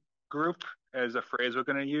working group is a phrase we're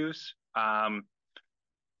going to use.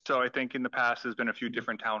 So I think in the past, there's been a few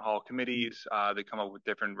different town hall committees. They come up with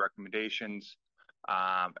different recommendations.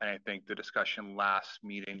 And I think the discussion last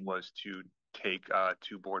meeting was to take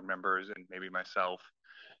 2 board members and maybe myself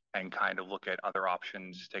and kind of look at other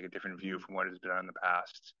options, take a different view from what has been done in the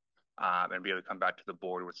past, and be able to come back to the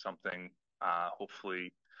board with something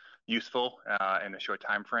hopefully useful in a short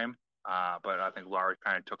time frame. But I think Laura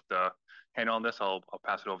kind of took the handle on this. I'll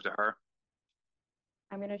pass it over to her.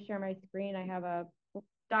 I'm going to share my screen. I have a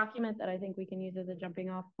document that I think we can use as a jumping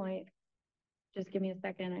off point. Just give me a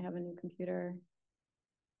second. I have a new computer.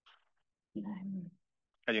 And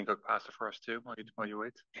you can go past it for us too while you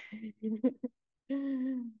wait.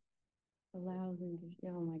 Allows me to,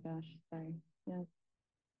 oh my gosh, sorry. Yes.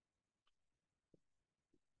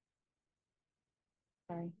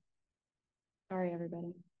 Sorry,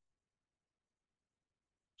 everybody.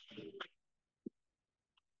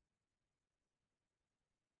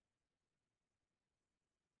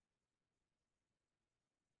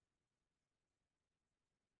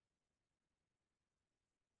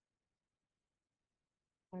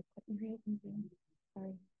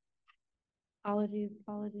 Sorry. Apologies.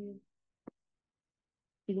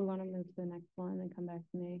 You do want to move to the next one and come back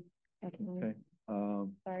to me? Definitely.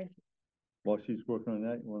 Okay. Sorry. While she's working on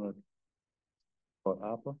that, you want to talk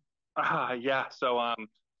ARPA? Yeah. So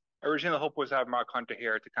originally the hope was to have Mark Hunter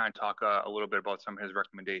here to kind of talk a little bit about some of his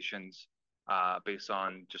recommendations based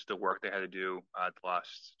on just the work they had to do the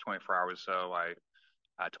last 24 hours. So I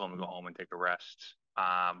told him to go home and take a rest.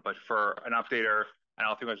 But for an updater, I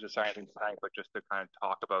don't think I was just saying anything tonight, but just to kind of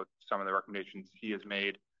talk about some of the recommendations he has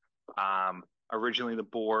made. Originally, the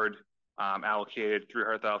board allocated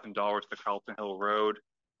 $300,000 to Carlton Hill Road.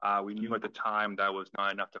 We knew at the time that was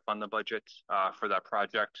not enough to fund the budget for that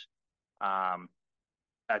project. At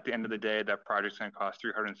the end of the day, that project's going to cost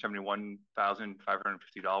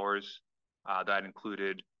 $371,550. That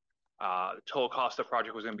included the total cost of the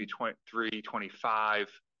project was going to be $325,000.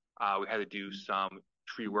 We had to do some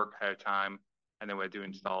tree work ahead of time, and then we had to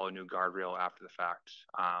install a new guardrail after the fact.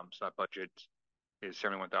 So that budget is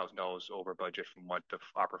 $71,000 over budget from what the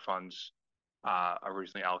ARPA funds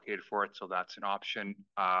originally allocated for it. So that's an option.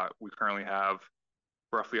 We currently have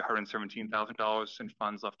roughly $117,000 in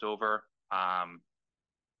funds left over.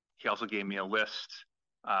 He also gave me a list,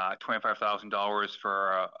 $25,000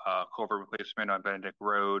 for a culvert replacement on Benedict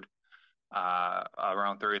Road,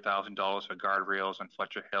 around $30,000 for guardrails on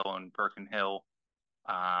Fletcher Hill and Birkin Hill,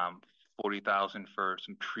 $40,000 for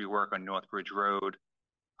some tree work on North Bridge Road,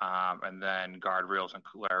 and then guardrails on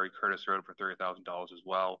Larry Curtis Road for $30,000 as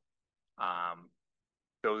well.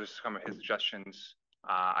 Those are some of his suggestions.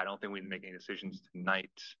 I don't think we can make any decisions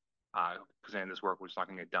tonight because this work was not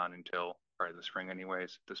going to get done until probably the spring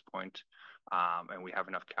anyways at this point. And we have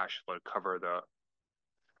enough cash flow to cover the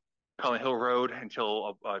Carlton Hill Road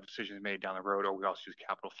until a decision is made down the road, or we also use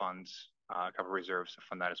capital funds, capital reserves to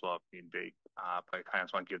fund that as well if need be. But I kind of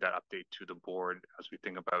just want to give that update to the board as we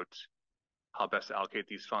think about how best to allocate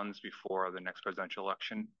these funds before the next presidential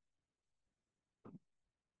election.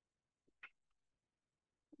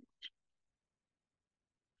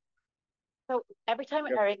 So every time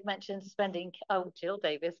Eric mentions spending, Jill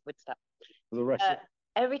Davis, Woodstock. The rest.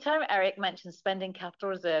 Every time Eric mentions spending capital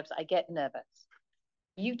reserves, I get nervous.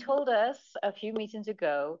 You told us a few meetings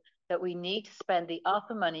ago that we need to spend the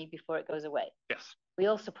ARPA money before it goes away. Yes. We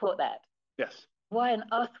all support that. Yes. Why on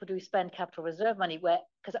earth would we spend capital reserve money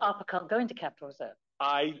because ARPA can't go into capital reserve?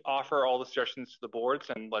 I offer all the suggestions to the boards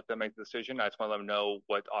and let them make the decision. I just want to let them know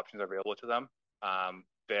what options are available to them.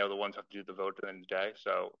 They are the ones who have to do the vote at the end of the day.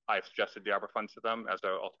 So I suggested the ARPA funds to them as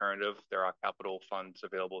an alternative. There are capital funds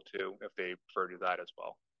available too if they prefer to do that as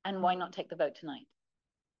well. And why not take the vote tonight?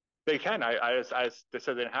 They can. They said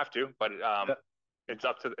they didn't have to, but it's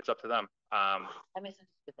up to them. I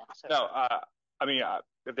misunderstood that. Sorry. No, I mean,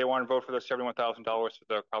 if they want to vote for the $71,000 for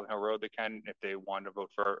the Carlton Hill Road, they can. If they want to vote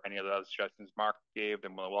for any of the other suggestions Mark gave,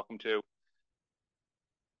 then we're welcome to.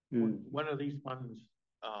 When are these funds,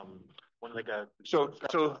 when are they got?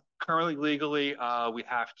 So currently legally, we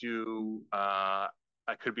have to,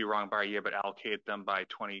 I could be wrong by a year, but allocate them by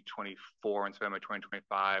 2024 and spend by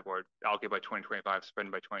 2025, or allocate by 2025,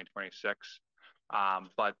 spend by 2026.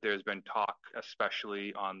 But there's been talk,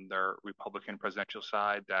 especially on the Republican presidential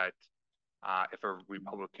side, that if a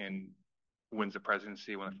Republican wins the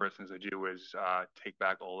presidency, one of the first things they do is take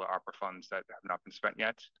back all the ARPA funds that have not been spent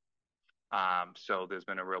yet. So there's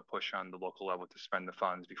been a real push on the local level to spend the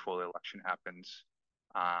funds before the election happens,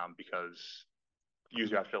 because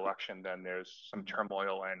usually after the election, then there's some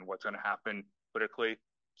turmoil and what's going to happen politically.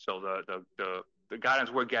 So the guidance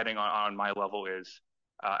we're getting on my level is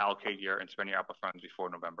allocate your and spend your ARPA funds before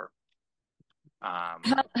November.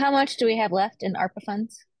 How much do we have left in ARPA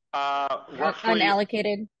funds? Roughly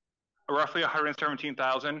Unallocated. Roughly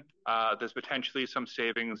 117,000. There's potentially some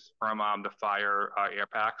savings from the fire air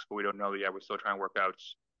packs, but we don't know yet. We're still trying to work out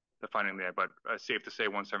the funding there, but safe to say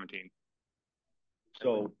 117.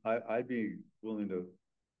 So I'd be willing to,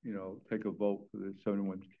 take a vote for the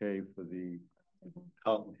 71K for the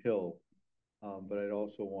Carlton Hill, but I'd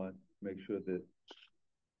also want to make sure that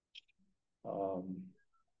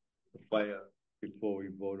the fire, before we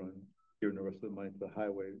vote on giving the rest of the money to the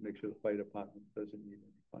highway, make sure the fire department doesn't need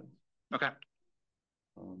any funds. Okay.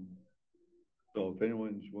 So if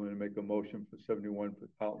anyone's willing to make a motion for 71 for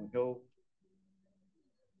Carlton Hill.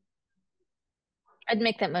 I'd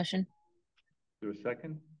make that motion. Is there a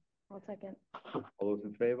second? I'll second. All those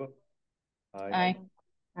in favor? Aye.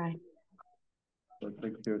 Aye. So it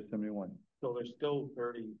takes care of 71. So there's still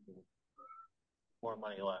 30 more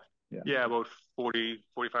money left. Yeah, about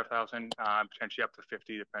 45,000, potentially up to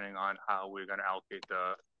 50, depending on how we're going to allocate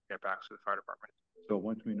the air packs to the fire department. So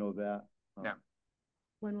once we know that. Yeah.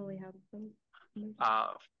 When will we have those?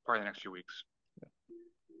 Probably the next few weeks. Yeah.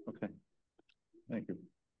 Okay. Thank you.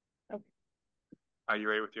 Okay. Are you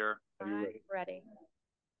ready with your? I'm ready.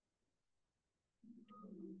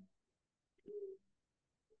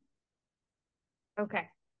 Okay.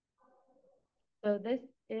 So this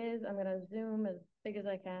is, I'm going to zoom as big as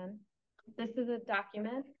I can. This is a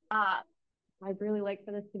document. I'd really like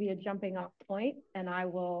for this to be a jumping off point, and I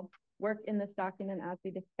will work in this document as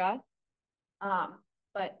we discuss.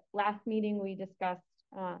 But last meeting we discussed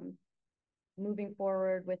moving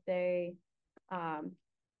forward with a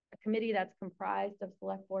committee that's comprised of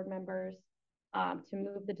select board members to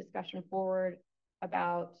move the discussion forward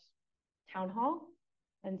about town hall.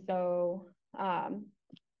 And so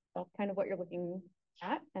that's kind of what you're looking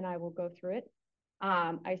at, and I will go through it.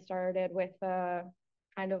 I started with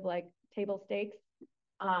kind of like table stakes.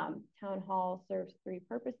 Town hall serves three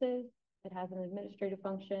purposes. It has an administrative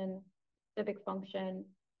function, civic function,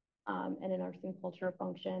 and an arts and culture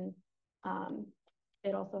function.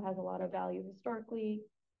 It also has a lot of value historically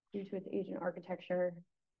due to its age and architecture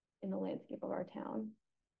in the landscape of our town.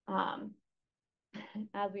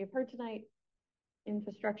 As we have heard tonight,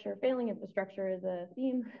 failing infrastructure is a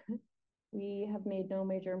theme. We have made no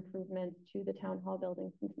major improvements to the town hall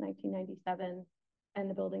building since 1997, and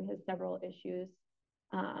the building has several issues,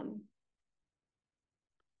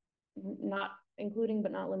 not including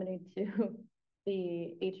but not limited to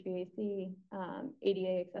the HVAC,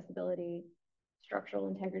 ADA accessibility, structural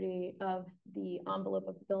integrity of the envelope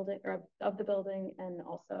of the building, or of the building, and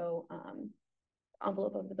also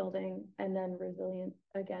envelope of the building, and then resilience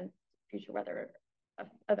against future weather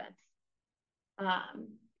events.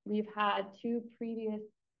 We've had two previous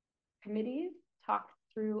committees talk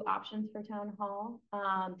through options for town hall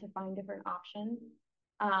to find different options.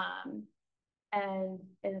 And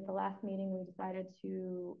at the last meeting, we decided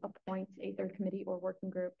to appoint a third committee or working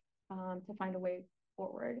group to find a way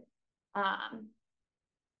forward.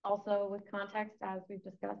 Also, with context, as we've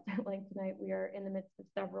discussed at length tonight, we are in the midst of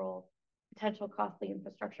several potential costly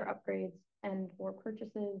infrastructure upgrades and or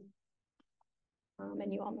purchases,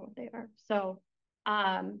 and you all know what they are. So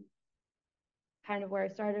kind of where I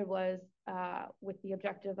started was with the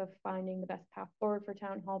objective of finding the best path forward for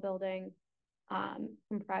town hall building,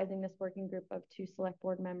 comprising this working group of 2 select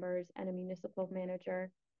board members and a municipal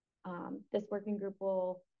manager. This working group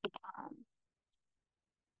will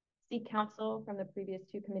seek counsel from the previous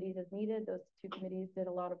 2 committees as needed. Those 2 committees did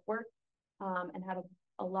a lot of work and had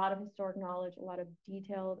a lot of historic knowledge, a lot of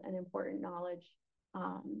detailed and important knowledge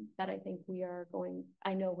that I think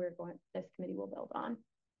this committee will build on.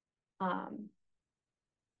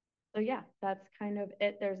 So yeah, that's kind of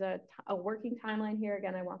it. There's a working timeline here.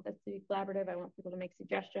 Again, I want this to be collaborative. I want people to make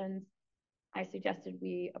suggestions. I suggested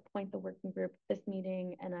we appoint the working group this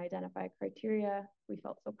meeting and identify criteria. We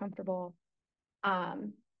felt so comfortable.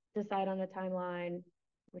 Decide on a timeline,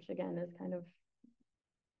 which again is kind of,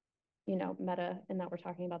 you know, meta in that we're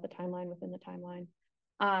talking about the timeline within the timeline,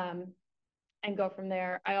 and go from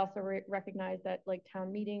there. I also recognize that like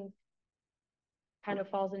town meeting kind of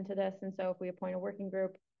falls into this. And so if we appoint a working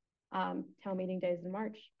group, town meeting days in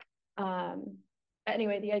March.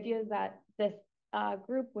 Anyway, the idea is that this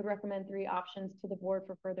group would recommend 3 options to the board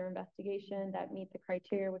for further investigation that meet the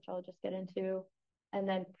criteria, which I'll just get into, and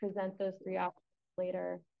then present those 3 options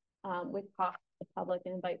later with cost to the public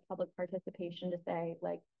and invite public participation to say,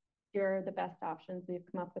 like, here are the best options. We've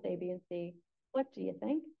come up with A, B, and C. What do you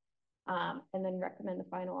think? And then recommend the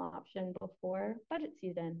final option before budget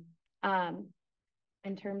season.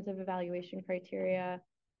 In terms of evaluation criteria,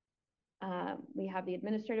 we have the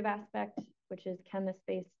administrative aspect, which is, can the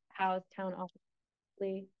space house town office?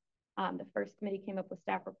 The first committee came up with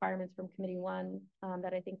staff requirements from committee 1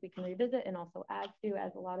 that I think we can revisit and also add to,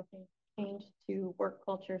 as a lot of things changed to work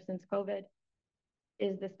culture since COVID.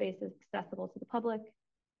 Is the space accessible to the public?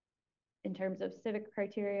 In terms of civic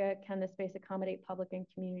criteria, can the space accommodate public and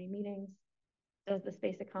community meetings? Does the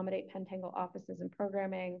space accommodate Pentangle offices and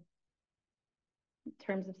programming? In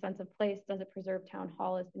terms of sense of place, does it preserve Town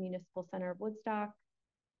Hall as the municipal center of Woodstock,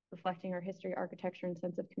 reflecting our history, architecture, and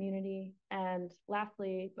sense of community? And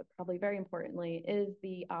lastly, but probably very importantly, is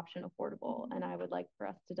the option affordable? And I would like for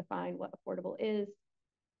us to define what affordable is,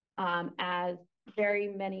 as very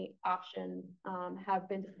many options have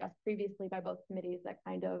been discussed previously by both committees that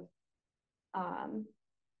kind of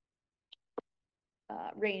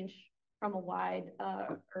range from a wide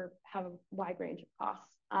or have a wide range of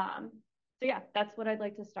costs. So yeah, that's what I'd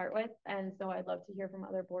like to start with. And so I'd love to hear from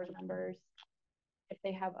other board members if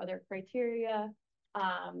they have other criteria,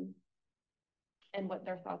 and what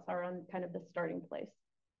their thoughts are on kind of the starting place.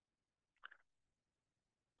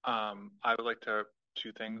 I would like to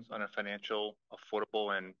 2 things on a financial,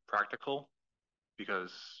 affordable, and practical,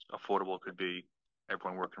 because affordable could be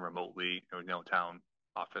everyone working remotely, no town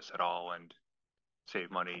office at all, and save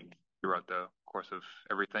money throughout the course of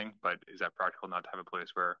everything. But is that practical not to have a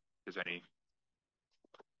place where there's any,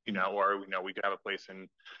 or we could have a place in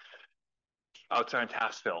outside in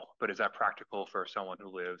Tassville, but is that practical for someone who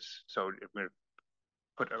lives? So if we're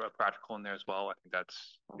going to put a practical in there as well, I think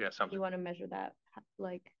that's something. You want to measure that,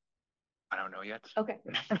 like? I don't know yet. Okay.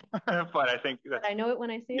 But I think that's. I know it when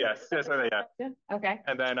I see it. Yes. Yeah. Okay.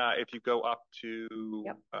 And then if you go up to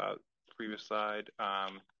previous slide,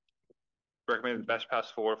 recommend the best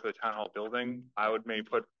path forward for the town hall building. I would maybe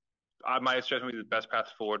put my suggestion would be the best path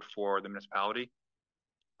forward for the municipality.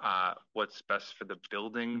 What's best for the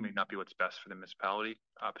building may not be what's best for the municipality,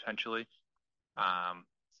 potentially.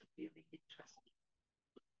 It's really interesting.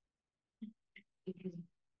 Because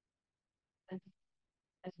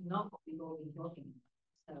that's not what we've all been talking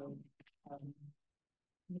about.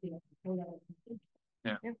 So,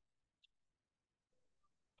 yeah.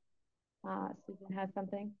 Susan has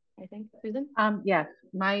something, I think. Susan? Yes.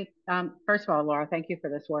 My first of all, Laura, thank you for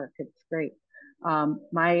this work. It's great.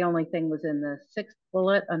 My only thing was in the 6th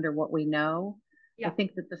bullet under what we know. Yeah. I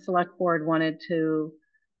think that the select board wanted to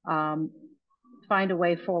find a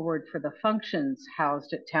way forward for the functions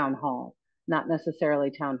housed at town hall, not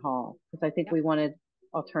necessarily town hall, because I think we wanted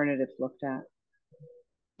alternatives looked at.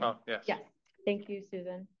 Oh, yes. Yes. Thank you,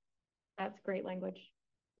 Susan. That's great language.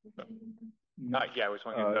 I was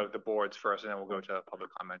wanting to know the boards first, and then we'll go to public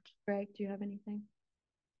comment. Greg, do you have anything?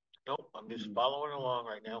 Nope, I'm just following along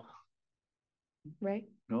right now. Right?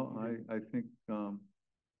 No, I think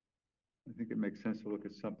it makes sense to look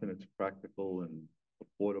at something that's practical and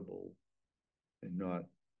affordable, and not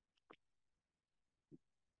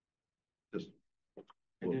just.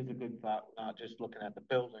 It is a good thought, not just looking at the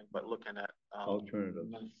building, but looking at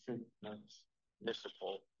alternatives.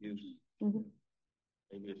 Municipal use. Mm-hmm.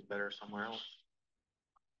 Maybe it's better somewhere else.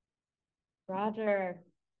 Roger,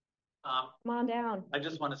 come on down. I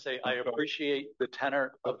just want to say I appreciate the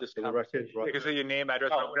tenor of this conversation. You can say your name,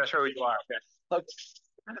 address, I'm not sure who you are. Yes.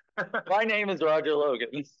 My name is Roger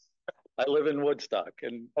Logan. I live in Woodstock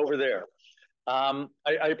and over there. I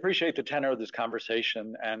appreciate the tenor of this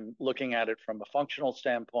conversation and looking at it from a functional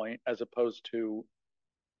standpoint as opposed to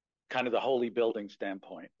kind of the holy building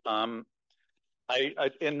standpoint. I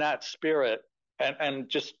in that spirit, and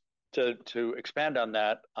just to expand on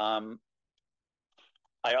that, I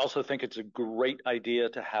also think it's a great idea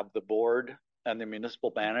to have the board and the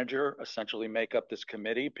municipal manager essentially make up this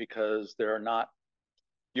committee, because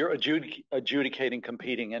you're adjudicating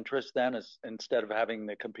competing interests then, instead of having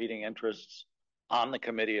the competing interests on the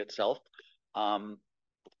committee itself.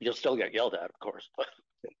 You'll still get yelled at, of course.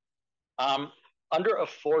 Under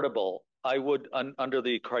affordable, I would, under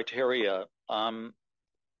the criteria, I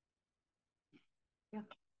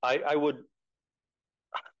would,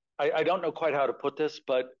 I don't know quite how to put this,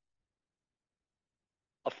 but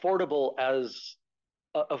affordable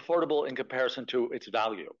affordable in comparison to its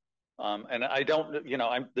value. And I don't,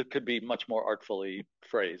 that could be much more artfully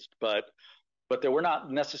phrased, but we're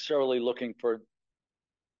not necessarily looking for,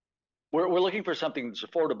 we're looking for something that's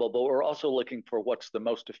affordable, but we're also looking for what's the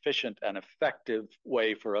most efficient and effective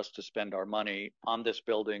way for us to spend our money on this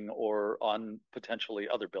building or on potentially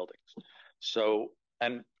other buildings. So,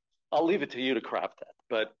 and I'll leave it to you to craft that,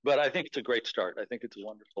 but I think it's a great start. I think it's a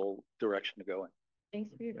wonderful direction to go in.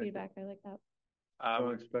 Thanks for your feedback. I like that.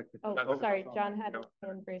 Oh, sorry. John had his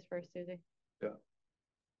hand raised first, Susie. Yeah.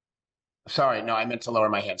 Sorry, no, I meant to lower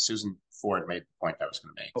my hand. Susan Ford made the point I was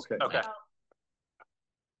going to make. Okay. Okay.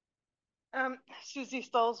 Susie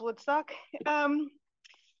Stolz, Woodstock. Going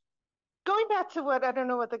back to what, I don't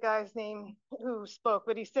know what the guy's name who spoke,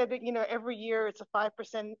 but he said that, every year it's a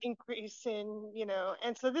 5% increase in,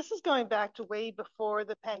 and so this is going back to way before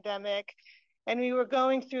the pandemic. And we were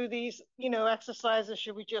going through these, exercises.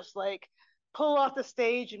 Should we just like pull off the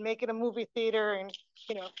stage and make it a movie theater and,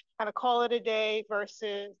 kind of call it a day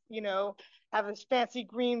versus, have this fancy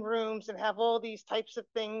green rooms and have all these types of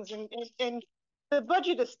things. And the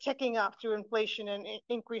budget is ticking up through inflation and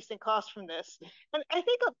increasing costs from this. And I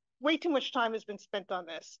think way too much time has been spent on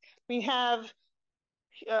this. We have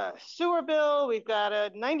sewer bill, we've got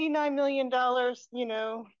a $99 million,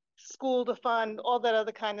 school to fund, all that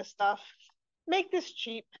other kind of stuff. Make this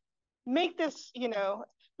cheap, make this, if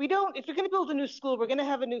you're going to build a new school, we're going to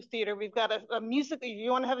have a new theater. We've got a musical,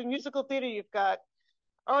 you want to have a musical theater, you've got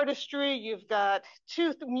artistry, you've got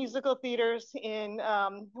 2 musical theaters in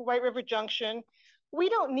White River Junction. We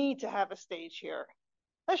don't need to have a stage here.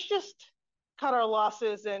 Let's just cut our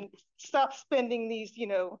losses and stop spending these,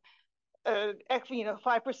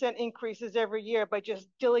 5% increases every year by just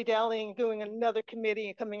dilly-dallying, doing another committee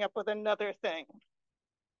and coming up with another thing.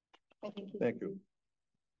 Thank you.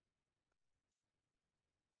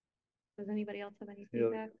 Does anybody else have any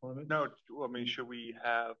feedback? No, should we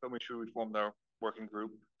form the working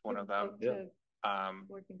group, one of them?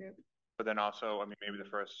 Working group. But then also, maybe the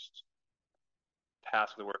first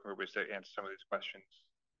task of the working group is to answer some of these questions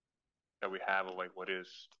that we have of like, what is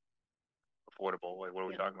affordable? Like, what are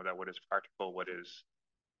we talking about? What is practical? What is,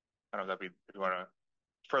 I don't know, if you want to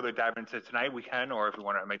further dive into it tonight, we can, or if we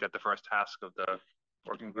want to make that the first task of the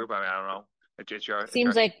working group, I don't know.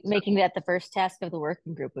 Seems like making that the first task of the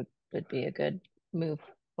working group would be a good move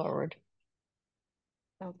forward.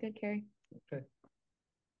 Sounds good, Carrie. Okay.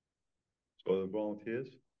 So the volunteers?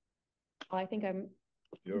 Well, I think I'm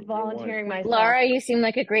volunteering myself. Laura, you seem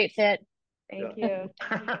like a great fit. Thank you.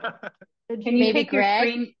 Can you take your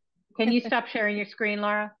screen? Can you stop sharing your screen,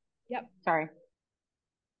 Laura? Yep. Sorry.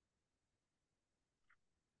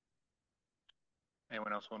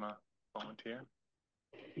 Anyone else want to volunteer?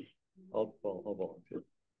 I'll volunteer.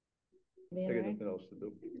 I got nothing else to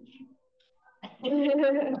do.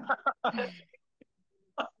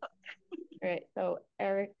 All right, so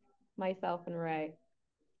Eric, myself, and Ray.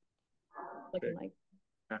 Looking like.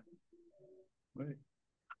 Yeah. Right.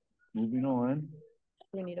 Moving on.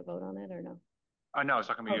 Do we need a vote on it or no? No, it's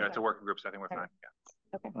not going to be. It's a working group, so I think we're fine. Yeah.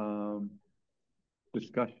 Okay.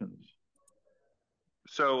 Discussions.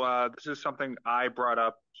 So this is something I brought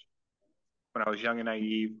up when I was young and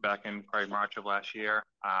naive back in probably March of last year,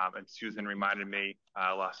 and Susan reminded me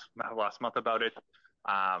last month about it.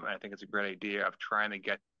 And I think it's a great idea of trying to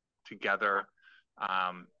get together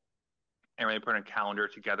and really put a calendar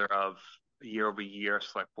together of year-over-year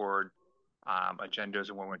select board agendas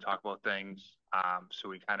and when we talk about things, so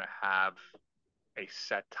we kind of have a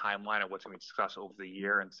set timeline of what's going to be discussed over the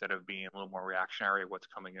year instead of being a little more reactionary of what's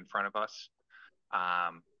coming in front of us.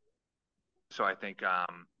 So I think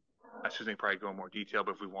Susan probably go in more detail,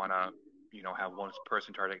 but if we want to, have one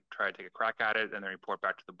person try to take a crack at it and then report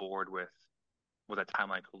back to the board with what that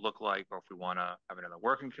timeline could look like, or if we want to have another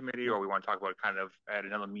working committee, or we want to talk about kind of at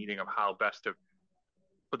another meeting of how best to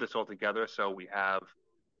put this all together. So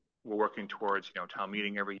we're working towards, town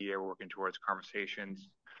meeting every year. We're working towards conversations.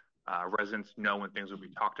 Residents know when things will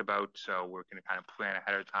be talked about, so we're going to kind of plan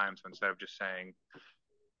ahead of time. So instead of just saying,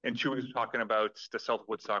 in 2 weeks, we're talking about the South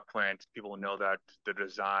Woodstock plant, people know that the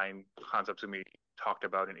design concepts will be talked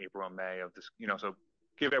about in April and May of this, so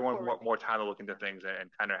give everyone more time to look into things and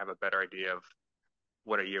kind of have a better idea of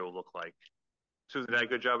what a year will look like. Susan, did I do a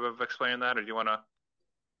good job of explaining that, or do you want to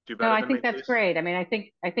do better? No, I think that's great. I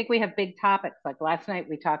think we have big topics. Like last night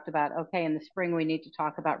we talked about, okay, in the spring we need to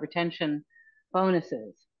talk about retention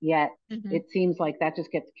bonuses. Yet Mhm. it seems like that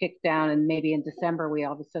just gets kicked down, and maybe in December we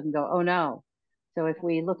all of a sudden go, oh no. So if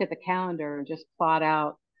we look at the calendar and just plot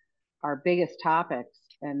out our biggest topics,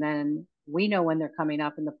 and then we know when they're coming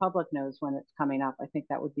up and the public knows when it's coming up, I think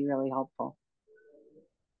that would be really helpful.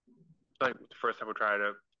 Like first time we'll try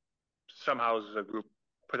to somehow as a group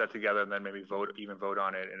put that together and then maybe vote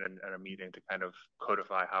on it in a meeting to kind of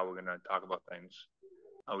codify how we're going to talk about things.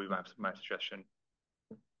 I'll be my suggestion.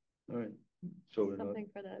 All right. So something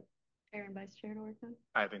for the chair and vice chair to work on.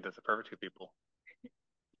 I think that's the perfect two people.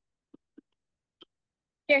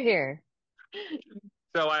 Here.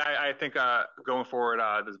 So I think going forward,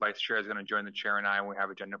 this vice chair is going to join the chair and I, and we have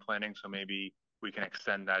agenda planning. So maybe we can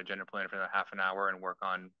extend that agenda planning for another half an hour and work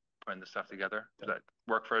on putting the stuff together. Does that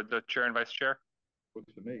work for the chair and vice chair?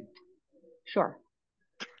 Works for me. Sure.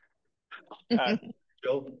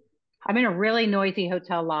 Jill? I'm in a really noisy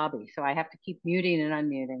hotel lobby, so I have to keep muting and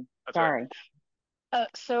unmuting. That's Sorry. Right.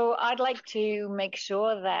 So I'd like to make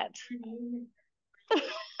sure that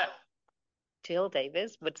Jill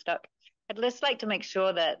Davis, Woodstock, I'd just like to make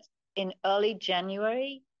sure that in early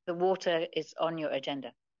January, the water is on your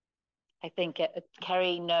agenda. I think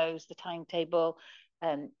Kerry knows the timetable,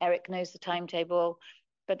 Eric knows the timetable,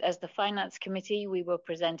 but as the finance committee, we were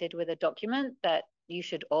presented with a document that you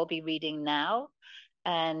should all be reading now,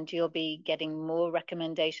 and you'll be getting more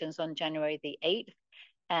recommendations on January the 8th.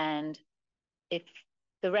 And if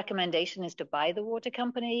the recommendation is to buy the water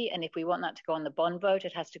company, and if we want that to go on the bond vote,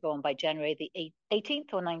 it has to go on by January the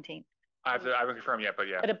 18th or 19th. I haven't confirmed yet, but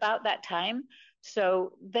yeah. But about that time.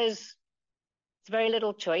 So there's very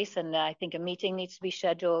little choice, and I think a meeting needs to be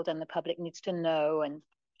scheduled and the public needs to know. And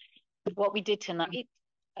what we did tonight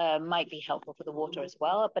might be helpful for the water as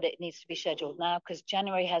well, but it needs to be scheduled now because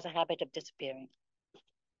January has a habit of disappearing.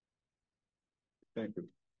 Thank you.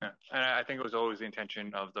 Yeah. And I think it was always the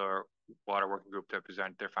intention of the water working group to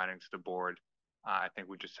present their findings to the board. I think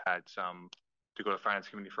we just had some to go to the finance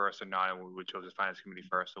committee first, and not we chose the finance committee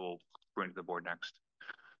first, so we'll bring it to the board next.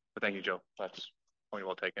 But thank you, Joe. That's point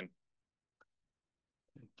well taken.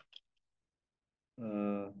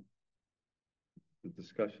 The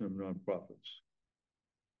discussion of nonprofits.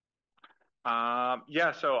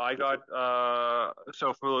 Yeah, so I got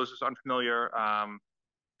so for those who's unfamiliar, a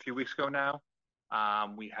few weeks ago now,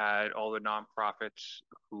 we had all the nonprofits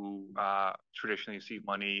who traditionally receive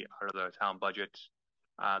money out of the town budget.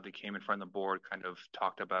 They came in front of the board, kind of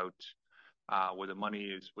talked about what the money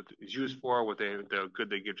is, what is used for, what the good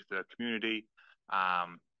they give to the community.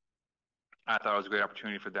 I thought it was a great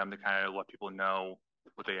opportunity for them to kind of let people know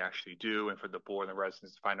what they actually do, and for the board and the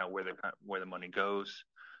residents to find out where the money goes.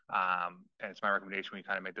 And it's my recommendation we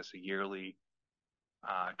kind of make this a yearly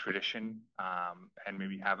tradition, and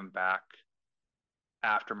maybe have them back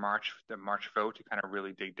after the March vote to kind of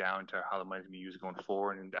really dig down to how the money is going to be used going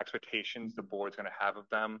forward and the expectations the board's going to have of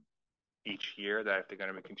them each year, that if they're going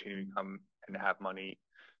to be continuing to come and have money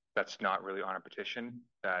that's not really on a petition,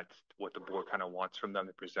 that's what the board kind of wants from them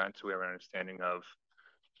to present, so we have an understanding of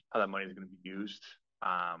how that money is going to be used.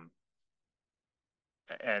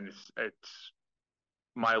 And it's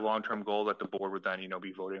my long-term goal that the board would then,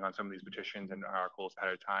 be voting on some of these petitions and articles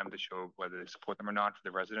ahead of time to show whether they support them or not for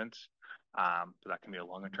the residents. So that can be a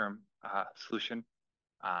longer-term solution.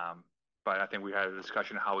 But I think we had a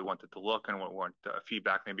discussion of how we want it to look and what we want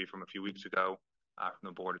feedback maybe from a few weeks ago from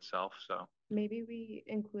the board itself. So maybe we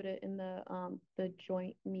include it in the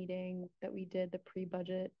joint meeting that we did, the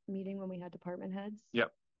pre-budget meeting when we had department heads.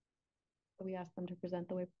 Yep. We asked them to present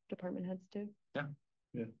the way department heads do. Yeah.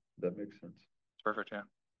 Yeah, that makes sense. It's perfect. Yeah.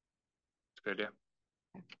 It's a good idea.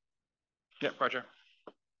 Yeah, Roger.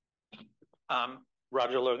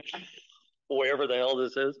 Roger Logan, wherever the hell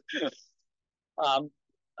this is.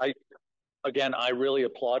 I really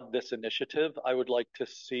applaud this initiative. I would like to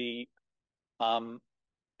see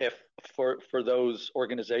if for those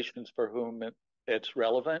organizations for whom it's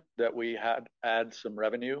relevant that we add some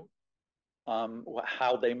revenue,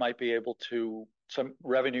 how they might be able to, some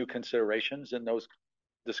revenue considerations in those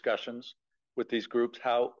discussions with these groups.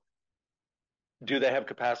 How do they have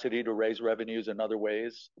capacity to raise revenues in other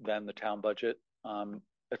ways than the town budget,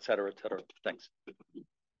 et cetera, et cetera. Thanks.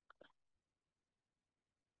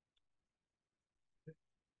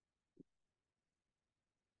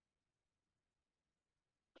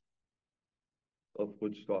 Of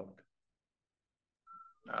Woodstock.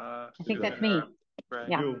 I think that's me. Right.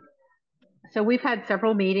 Yeah. So we've had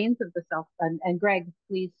several meetings of the and Greg,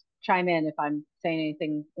 please chime in if I'm saying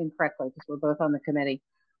anything incorrectly, because we're both on the committee.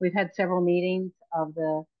 We've had several meetings of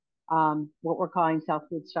the what we're calling South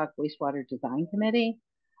Woodstock Wastewater Design Committee.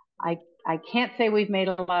 I I can't say we've made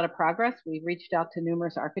a lot of progress. We've reached out to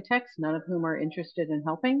numerous architects, none of whom are interested in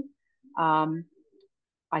helping.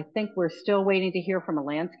 I think we're still waiting to hear from a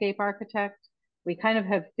landscape architect. We kind of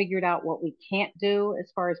have figured out what we can't do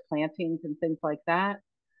as far as plantings and things like that.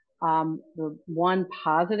 The one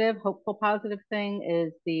positive, hopeful positive thing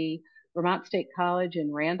is the Vermont State College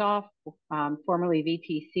in Randolph, formerly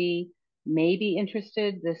VTC, may be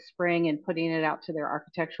interested this spring in putting it out to their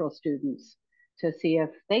architectural students to see if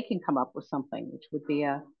they can come up with something, which would be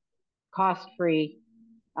a cost-free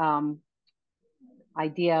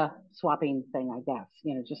idea swapping thing, I guess,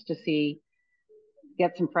 just to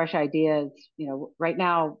get some fresh ideas. Right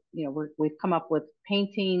now, we've come up with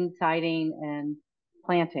painting, siding, and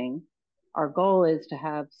planting. Our goal is to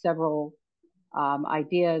have several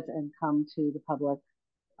ideas and come to the public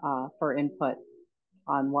for input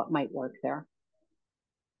on what might work there.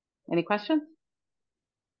 Any questions?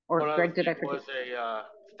 Or Greg, did I forget? Was a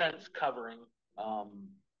fence covering.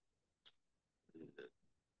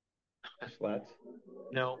 Slats?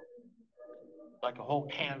 No, like a whole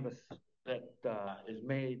canvas that is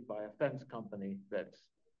made by a fence company that's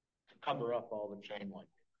to cover up all the chain link.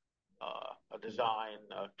 A design,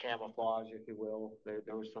 a camouflage, if you will.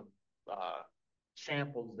 There were some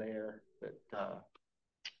samples there that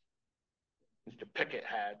Mr. Pickett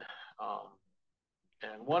had.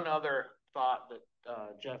 And one other thought that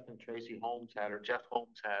Jeff and Tracy Holmes had, or Jeff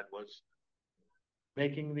Holmes had, was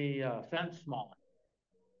making the fence smaller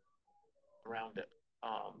around it.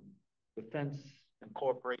 The fence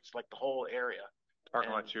incorporates like the whole area.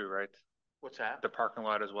 Parking lot too, right? What's that? The parking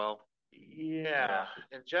lot as well. Yeah.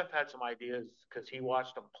 And Jeff had some ideas because he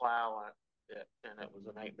watched them plow on it, and it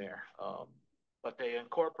was a nightmare. But they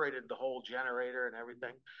incorporated the whole generator and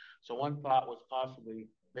everything. So one thought was possibly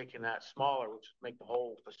making that smaller, which would make the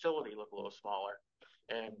whole facility look a little smaller,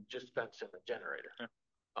 and just fence in the generator.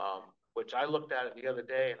 Which I looked at it the other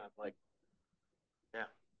day, and I'm like, yeah.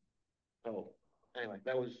 So anyway,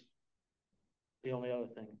 that was the only other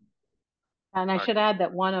thing. And I should add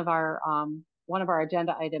that one of our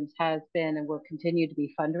agenda items has been and will continue to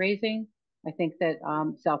be fundraising. I think that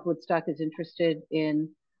South Woodstock is interested in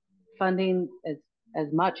funding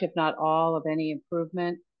as much, if not all, of any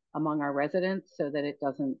improvement among our residents so that it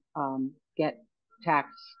doesn't get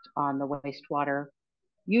taxed on the wastewater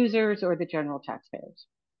users or the general taxpayers.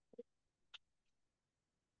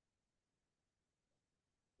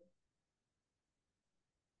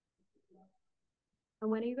 And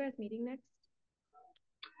when are you guys meeting next?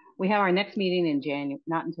 We have our next meeting in January,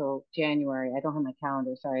 not until January. I don't have my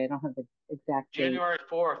calendar. Sorry, I don't have the exact date. January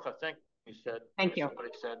 4th, I think you said. Thank you. Somebody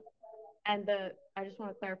said. And I just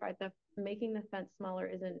want to clarify, the making the fence smaller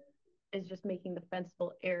is just making the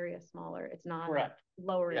fenceable area smaller. It's not Correct.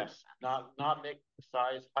 lowering. Yes, not make the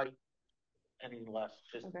size height any less,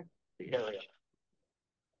 just the area.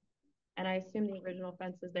 And I assume the original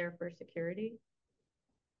fence is there for security.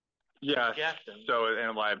 Yeah. So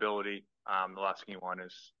in liability, the last thing you want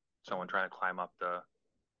is someone trying to climb up the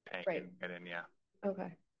tank and get in. Yeah.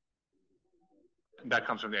 Okay. That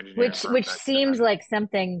comes from the engineer. Which seems like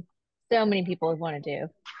something so many people would want to do.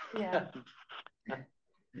 Yeah.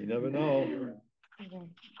 You never know. Okay.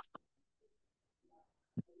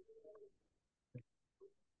 Is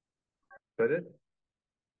that it,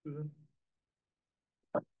 Susan?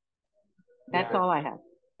 That's all I have.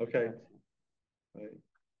 Okay.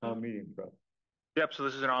 Meeting prep. Yep. So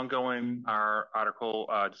this is an ongoing article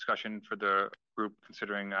discussion for the group,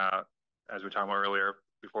 considering as we were talking about earlier,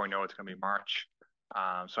 before we know it's going to be March.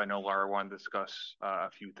 So I know Laura wanted to discuss a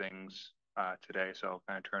few things today, so I'll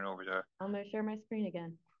kind of turn it over to. I'm going to share my screen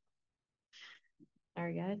again.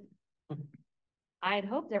 Sorry, guys. I had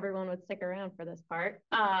hoped everyone would stick around for this part.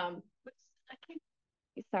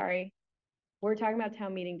 Sorry. We're talking about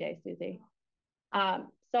town meeting day, Susie.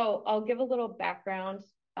 So I'll give a little background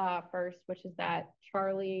first, which is that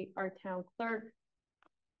Charlie, our town clerk,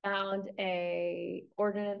 found a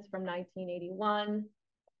ordinance from 1981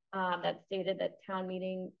 that stated that town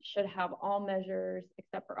meeting should have all measures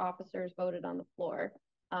except for officers voted on the floor,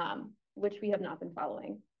 which we have not been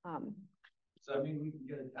following. Does that mean we can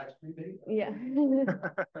get a tax rebate? Yeah.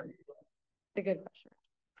 A good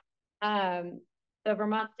question. The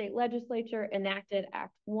Vermont State Legislature enacted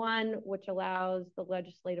Act 1, which allows the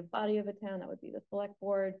legislative body of a town, that would be the select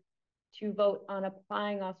board, to vote on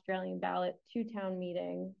applying Australian ballot to town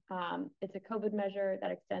meeting. It's a COVID measure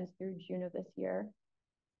that extends through June of this year.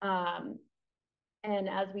 And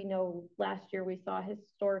as we know, last year we saw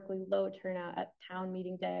historically low turnout at town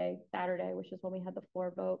meeting day, Saturday, which is when we had the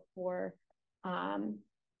floor vote for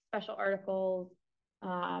special articles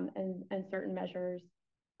and certain measures.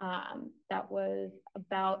 That was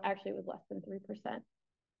about, actually it was less than 3%.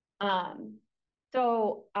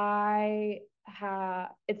 So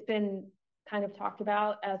it's been kind of talked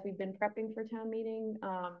about as we've been prepping for town meeting,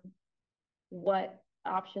 what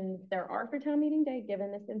options there are for town meeting day,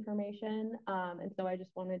 given this information. And so I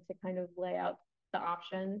just wanted to kind of lay out the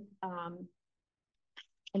options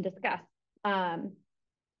and discuss.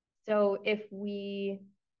 So if we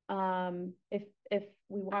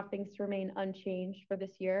want things to remain unchanged for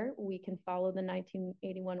this year, we can follow the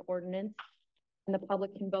 1981 ordinance, and the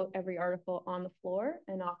public can vote every article on the floor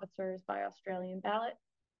and officers by Australian ballot.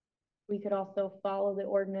 We could also follow the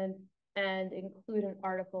ordinance and include an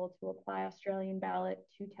article to apply Australian ballot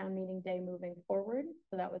to town meeting day moving forward.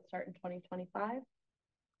 So that would start in 2025.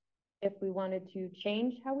 If we wanted to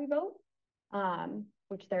change how we vote,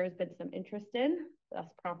 which there has been some interest in, thus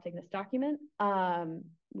prompting this document,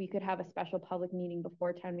 we could have a special public meeting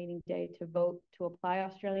before town meeting day to vote to apply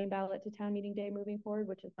Australian ballot to town meeting day moving forward,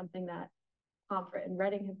 which is something that Pomfret and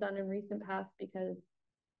Reading have done in recent past, because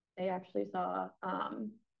they actually saw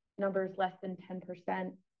numbers less than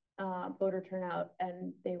 10% voter turnout,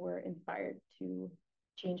 and they were inspired to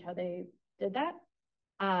change how they did that.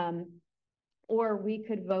 Or we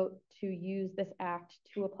could vote to use this act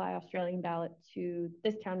to apply Australian ballot to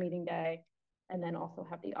this town meeting day, and then also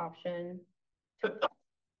have the option to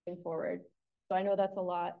moving forward. So I know that's a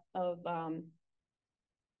lot of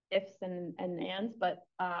ifs and ands, but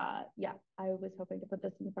yeah, I was hoping to put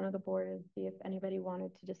this in front of the board and see if anybody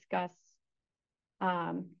wanted to discuss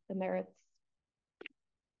the merits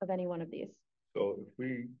of any one of these. So if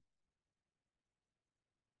we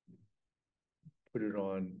put it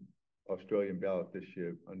on Australian ballot this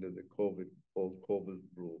year under the old COVID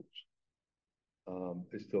rules,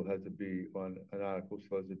 it still has to be on an article,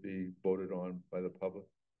 still has to be voted on by the public.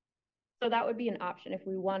 So that would be an option if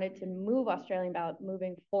we wanted to move Australian ballot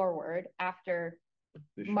moving forward after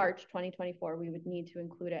March 2024. We would need to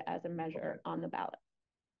include it as a measure on the ballot.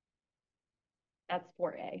 That's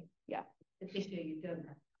 4A. Yeah. This year you've done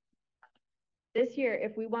that. This year,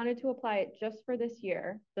 if we wanted to apply it just for this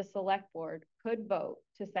year, the select board could vote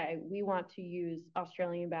to say we want to use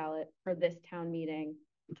Australian ballot for this town meeting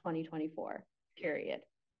 2024, period.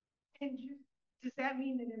 And does that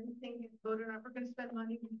mean that everything is voted on? If we're going to spend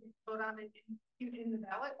money, we can vote on it in the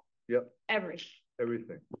ballot? Yep.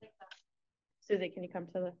 Everything. Susie, can you come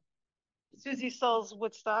to the... Susie Souls,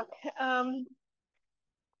 Woodstock.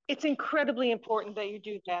 It's incredibly important that you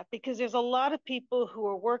do that, because there's a lot of people who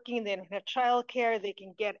are working, they don't have childcare, they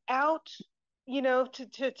can get out, you know,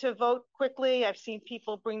 to vote quickly. I've seen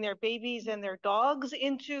people bring their babies and their dogs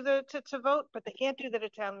into to vote, but they can't do that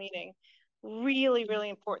at town meeting. Really, really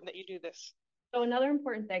important that you do this. So another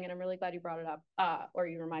important thing, and I'm really glad you brought it up, or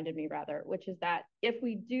you reminded me rather, which is that if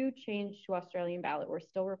we do change to Australian ballot, we're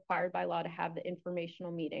still required by law to have the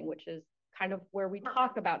informational meeting, which is kind of where we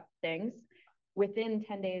talk about things within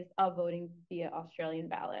 10 days of voting via Australian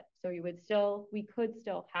ballot. So we could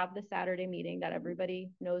still have the Saturday meeting that everybody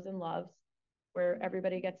knows and loves, where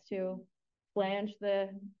everybody gets to flange the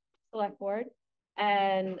select board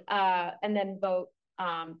and then vote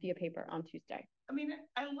via paper on Tuesday. I mean,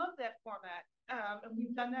 I love that format. And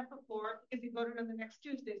we've done that before because we voted on the next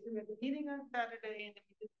Tuesday. So we have the meeting on Saturday and then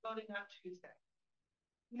we did voting on Tuesday.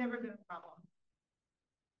 Never been a problem.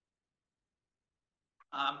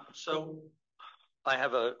 So I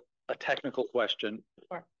have a technical question.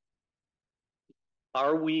 Sure.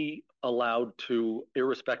 Are we allowed to,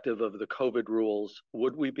 irrespective of the COVID rules,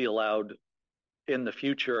 would we be allowed in the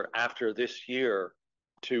future after this year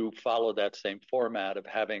to follow that same format of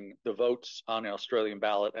having the votes on the Australian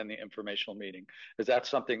ballot and the informational meeting? Is that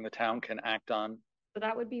something the town can act on? So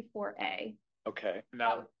that would be 4A. Okay.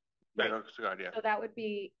 No. That's a good idea. So that would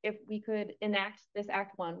be if we could enact this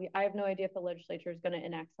Act 1. I have no idea if the legislature is going to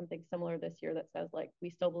enact something similar this year that says, like, we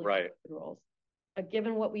still believe in the rules. But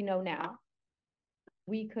given what we know now,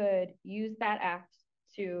 we could use that act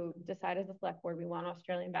to decide as a select board we want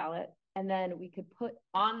Australian ballot, and then we could put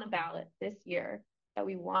on the ballot this year that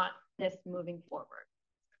we want this moving forward.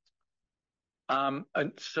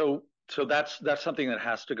 And so that's something that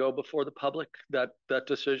has to go before the public, that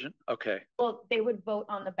decision? Okay. Well, they would vote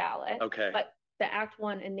on the ballot. Okay. But the Act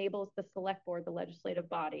 1 enables the select board, the legislative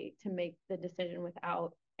body, to make the decision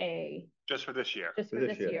without a... Just for this year. Just for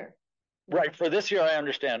this year. Right, for this year, I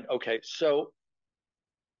understand. Okay, so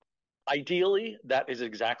ideally, that is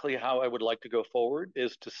exactly how I would like to go forward,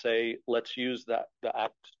 is to say, let's use the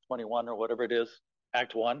Act 21 or whatever it is,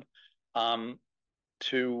 Act 1,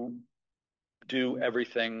 to do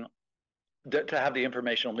everything, to have the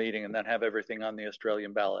informational meeting and then have everything on the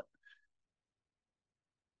Australian ballot.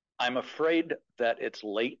 I'm afraid that it's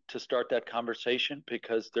late to start that conversation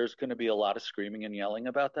because there's going to be a lot of screaming and yelling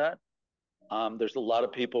about that. There's a lot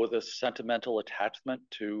of people with a sentimental attachment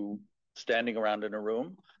to standing around in a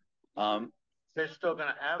room. They're still going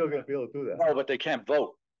to have. Still going to be able to do that. No, but they can't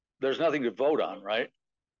vote. There's nothing to vote on, right?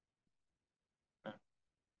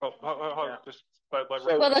 Well,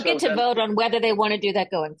 they'll get to vote on whether they want to do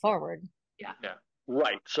that going forward. Yeah.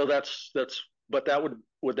 Right. So but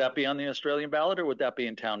would that be on the Australian ballot or would that be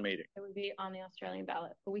in town meeting? It would be on the Australian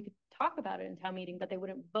ballot, but we could talk about it in town meeting, but they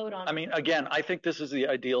wouldn't vote on it. I mean, again, I think this is the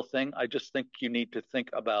ideal thing. I just think you need to think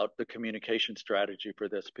about the communication strategy for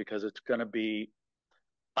this because it's going to be,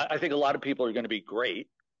 I think a lot of people are going to be great.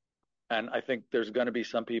 And I think there's going to be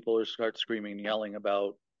some people who start screaming and yelling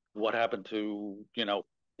about what happened to,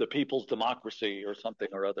 the people's democracy or something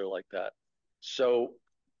or other like that. So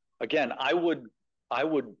again, I would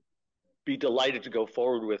be delighted to go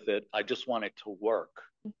forward with it. I just want it to work.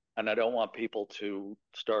 And I don't want people to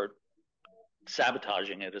start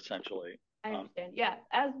sabotaging it essentially. I understand. Yeah.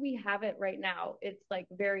 As we have it right now, it's like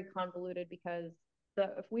very convoluted because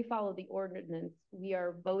if we follow the ordinance, we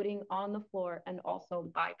are voting on the floor and also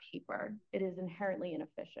by paper. It is inherently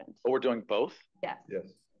inefficient. Oh, we're doing both? Yes. Yes.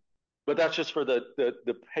 But that's just for the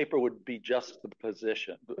paper would be just the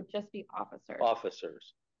position. It would just be officers.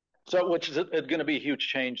 Officers. So, which is going to be a huge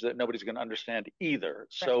change that nobody's going to understand either.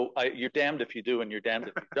 So you're damned if you do and you're damned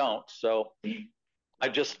if you don't. So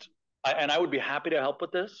I would be happy to help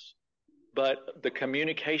with this, but the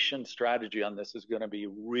communication strategy on this is going to be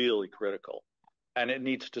really critical. And it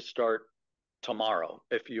needs to start tomorrow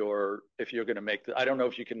if you're going to make I don't know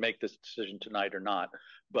if you can make this decision tonight or not,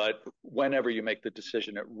 but whenever you make the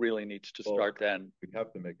decision, it really needs to start then. We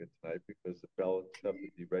have to make it tonight because the ballots have to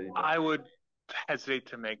be ready. I would hesitate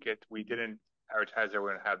to make it. We didn't advertise that we're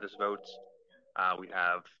going to have this vote. We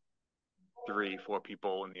have 3-4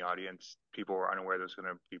 people in the audience. People were unaware that was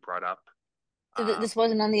going to be brought up. So this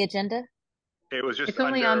wasn't on the agenda? It was just It's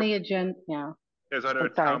only on the agenda. Yeah. It was under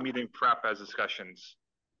town meeting prep as discussions.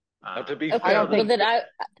 To be okay, fair, well, then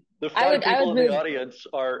the 5 people in the audience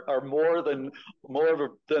are more than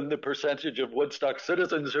the percentage of Woodstock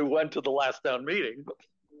citizens who went to the last town meeting.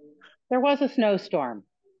 There was a snowstorm.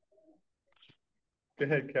 Go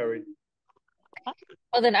ahead, Carrie.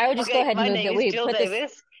 Well, then I would just go ahead and move that we put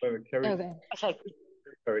this. Wait a minute, Carrie. Okay.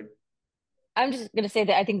 Carrie. I'm just going to say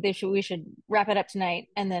that I think we should wrap it up tonight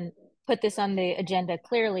and then put this on the agenda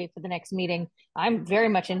clearly for the next meeting. I'm very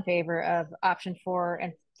much in favor of option 4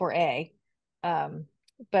 and 4A.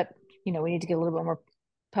 But we need to get a little bit more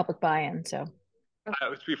public buy-in. So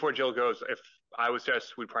before Jill goes, if I was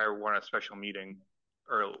just, we'd probably want a special meeting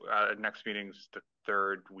or next meeting's the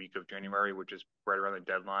 3rd week of January, which is right around the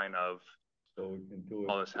deadline of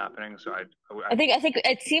all this happening. So I think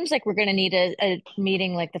it seems like we're going to need a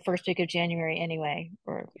meeting like the 1st week of January anyway,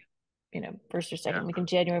 or 1st or 2nd week in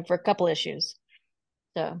January for a couple issues.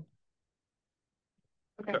 So.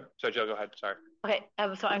 Okay. So Jill, go ahead. Sorry. Okay,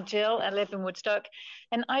 so I'm Jill. I live in Woodstock,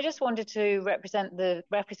 and I just wanted to represent the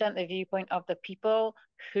viewpoint of the people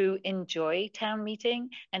who enjoy town meeting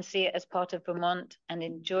and see it as part of Vermont, and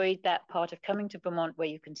enjoyed that part of coming to Vermont where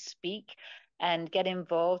you can speak and get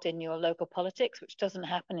involved in your local politics, which doesn't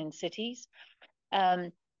happen in cities.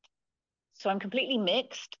 So I'm completely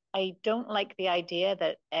mixed. I don't like the idea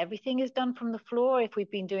that everything is done from the floor if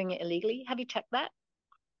we've been doing it illegally. Have you checked that?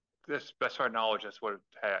 This best of our knowledge, that's what.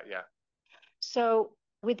 Yeah. So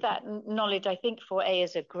with that knowledge, I think 4A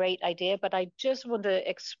is a great idea, but I just want to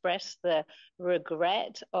express the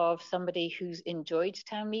regret of somebody who's enjoyed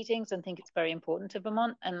town meetings and think it's very important to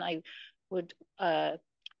Vermont. And I would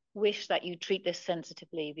wish that you treat this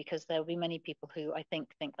sensitively because there'll be many people who I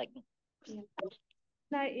think like me.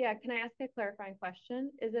 Yeah. Can I ask a clarifying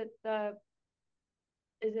question? Is it the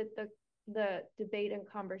debate and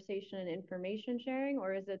conversation and information sharing,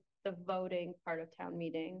 or is it the voting part of town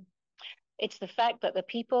meeting? It's the fact that the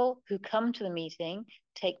people who come to the meeting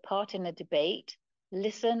take part in the debate,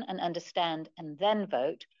 listen and understand, and then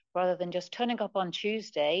vote, rather than just turning up on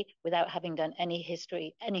Tuesday without having done any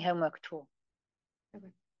history, any homework at all.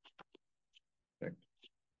 Okay.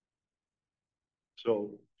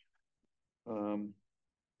 So,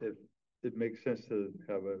 if it makes sense to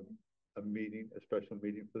have a meeting, a special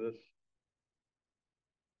meeting for this,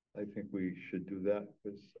 I think we should do that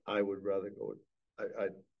because I would rather go with,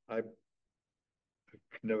 I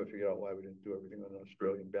could never figure out why we didn't do everything on an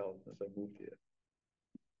Australian ballot since I moved here.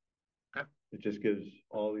 Okay. It just gives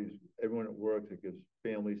everyone at work, it gives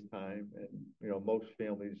families time, and most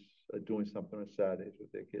families are doing something on Saturdays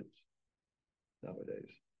with their kids nowadays.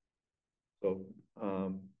 So,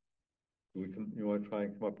 you want to try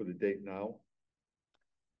and come up with a date now?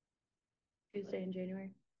 Tuesday in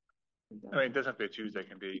January. I mean, it doesn't have to be a Tuesday. It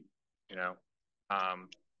can be,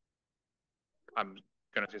 I'm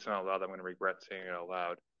gonna say something out loud. I'm gonna regret saying it out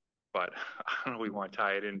loud, but I don't know. We want to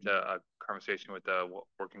tie it into a conversation with the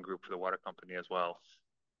working group for the water company as well.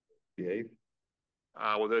 The 8th.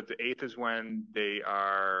 Well, the 8th is when they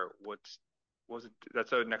are.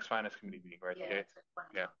 That's our next finance committee meeting, right? Yeah.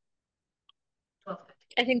 Yeah.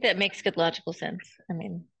 I think that makes good logical sense. I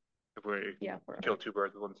mean, If we kill two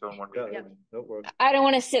birds with one stone, one Yeah, meeting. that works. I don't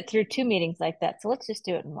want to sit through 2 meetings like that, so let's just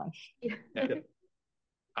do it in one. Yeah.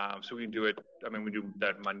 So we can do it. I mean, we do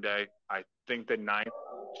that Monday. I think the 9th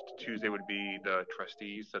Tuesday would be the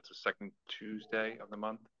trustees. That's the second Tuesday of the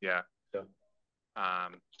month. Yeah. Yeah.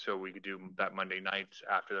 So we could do that Monday night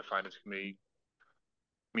after the finance committee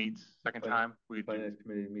meets second time. We finance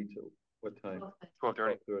committee meets at what time?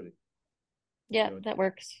 12:30. 12:30. Yeah, that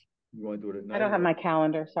works. You want to do it at night? I don't have my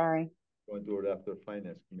calendar, sorry. You want to do it after the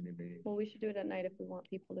finance committee meeting? Well, we should do it at night if we want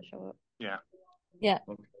people to show up. Yeah. Yeah.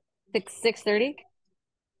 Okay. 6:30?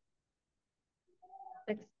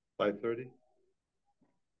 5:30?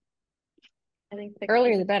 I think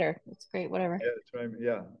earlier the better. It's great, whatever. Yeah, that's right.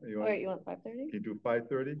 Yeah. All right, you want 5:30? Can you do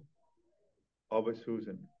 5:30? How about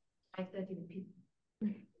Susan? 5:30 people.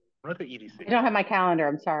 What the EDC? I don't have my calendar,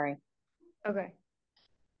 I'm sorry. Okay.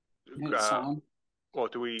 Well,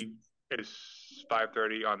 is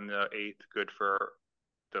 5:30 on the 8th good for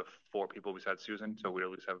the 4 people besides Susan? So we at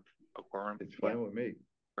least have a quorum? It's fine with me.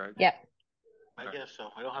 Right? Yeah. I guess so.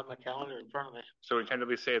 I don't have my calendar in front of me. So we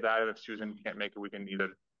tentatively say that, and if Susan can't make it, we can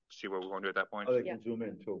either see what we're going to do at that point. Oh, they can zoom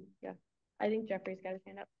in too. Yeah. I think Jeffrey's got his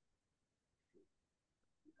hand up.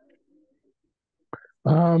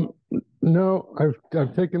 No, I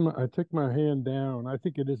took my hand down. I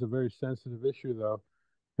think it is a very sensitive issue though.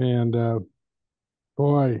 And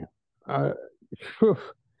boy,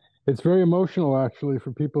 it's very emotional actually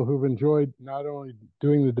for people who've enjoyed not only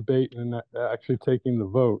doing the debate and actually taking the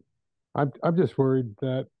vote. I'm just worried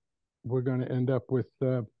that we're going to end up with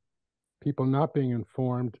people not being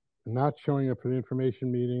informed, not showing up for the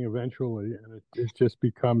information meeting eventually, and it just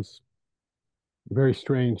becomes very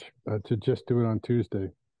strange to just do it on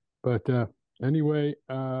Tuesday. But anyway,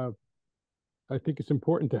 I think it's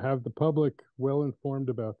important to have the public well informed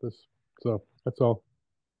about this. So that's all.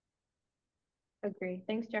 Agree.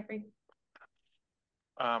 Thanks, Jeffrey.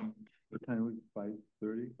 What time was it?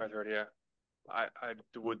 5:30? 5:30, yeah.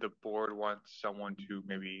 Would the board want someone to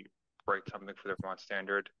maybe write something for the Vermont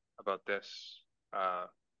Standard about this?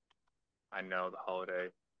 I know the holiday.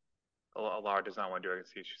 Laura does not want to do it. I can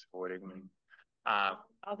see she's avoiding me.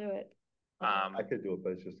 I'll do it. I could do it,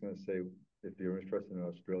 but it's just going to say, if you're interested in an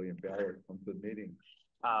Australian ballot, come to the meeting.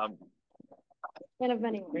 Man of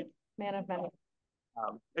many words. Man of many.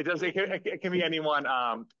 It can be anyone.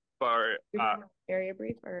 For area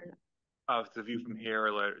brief or the view from here,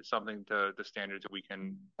 or something to the standards that we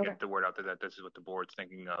can get the word out there that this is what the board's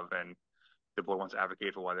thinking of, and the board wants to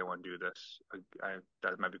advocate for why they want to do this.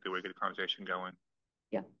 That might be a good way to get a conversation going.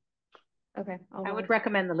 Yeah. Okay. I would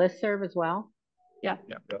recommend the listserv as well. Yeah.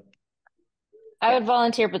 Yeah. I would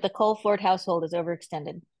volunteer, but the Cole-Ford household is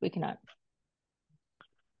overextended. We cannot.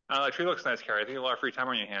 The tree looks nice, Carrie. I think you have a lot of free time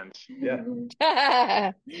on your hands.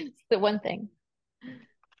 Yeah. It's the one thing.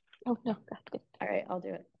 Oh, no. God, good. All right. I'll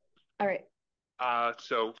do it. All right.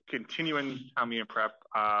 So continuing town meeting prep,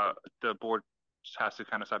 the board has to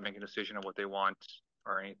kind of start making a decision on what they want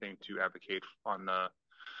or anything to advocate on the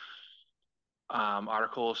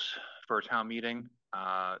articles for a town meeting.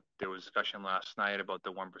 There was discussion last night about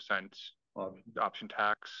the 1% option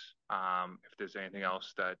tax. If there's anything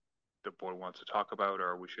else that the board wants to talk about,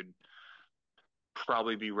 or we should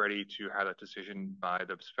probably be ready to have that decision by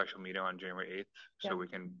the special meeting on January 8th. So we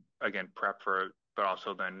can, again, prep for it, but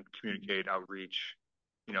also then communicate, outreach,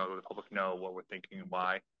 let the public know what we're thinking and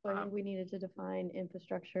why. So I think we needed to define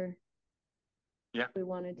infrastructure. Yeah. We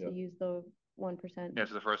wanted to use the 1%. Yeah,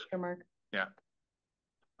 so the first earmark. Yeah.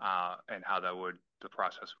 And how the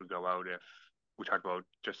process would go out if we talked about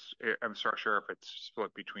just infrastructure, if it's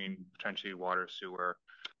split between potentially water, sewer,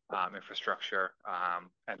 infrastructure,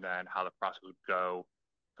 and then how the process would go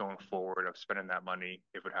going forward of spending that money,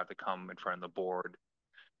 if it would have to come in front of the board,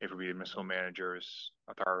 if it would be the municipal manager's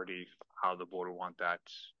authority, how the board would want that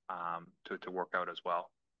to work out as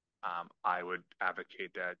well. I would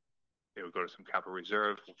advocate that it would go to some capital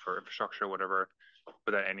reserve for infrastructure, whatever,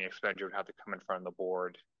 but that any expenditure would have to come in front of the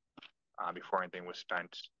board before anything was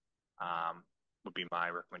spent, would be my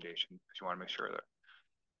recommendation. If you want to make sure that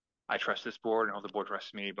I trust this board and hope the board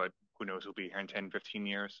trusts me, but who knows, we'll be here in 10, 15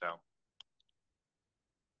 years, so.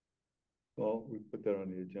 Well, we put that on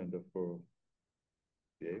the agenda for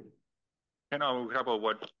the 8th. And we can talk about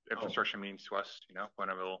what infrastructure means to us, you know, when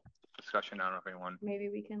a little discussion. I don't know if anyone. Maybe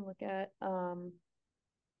we can look at, I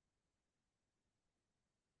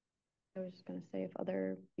was just gonna say if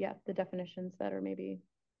other, the definitions that are maybe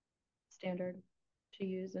standard to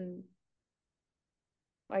use, and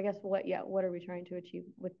I guess what are we trying to achieve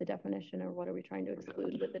with the definition, or what are we trying to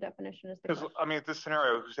exclude with the definition is the Because question. I mean, this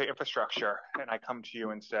scenario, we say infrastructure, and I come to you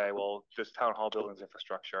and say, well, this town hall building is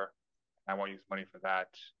infrastructure. I want to use money for that.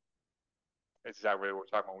 Is that really what we're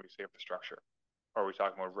talking about when we say infrastructure? Or are we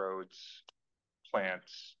talking about roads,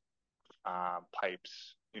 plants,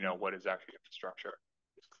 pipes? You know, what is actually infrastructure?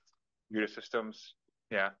 Meter systems,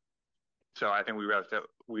 yeah. So I think we have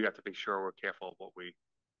to make sure we're careful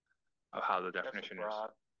of how the definition is.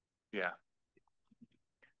 Yeah.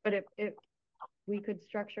 But if we could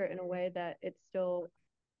structure it in a way that it's still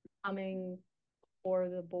coming for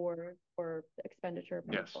the board for expenditure.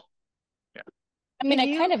 Yes. Yeah. I mean,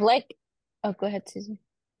 I kind of like. Oh, go ahead, Susie.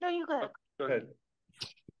 No, you go ahead. Go ahead.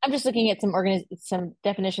 I'm just looking at some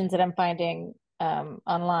definitions that I'm finding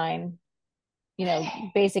online. You know,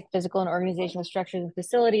 basic physical and organizational structures and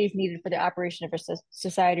facilities needed for the operation of a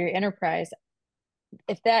society or enterprise.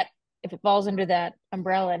 If it falls under that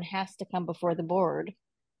umbrella and has to come before the board,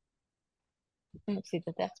 I don't see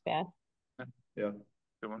that that's bad. Yeah.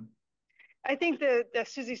 Good one. I think that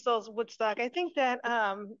Susie Souls Woodstock, I think that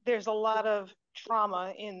there's a lot of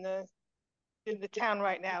trauma in the town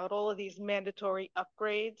right now at all of these mandatory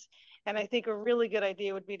upgrades. And I think a really good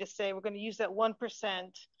idea would be to say we're going to use that 1%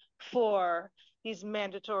 for these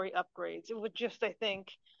mandatory upgrades. It would just, I think,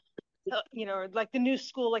 you know, like the new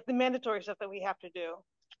school, like the mandatory stuff that we have to do.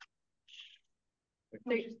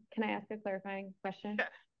 So can I ask a clarifying question? Yeah.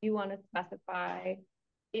 You want to specify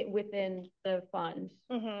it within the fund,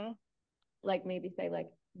 like maybe say like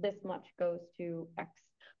this much goes to X,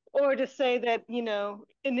 or to say that, you know,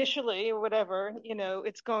 initially or whatever, you know,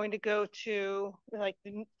 it's going to go to like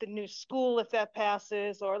the new school if that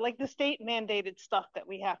passes, or like the state mandated stuff that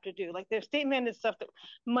we have to do. Like there's state mandated stuff, that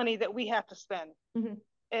money that we have to spend,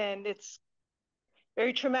 and it's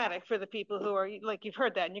very traumatic for the people who are, like, you've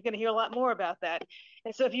heard that, and you're going to hear a lot more about that.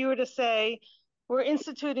 And so if you were to say, we're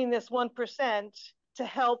instituting this 1% to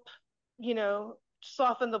help, you know,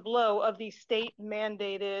 soften the blow of these state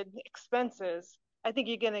mandated expenses, I think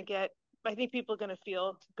people are going to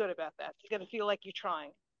feel good about that. You're going to feel like you're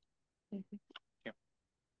trying.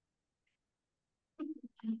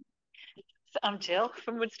 So I'm Jill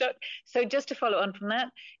from Woodstock. So just to follow on from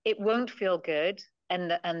that, it won't feel good,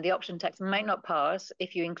 and the option tax might not pass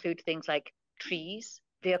if you include things like trees,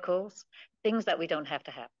 vehicles, things that we don't have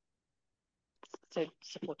to have. So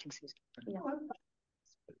supporting Susan. Yeah.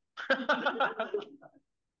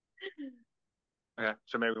 Okay,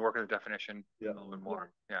 so maybe we work on the definition a little bit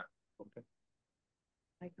more. Yeah. Okay.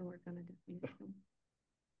 I can work on a definition.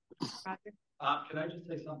 Can I just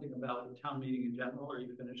say something about the town meeting in general? Are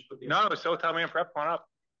you finished with the? No, so tell me in prep. Come on up.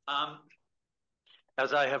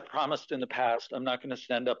 As I have promised in the past, I'm not going to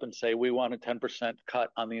stand up and say we want a 10% cut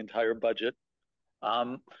on the entire budget.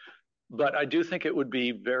 But I do think it would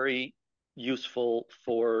be very useful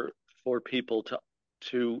for people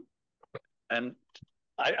to and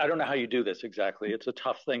I don't know how you do this exactly. It's a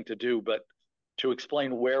tough thing to do, but to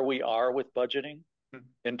explain where we are with budgeting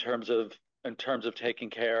in terms of taking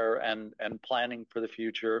care and planning for the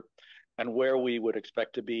future, and where we would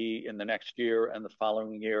expect to be in the next year and the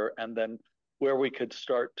following year, and then where we could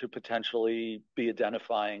start to potentially be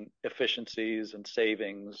identifying efficiencies and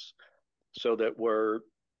savings so that we're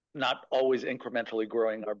not always incrementally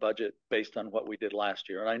growing our budget based on what we did last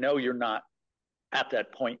year. And I know you're not at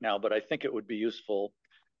that point now, but I think it would be useful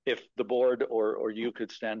if the board or you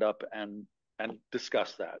could stand up and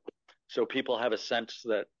discuss that, so people have a sense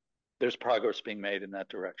that there's progress being made in that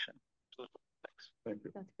direction. Thanks. Thank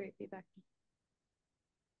you. That's great feedback.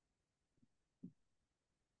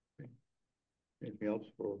 Anything else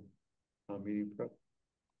for meeting prep?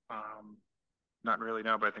 Not really,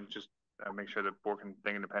 no, but I think just make sure the board can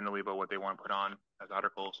think independently about what they want to put on as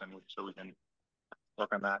articles, and so we can work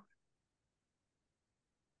on that.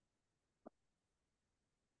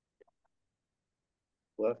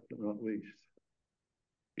 Last but not least.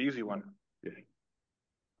 Easy one.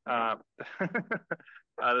 Yeah.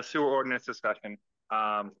 The sewer ordinance discussion.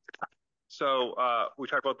 So we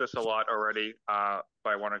talked about this a lot already, but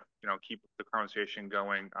I want to keep the conversation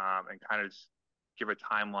going and kind of just give a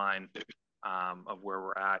timeline of where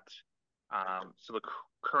we're at. So the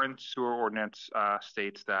current sewer ordinance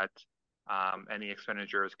states that any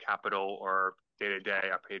expenditures, capital or day-to-day,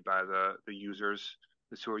 are paid by the users,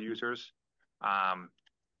 the sewer users.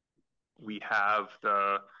 We have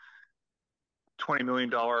the $20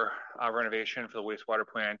 million renovation for the wastewater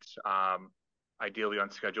plant, ideally on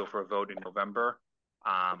schedule for a vote in November.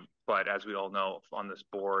 But as we all know on this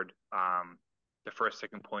board, the first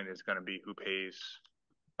sticking point is going to be who pays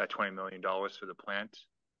that $20 million for the plant.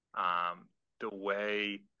 The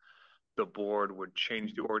way the board would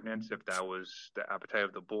change the ordinance, if that was the appetite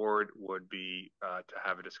of the board, would be to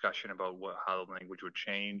have a discussion about how the language would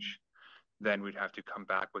change. Then we'd have to come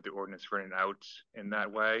back with the ordinance written out in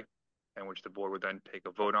that way, and which the board would then take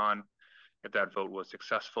a vote on. If that vote was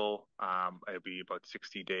successful, it would be about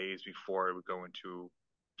 60 days before it would go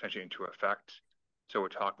potentially into effect. So we're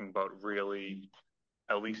talking about really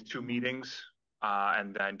at least 2 meetings,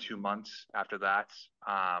 and then 2 months after that.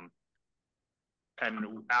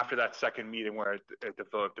 And after that second meeting where the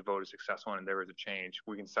vote is successful and there is a change,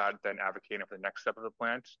 we can start then advocating for the next step of the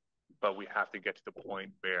plant. But we have to get to the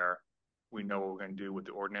point where we know what we're going to do with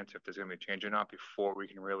the ordinance, if there's going to be a change or not, before we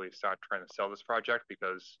can really start trying to sell this project.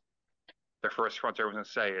 Because the first response everyone's going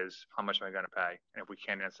to say is, how much am I going to pay? And if we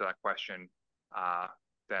can't answer that question,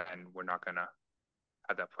 then we're not going to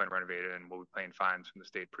have that plant renovated, and we'll be paying fines from the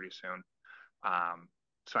state pretty soon.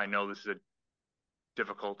 So I know this is a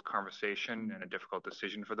difficult conversation and a difficult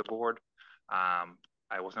decision for the board.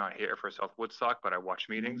 I was not here for South Woodstock, but I watched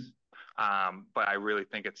meetings. But I really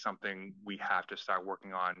think it's something we have to start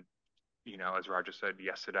working on, as Roger said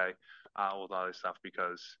yesterday, with all this stuff,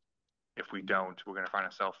 because if we don't, we're going to find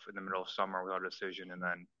ourselves in the middle of summer without a decision, and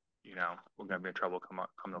then, we're going to be in trouble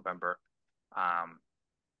come November.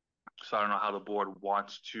 So I don't know how the board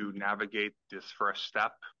wants to navigate this first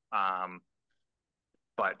step,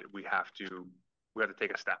 but we have to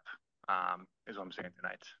take a step, is what I'm saying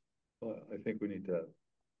tonight. Well, I think we need to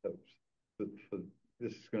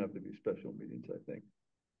this is going to have to be special meetings, I think.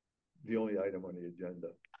 The only item on the agenda.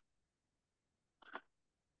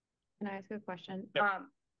 Can I ask a question? Yep.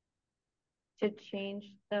 To change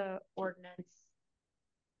the ordinance,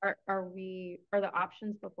 are the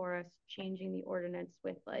options before us changing the ordinance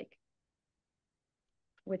with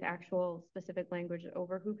actual specific language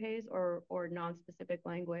over who pays, or non-specific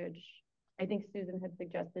language? I think Susan had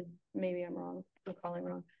suggested, maybe I'm wrong, I'm calling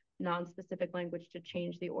wrong, non-specific language to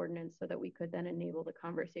change the ordinance so that we could then enable the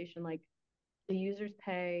conversation, like the users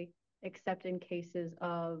pay except in cases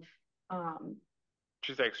of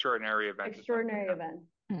She's the extraordinary event. Extraordinary event.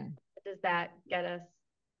 Does that get us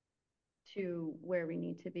to where we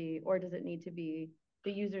need to be, or does it need to be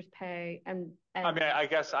the users pay and I mean, I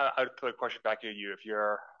guess I'd put a question back at you. If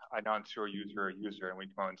you're a non-sewer user and we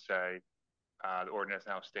come and say the ordinance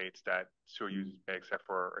now states that sewer users pay except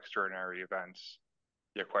for extraordinary events,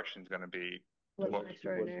 your question is going to be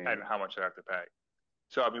extraordinary and how much they have to pay.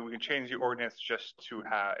 So, I mean, we can change the ordinance just to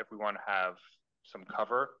have, if we want to have some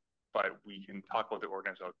cover, but we can talk about the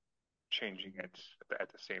ordinance without changing it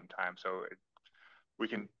at the same time. So we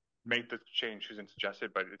can make the change Susan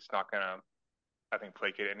suggested, but it's not going to, I think,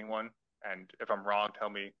 placate anyone. And if I'm wrong, tell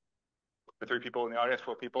me, the 3 people in the audience,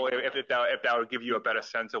 4 people, if that would give you a better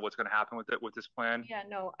sense of what's going to happen with this plan. Yeah,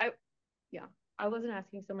 no, I wasn't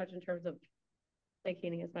asking so much in terms of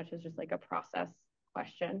placating as much as just like a process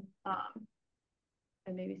question.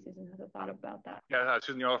 And maybe Susan has a thought about that. Yeah,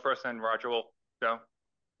 Susan, you'll go first, and Roger will go.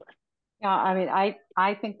 Yeah, I mean,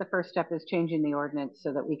 I think the first step is changing the ordinance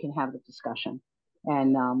so that we can have the discussion.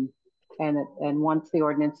 And once the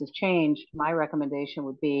ordinance is changed, my recommendation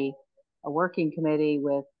would be a working committee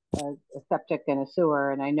with a septic and a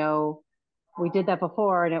sewer. And I know we did that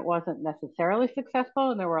before and it wasn't necessarily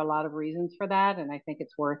successful, and there were a lot of reasons for that. And I think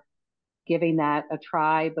it's worth giving that a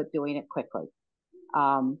try, but doing it quickly.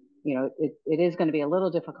 It is going to be a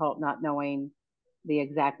little difficult not knowing the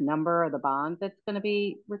exact number of the bond that's going to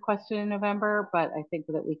be requested in November, but I think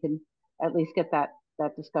that we can at least get that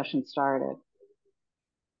discussion started.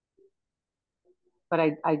 But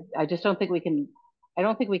I just don't think we can, I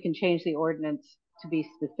don't think we can change the ordinance to be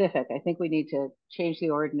specific. I think we need to change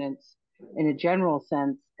the ordinance in a general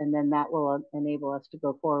sense, and then that will enable us to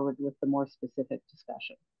go forward with the more specific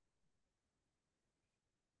discussion.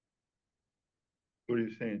 What are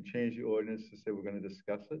you saying? Change the ordinance to say we're going to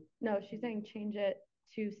discuss it? No, she's saying change it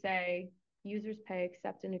to say users pay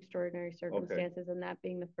except in extraordinary circumstances, and that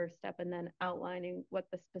being the first step, and then outlining what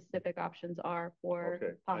the specific options are for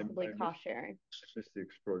possibly cost sharing. Just the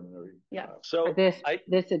extraordinary. Yeah. So this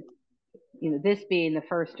being the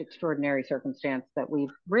first extraordinary circumstance that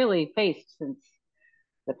we've really faced since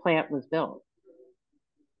the plant was built.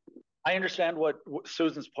 I understand what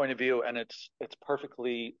Susan's point of view, and it's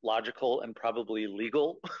perfectly logical and probably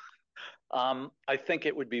legal. I think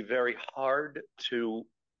it would be very hard to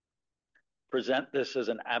present this as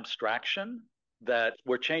an abstraction that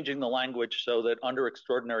we're changing the language so that under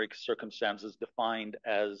extraordinary circumstances defined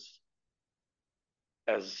as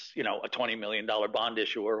a $20 million bond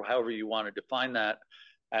issue or however you want to define that,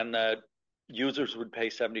 and that users would pay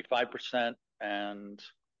 75% and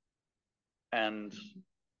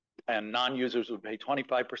non-users would pay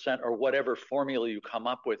 25% or whatever formula you come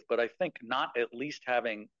up with. But I think not at least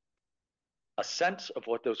having a sense of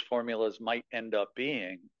what those formulas might end up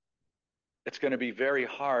being, it's going to be very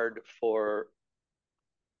hard for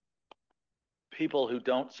people who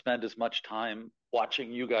don't spend as much time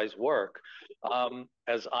watching you guys work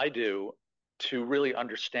as I do to really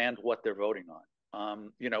understand what they're voting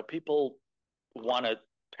on. People want a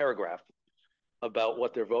paragraph about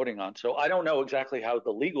what they're voting on. So I don't know exactly how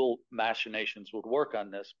the legal machinations would work on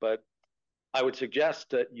this, but I would suggest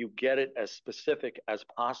that you get it as specific as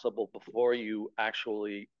possible before you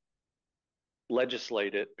actually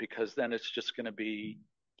legislate it, because then it's just going to be,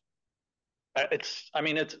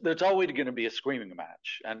 there's always going to be a screaming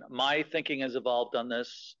match. And my thinking has evolved on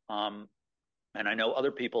this. And I know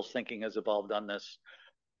other people's thinking has evolved on this,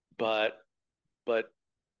 but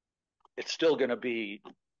it's still going to be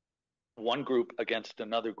one group against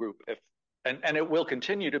another group, and it will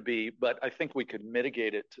continue to be, but I think we could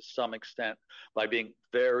mitigate it to some extent by being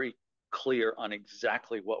very clear on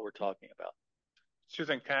exactly what we're talking about.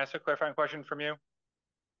 Susan, can I ask a clarifying question from you?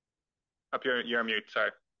 Up here, you're on mute,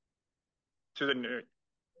 sorry. Susan.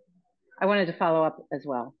 I wanted to follow up as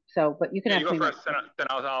well. So, but you can ask you go me first, then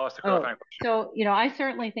I'll ask the clarifying question. So, I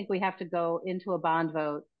certainly think we have to go into a bond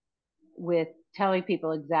vote with telling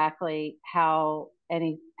people exactly how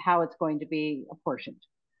it's going to be apportioned.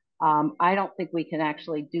 I don't think we can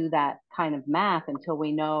actually do that kind of math until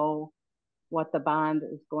we know what the bond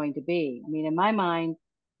is going to be. I mean, in my mind,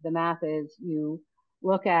 the math is you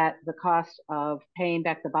look at the cost of paying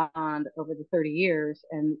back the bond over the 30 years,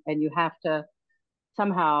 and you have to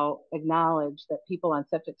somehow acknowledge that people on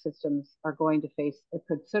septic systems are going to face a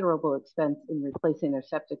considerable expense in replacing their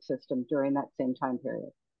septic system during that same time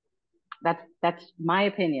period. That's my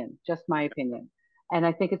opinion, just my opinion. And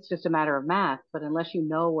I think it's just a matter of math, but unless you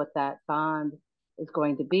know what that bond is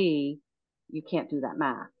going to be, you can't do that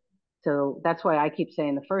math. So that's why I keep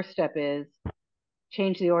saying the first step is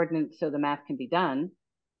change the ordinance so the math can be done.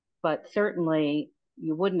 But certainly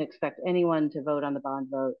you wouldn't expect anyone to vote on the bond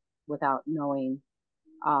vote without knowing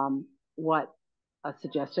what a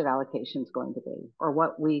suggested allocation is going to be, or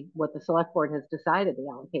what the select board has decided the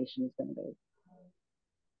allocation is going to be.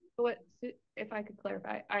 If I could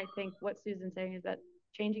clarify, I think what Susan's saying is that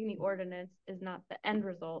changing the ordinance is not the end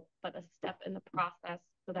result, but a step in the process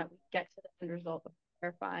so that we get to the end result of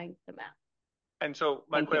clarifying the math. And so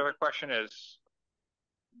my clarifying question is,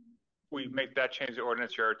 we make that change the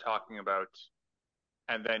ordinance you're talking about,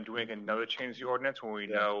 and then do we make another change the ordinance when we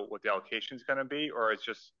know what the allocation is going to be, or it's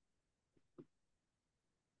just?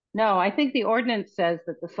 No, I think the ordinance says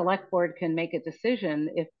that the select board can make a decision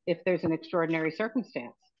if there's an extraordinary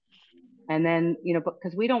circumstance. And then,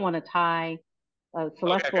 because we don't want to tie a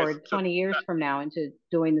select board 20 years from now into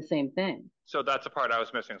doing the same thing. So that's the part I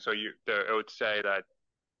was missing. So it would say that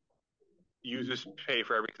users pay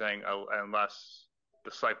for everything unless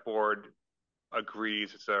the select board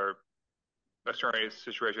agrees it's a extraordinary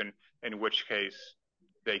situation, in which case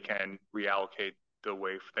they can reallocate the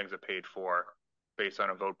way things are paid for based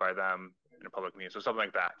on a vote by them in a public meeting. So something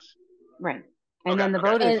like that. Right. And then the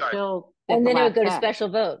vote is still. And then it would go to special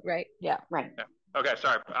vote, right? Yeah. Right. Yeah. Okay,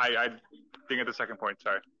 sorry. I didn't get the second point.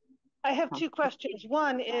 Sorry. I have two questions.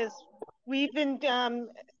 One is, we've been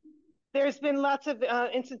there's been lots of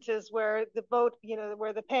instances where the vote,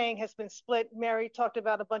 where the paying has been split. Mary talked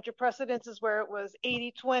about a bunch of precedences where it was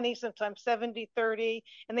 80-20, sometimes 70-30,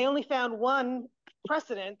 and they only found one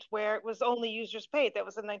precedent where it was only users paid. That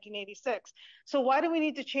was in 1986. So why do we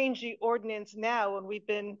need to change the ordinance now when we've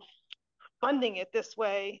been funding it this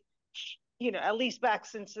way, at least back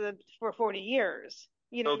since for 40 years?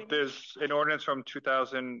 So there's an ordinance from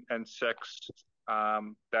 2006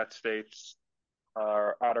 that states,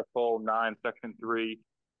 Article 9, Section 3,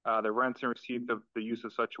 the rents and receipts of the use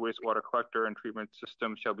of such wastewater collector and treatment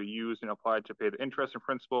system shall be used and applied to pay the interest and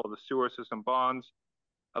principal of the sewer system bonds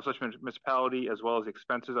of such municipality, as well as the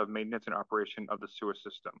expenses of maintenance and operation of the sewer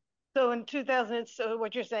system. So in 2000, so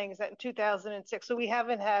what you're saying is that in 2006, so we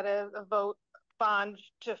haven't had a vote bond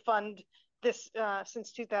to fund this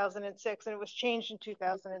since 2006, and it was changed in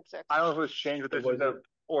 2006. I don't know if it was changed, but this is the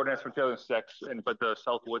ordinance from 2006, but the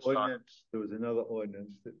South Woodstock. There was another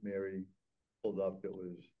ordinance that Mary pulled up that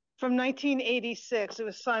was from 1986. It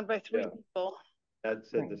was signed by three people. That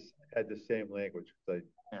said had the same language because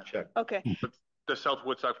I checked. Okay. But the South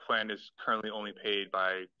Woodstock plan is currently only paid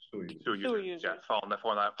by Sewer users. Yeah, following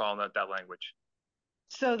that language.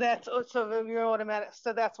 So that's so you're automatic.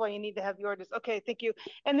 So that's why you need to have the ordinance. Okay, thank you.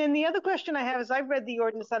 And then the other question I have is I've read the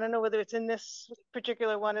ordinance. I don't know whether it's in this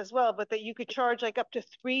particular one as well, but that you could charge like up to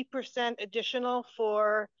 3% additional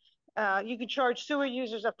for, you could charge sewer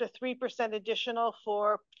users up to 3% additional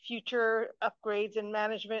for future upgrades and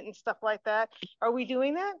management and stuff like that. Are we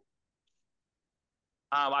doing that?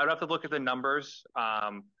 I would have to look at the numbers.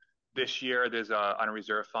 This year there's a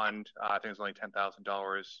unreserved fund. I think it's only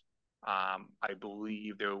 $10,000. I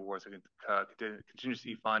believe there was a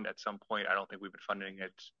contingency fund at some point. I don't think we've been funding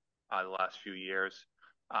it the last few years.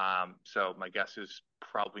 So my guess is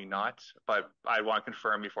probably not, but I want to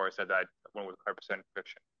confirm before I said that I went with 100%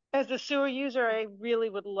 conviction. As a sewer user, I really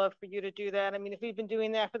would love for you to do that. I mean, if we've been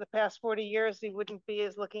doing that for the past 40 years, we wouldn't be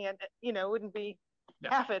as looking at, you know, it wouldn't be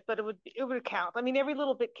half it, but it would count. I mean, every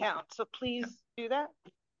little bit counts. So please do that.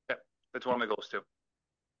 Yeah, that's one of my goals too.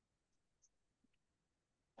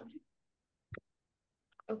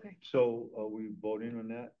 Okay. So are we voting on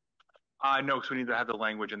that? No, because we need to have the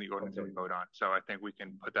language in the ordinance that we vote on. So I think we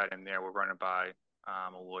can put that in there. We'll run it by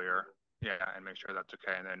a lawyer, and make sure that's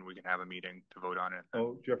okay, and then we can have a meeting to vote on it.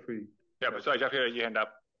 Oh, Jeffrey. Yeah, but sorry, Jeffrey, you hand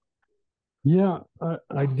up. Yeah,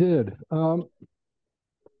 I did.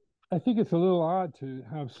 I think it's a little odd to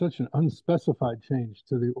have such an unspecified change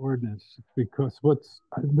to the ordinance because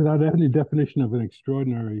without any definition of an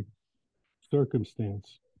extraordinary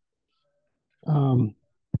circumstance.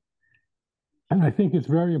 And I think it's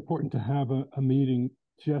very important to have a meeting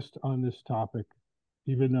just on this topic,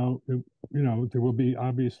 even though, there will be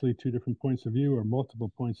obviously two different points of view or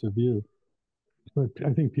multiple points of view. But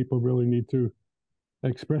I think people really need to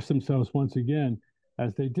express themselves once again,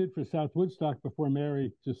 as they did for South Woodstock before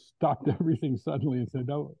Mary just stopped everything suddenly and said,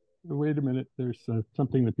 "Oh, wait a minute, there's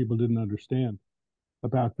something that people didn't understand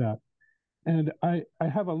about that." And I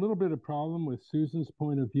have a little bit of problem with Susan's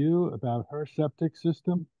point of view about her septic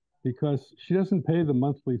system because she doesn't pay the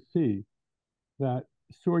monthly fee that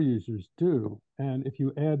sewer users do. And if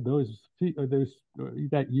you add those fee or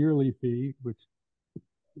that yearly fee, which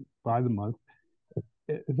by the month,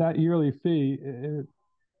 that yearly fee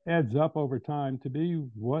adds up over time to be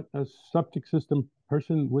what a septic system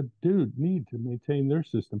person would need to maintain their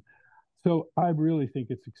system. So I really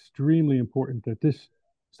think it's extremely important that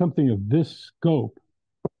something of this scope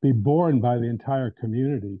be borne by the entire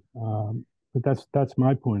community. But that's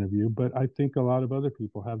my point of view. But I think a lot of other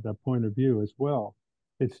people have that point of view as well.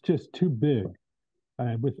 It's just too big.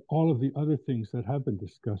 With all of the other things that have been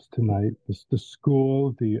discussed tonight, the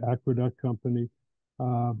school, the aqueduct company,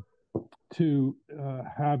 to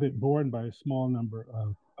have it borne by a small number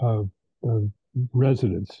of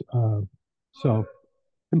residents. So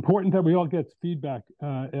important that we all get feedback,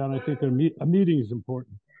 and I think a meeting is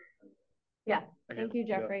important. Yeah, thank you,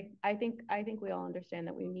 Jeffrey. I think we all understand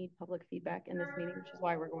that we need public feedback in this meeting, which is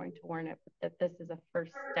why we're going to warn it, that this is a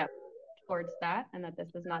first step towards that, and that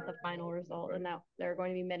this is not the final result, and that there are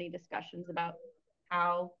going to be many discussions about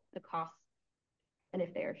how the costs and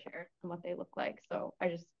if they are shared and what they look like. So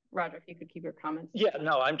Roger, if you could keep your comments. Yeah,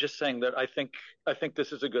 no, I'm just saying that I think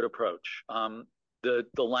this is a good approach. The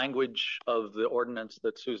language of the ordinance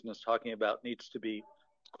that Susan is talking about needs to be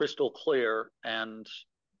crystal clear, and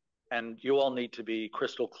you all need to be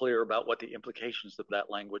crystal clear about what the implications of that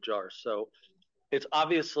language are. So it's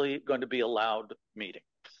obviously going to be a loud meeting.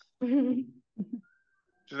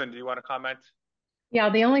 Susan, do you want to comment? Yeah,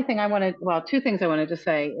 the only thing two things I wanted to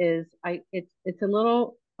say is it's a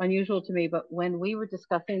little unusual to me, but when we were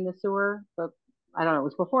discussing the sewer, but I don't know, it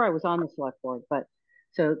was before I was on the select board, but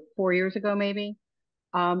so 4 years ago maybe,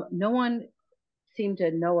 no one seemed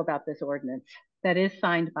to know about this ordinance that is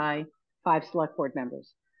signed by 5 select board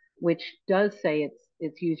members, which does say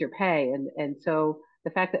it's user pay, and so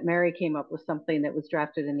the fact that Mary came up with something that was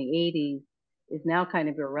drafted in the 80s is now kind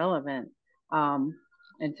of irrelevant.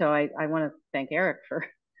 And so I want to thank Eric for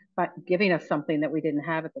giving us something that we didn't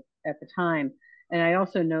have at the time. And I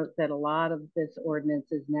also note that a lot of this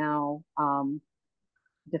ordinance is now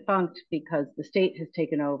defunct because the state has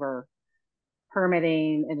taken over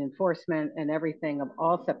permitting and enforcement and everything of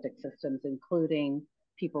all septic systems, including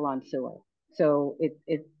people on sewer. So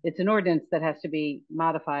it's an ordinance that has to be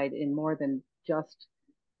modified in more than just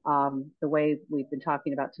the way we've been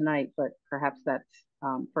talking about tonight, but perhaps that's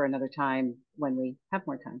for another time when we have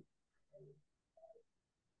more time.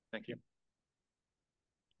 Thank you.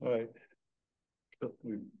 All right.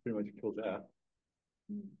 We pretty much killed that.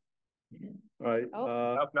 All right.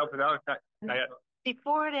 No, not yet.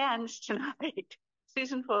 Before it ends tonight,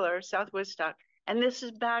 Susan Fuller, South Woodstock, and this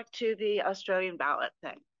is back to the Australian ballot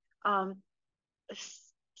thing.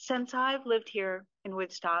 since I've lived here in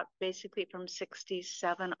Woodstock, basically from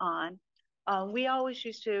 67 on, we always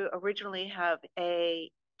used to originally have a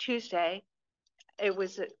Tuesday. It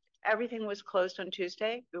was everything was closed on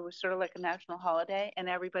Tuesday. It was sort of like a national holiday, and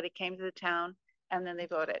everybody came to the town and then they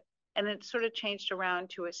voted. And it sort of changed around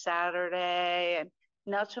to a Saturday, and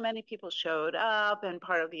not so many people showed up. And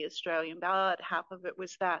part of the Australian ballot, half of it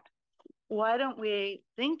was that. Why don't we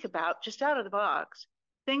think about, just out of the box,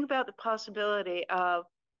 think about the possibility of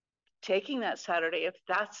taking that Saturday, if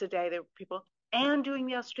that's the day that people, and doing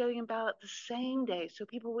the Australian ballot the same day, so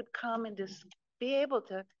people would come and just be able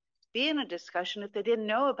to be in a discussion if they didn't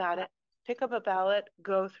know about it, pick up a ballot,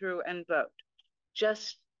 go through and vote.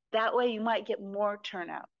 Just that way you might get more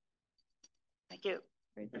turnout. Thank you.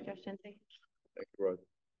 Great suggestion. Thank you. Thank you, Rod.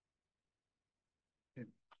 Okay.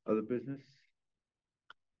 Other business?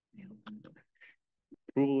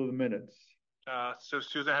 Approval of the minutes. So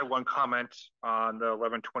Susan had one comment on the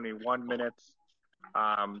 11/21 minutes,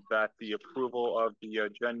 that the approval of the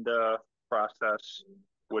agenda process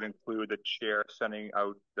would include the chair sending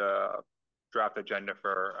out the draft agenda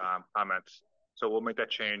for comments. So we'll make that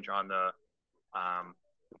change on the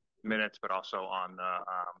minutes, but also on the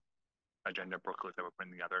agenda booklet that we're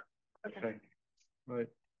putting together. Okay. Right.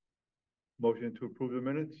 Motion to approve the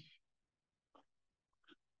minutes.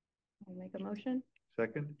 I'll make a motion.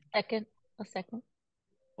 Second. Second. A second.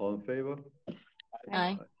 All in favor?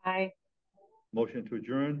 Aye. Aye. Motion to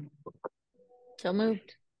adjourn. So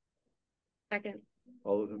moved. Second.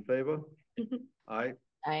 All those in favor? Aye.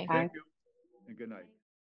 Aye. Thank you and good night.